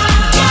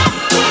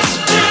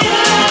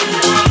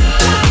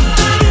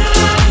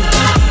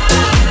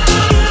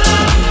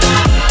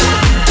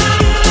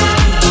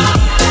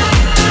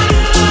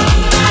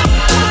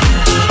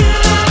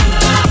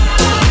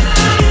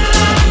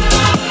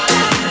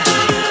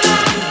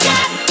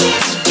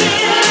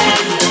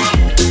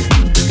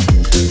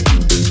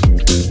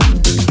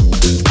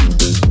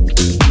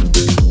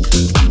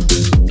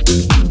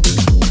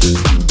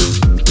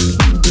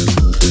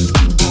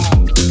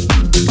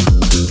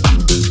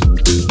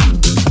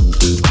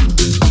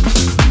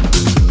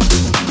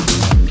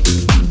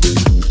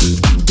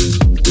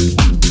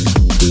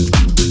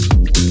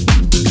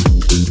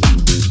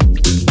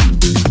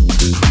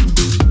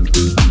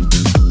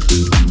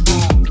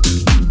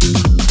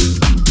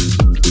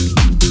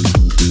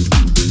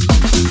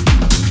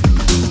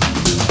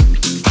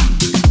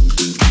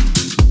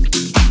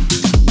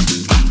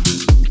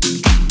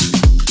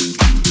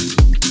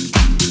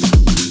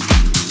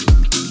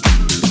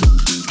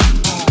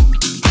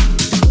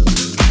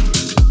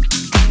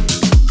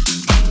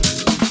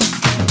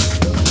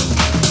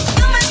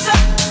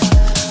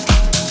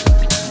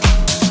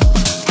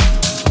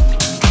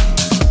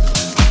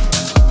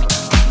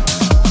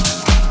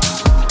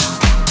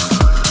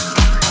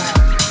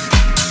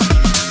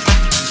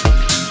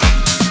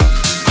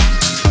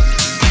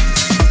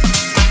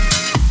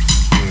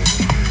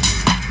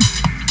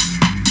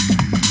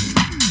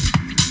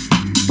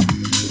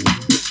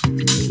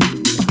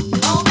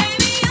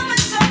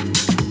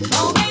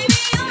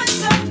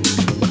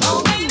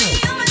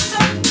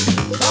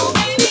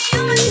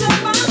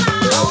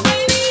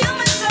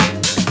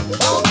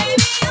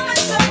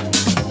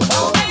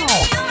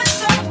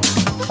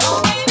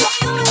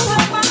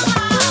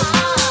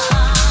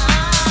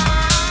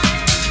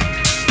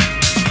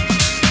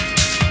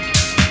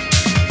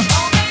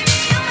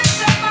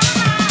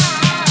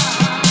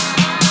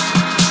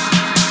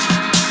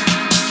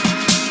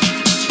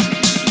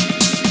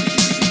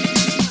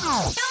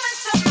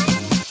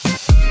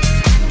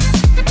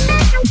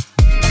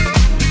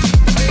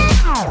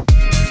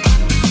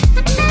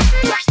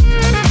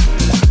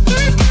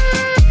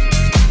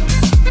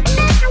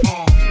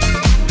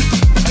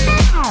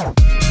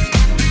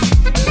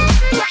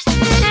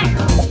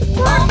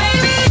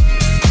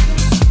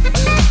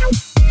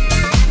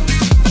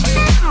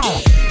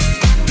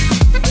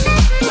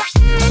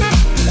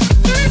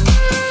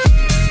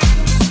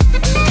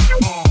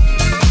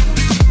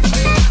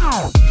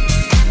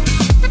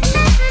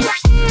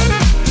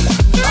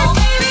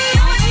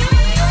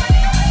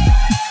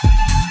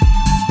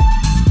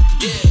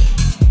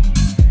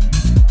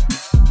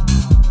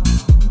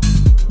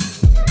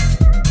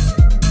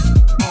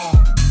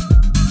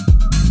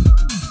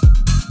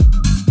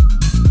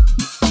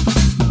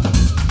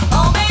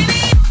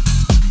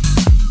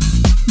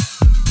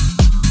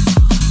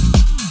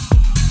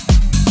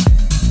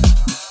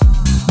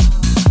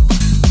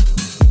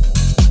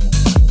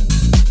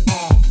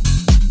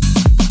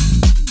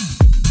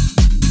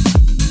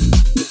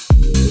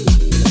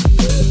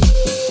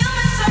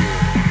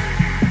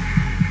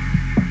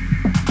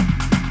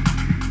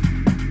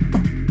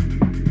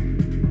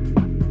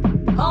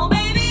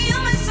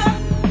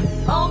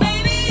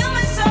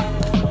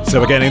 So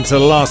we're getting into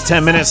the last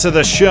 10 minutes of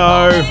the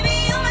show.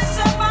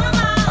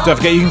 Don't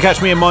forget, you can catch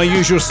me in my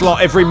usual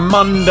slot every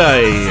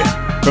Monday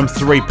from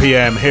 3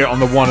 p.m. here on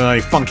the one and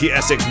only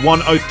FunkySX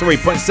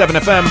 103.7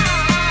 FM.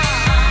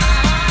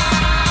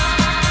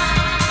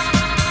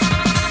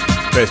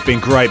 But it's been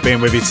great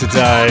being with you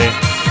today.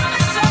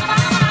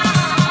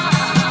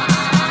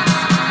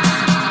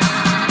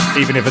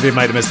 Even if I did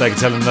make the mistake of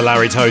telling the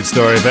Larry Toad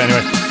story. But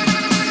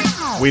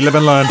anyway, we live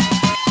and learn.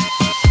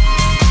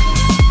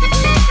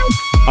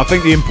 I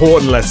think the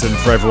important lesson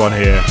for everyone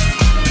here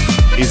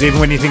is even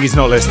when you think he's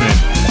not listening,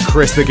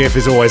 Chris the GIF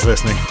is always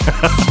listening.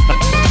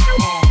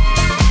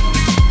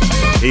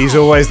 He's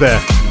always there.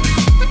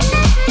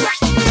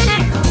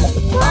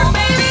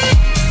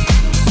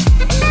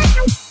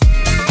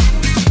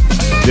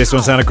 This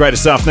one sounded great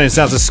this afternoon.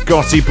 Sounds of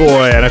Scotty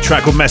Boy and a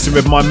track called Messing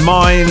With My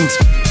Mind,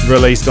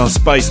 released on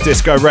Space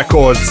Disco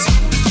Records.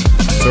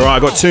 So alright,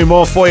 I've got two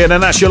more for you, and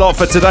then that's your lot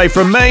for today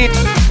from me.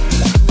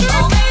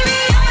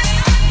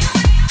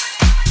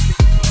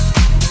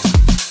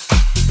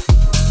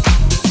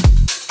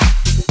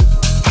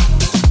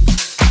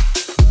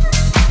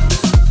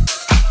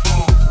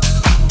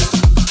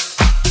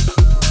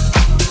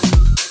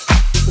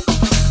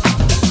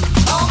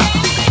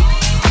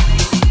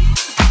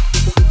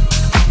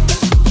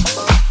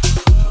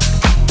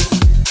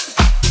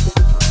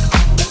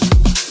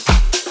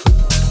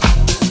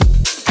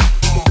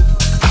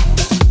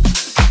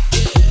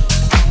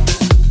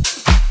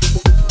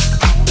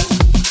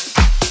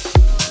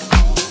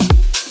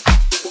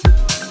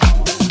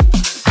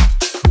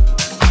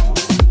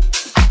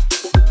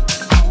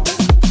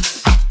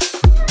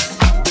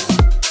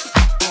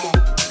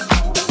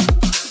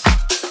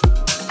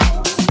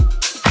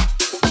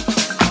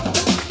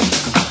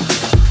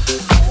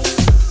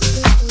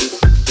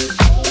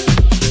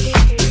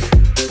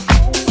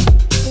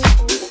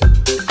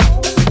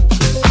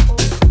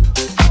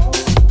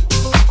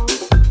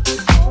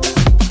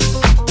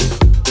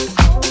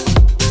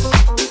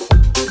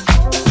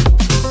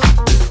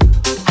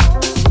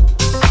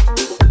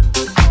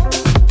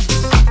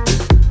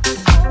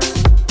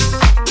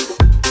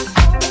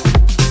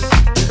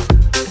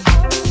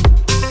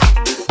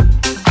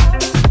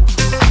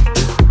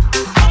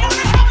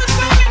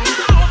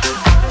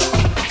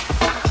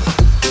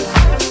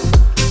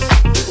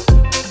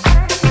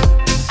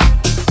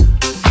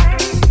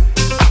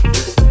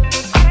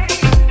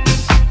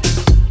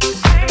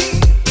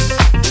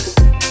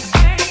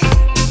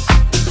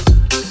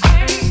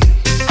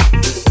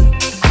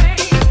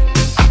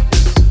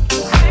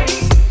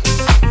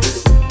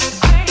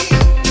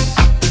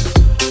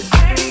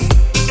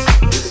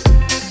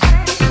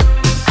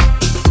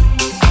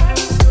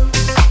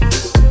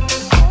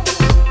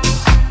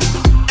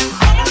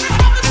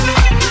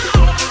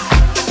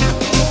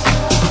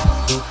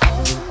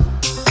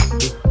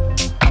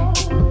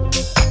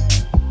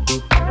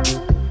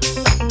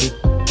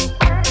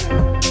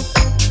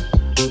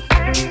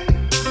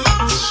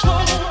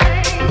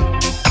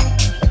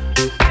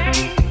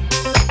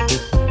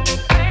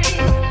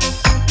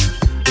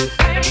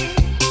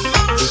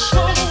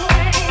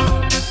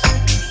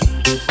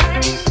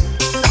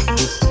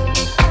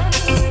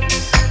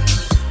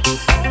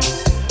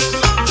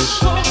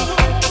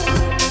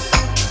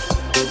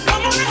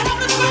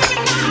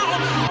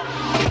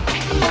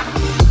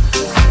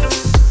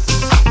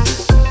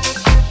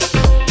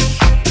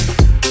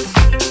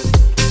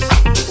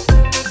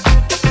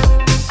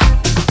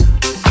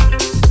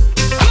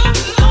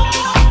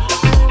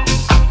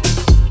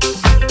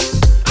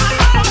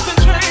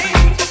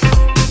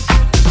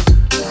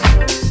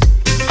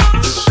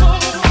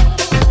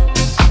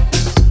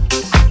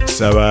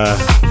 So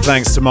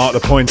thanks to Mark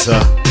the Pointer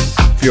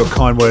for your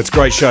kind words.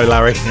 Great show,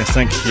 Larry. Yes,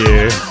 thank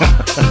you.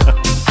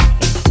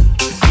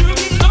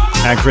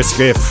 And Chris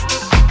Giff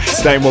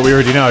stating what we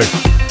already know.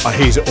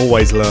 He's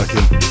always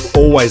lurking.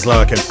 Always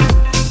lurking.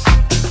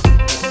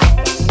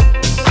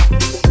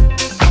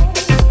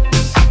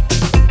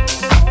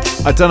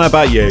 I don't know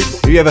about you.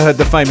 Have you ever heard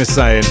the famous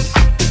saying,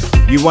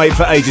 you wait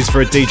for ages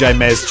for a DJ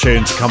Mez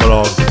tune to come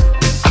along.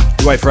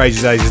 You wait for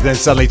ages, then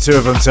suddenly two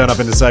of them turn up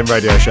in the same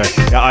radio show.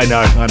 Yeah, I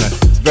know.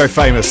 It's a very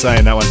famous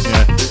saying, that one.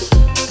 Yeah.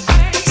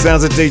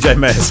 Sounds of DJ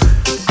Mez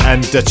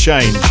and The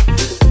Change.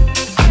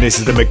 And this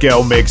is the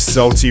Miguel mix,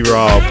 Salty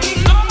Rob.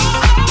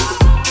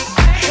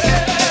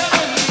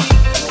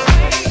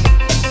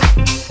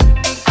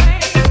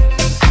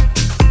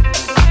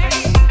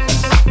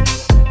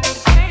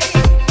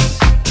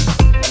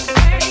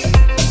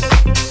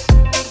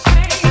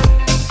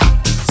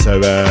 So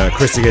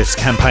Christy Gift's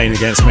campaign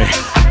against me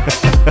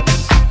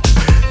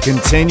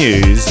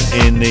continues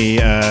in the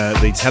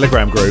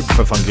Telegram group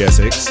for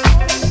FunkySX,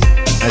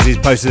 as he's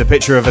posted a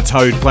picture of a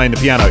toad playing the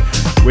piano,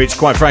 which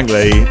quite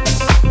frankly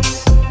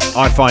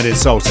I find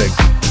insulting.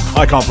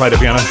 I can't play the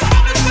piano.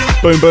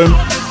 Boom boom.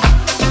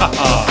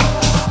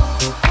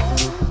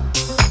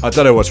 I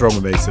don't know what's wrong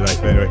with me today,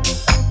 but anyway,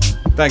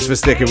 thanks for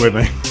sticking with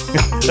me.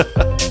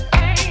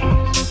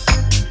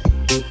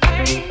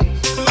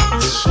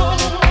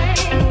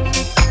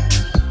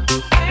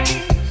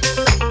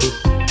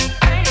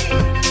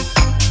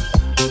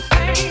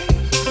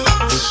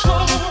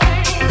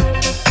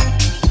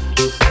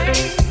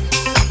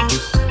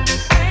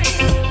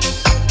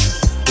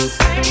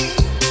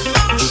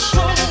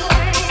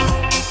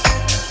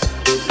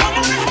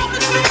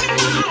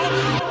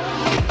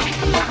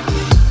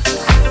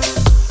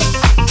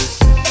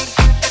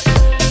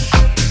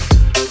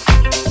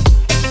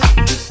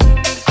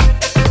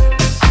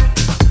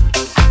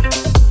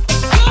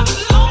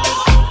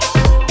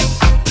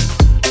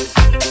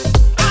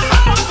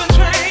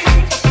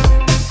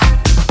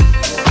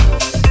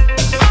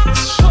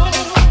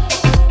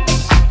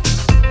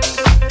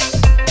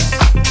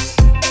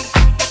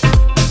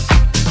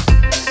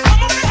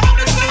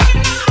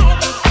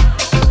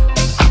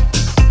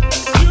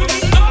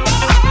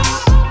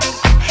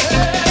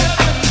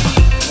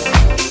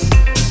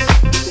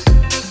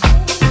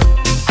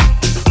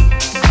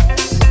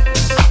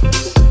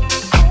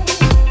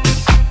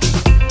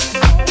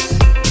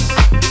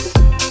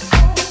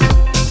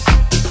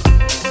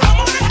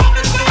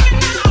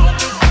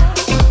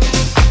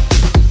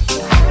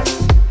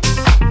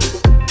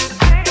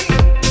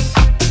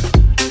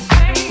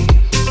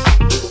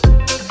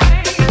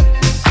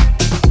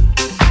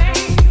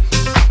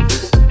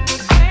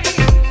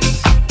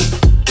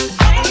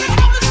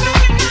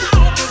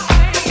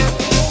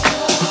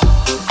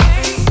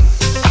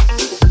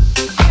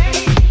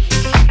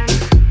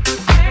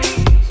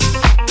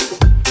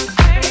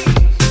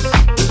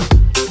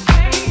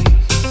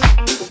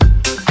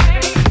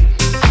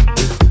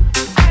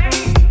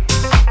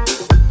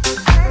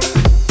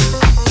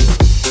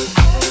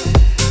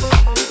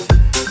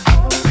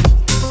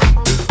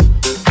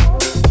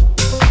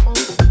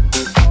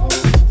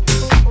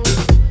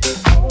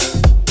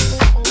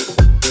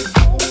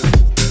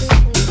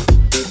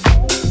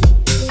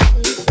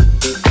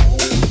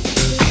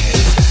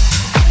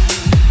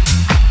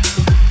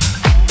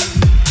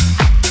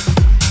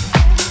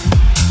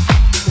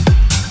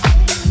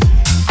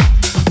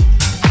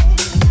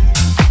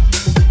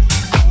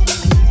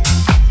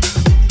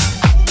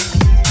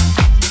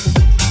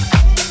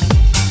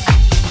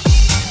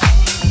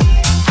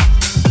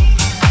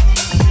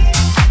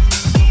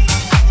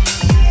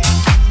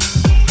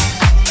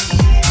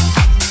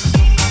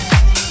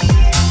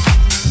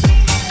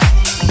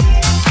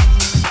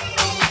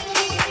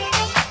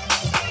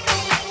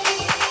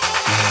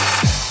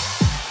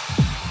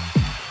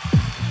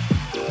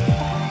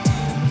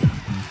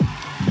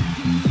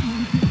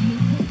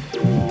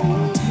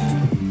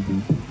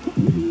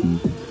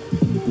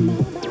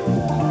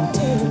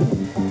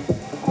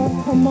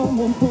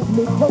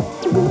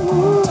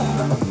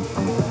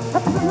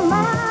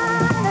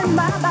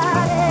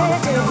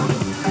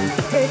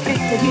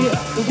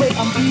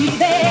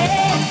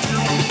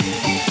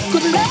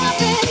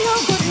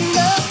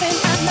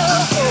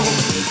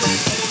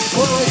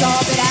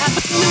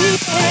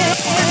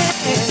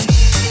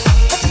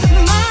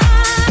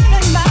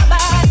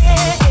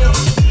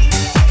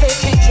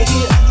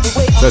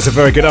 So it's a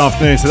very good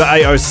afternoon to the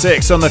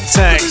 806 on the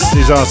text.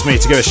 He's asked me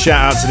to give a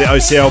shout out to the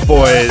OCL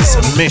boys.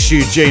 Miss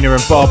you, Gina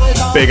and Bob.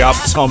 Big up,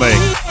 Tommy.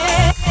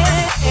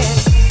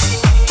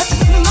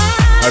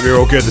 Hope you're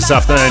all good this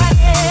afternoon.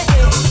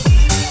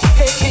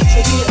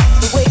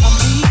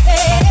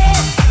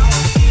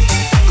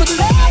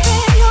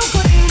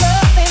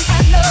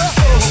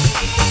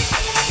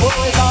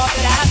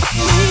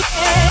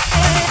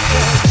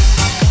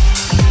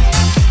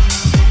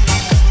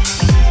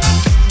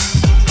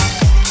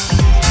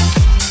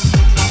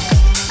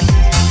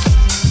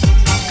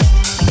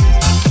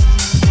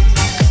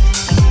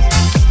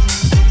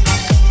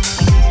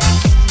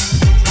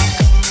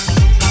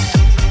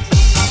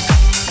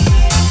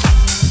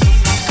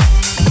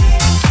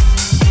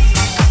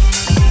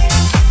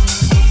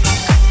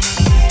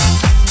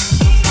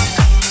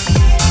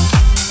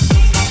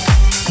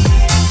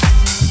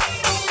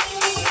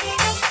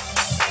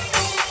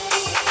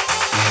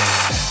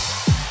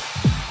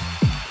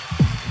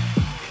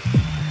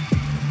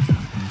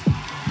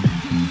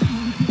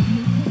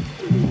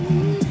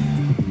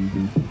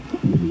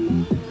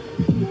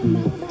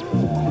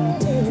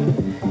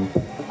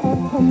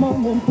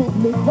 come and put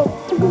me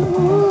close to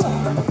you.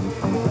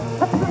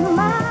 Touch my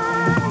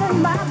mind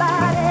and my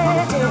body.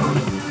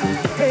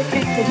 Hey,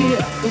 can't you hear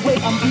the way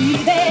I'm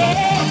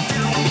breathing?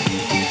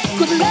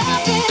 Good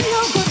loving,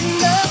 no good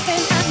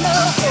loving, I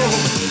know.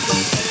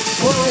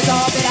 Oh, it's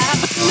all that I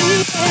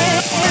need.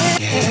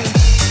 Yeah.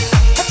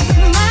 Touch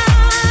my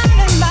mind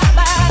and my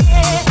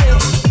body.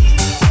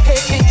 Hey,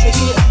 can't you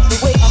hear the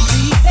way I'm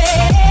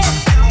breathing?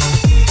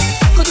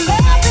 Good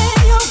loving,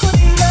 no good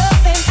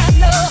loving, I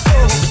know.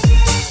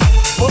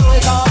 Oh,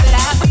 it's all that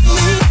I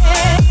need.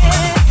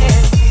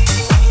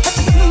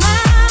 Touch my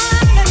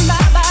mind and my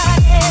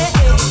body.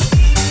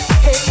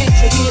 Hey, can't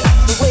you hear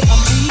the way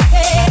I'm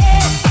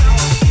breathing?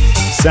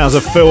 Sounds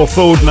of Phil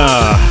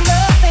Fordner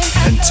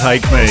and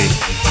Take Me.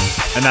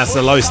 And that's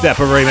the Low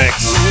Stepper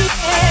remix.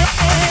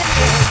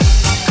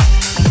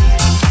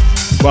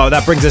 Well,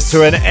 that brings us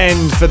to an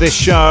end for this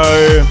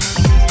show.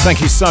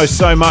 Thank you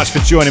so much for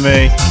joining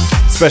me,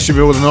 especially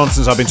with all the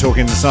nonsense I've been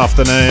talking this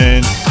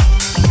afternoon.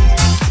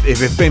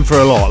 It's been for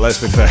a lot, let's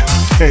be fair.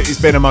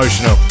 It's been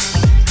emotional.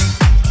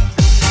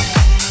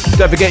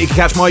 Don't forget you can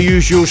catch my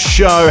usual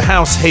show,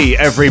 House Heat,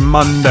 every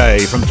Monday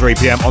from 3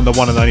 PM on the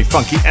one and only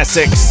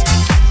FunkySX.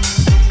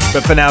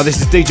 But for now, this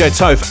is DJ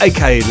Toph,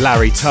 aka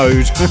Larry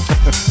Toad,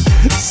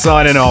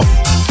 signing off.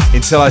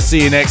 Until I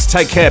see you next,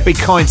 take care, be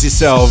kind to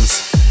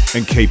yourselves,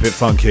 and keep it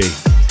funky.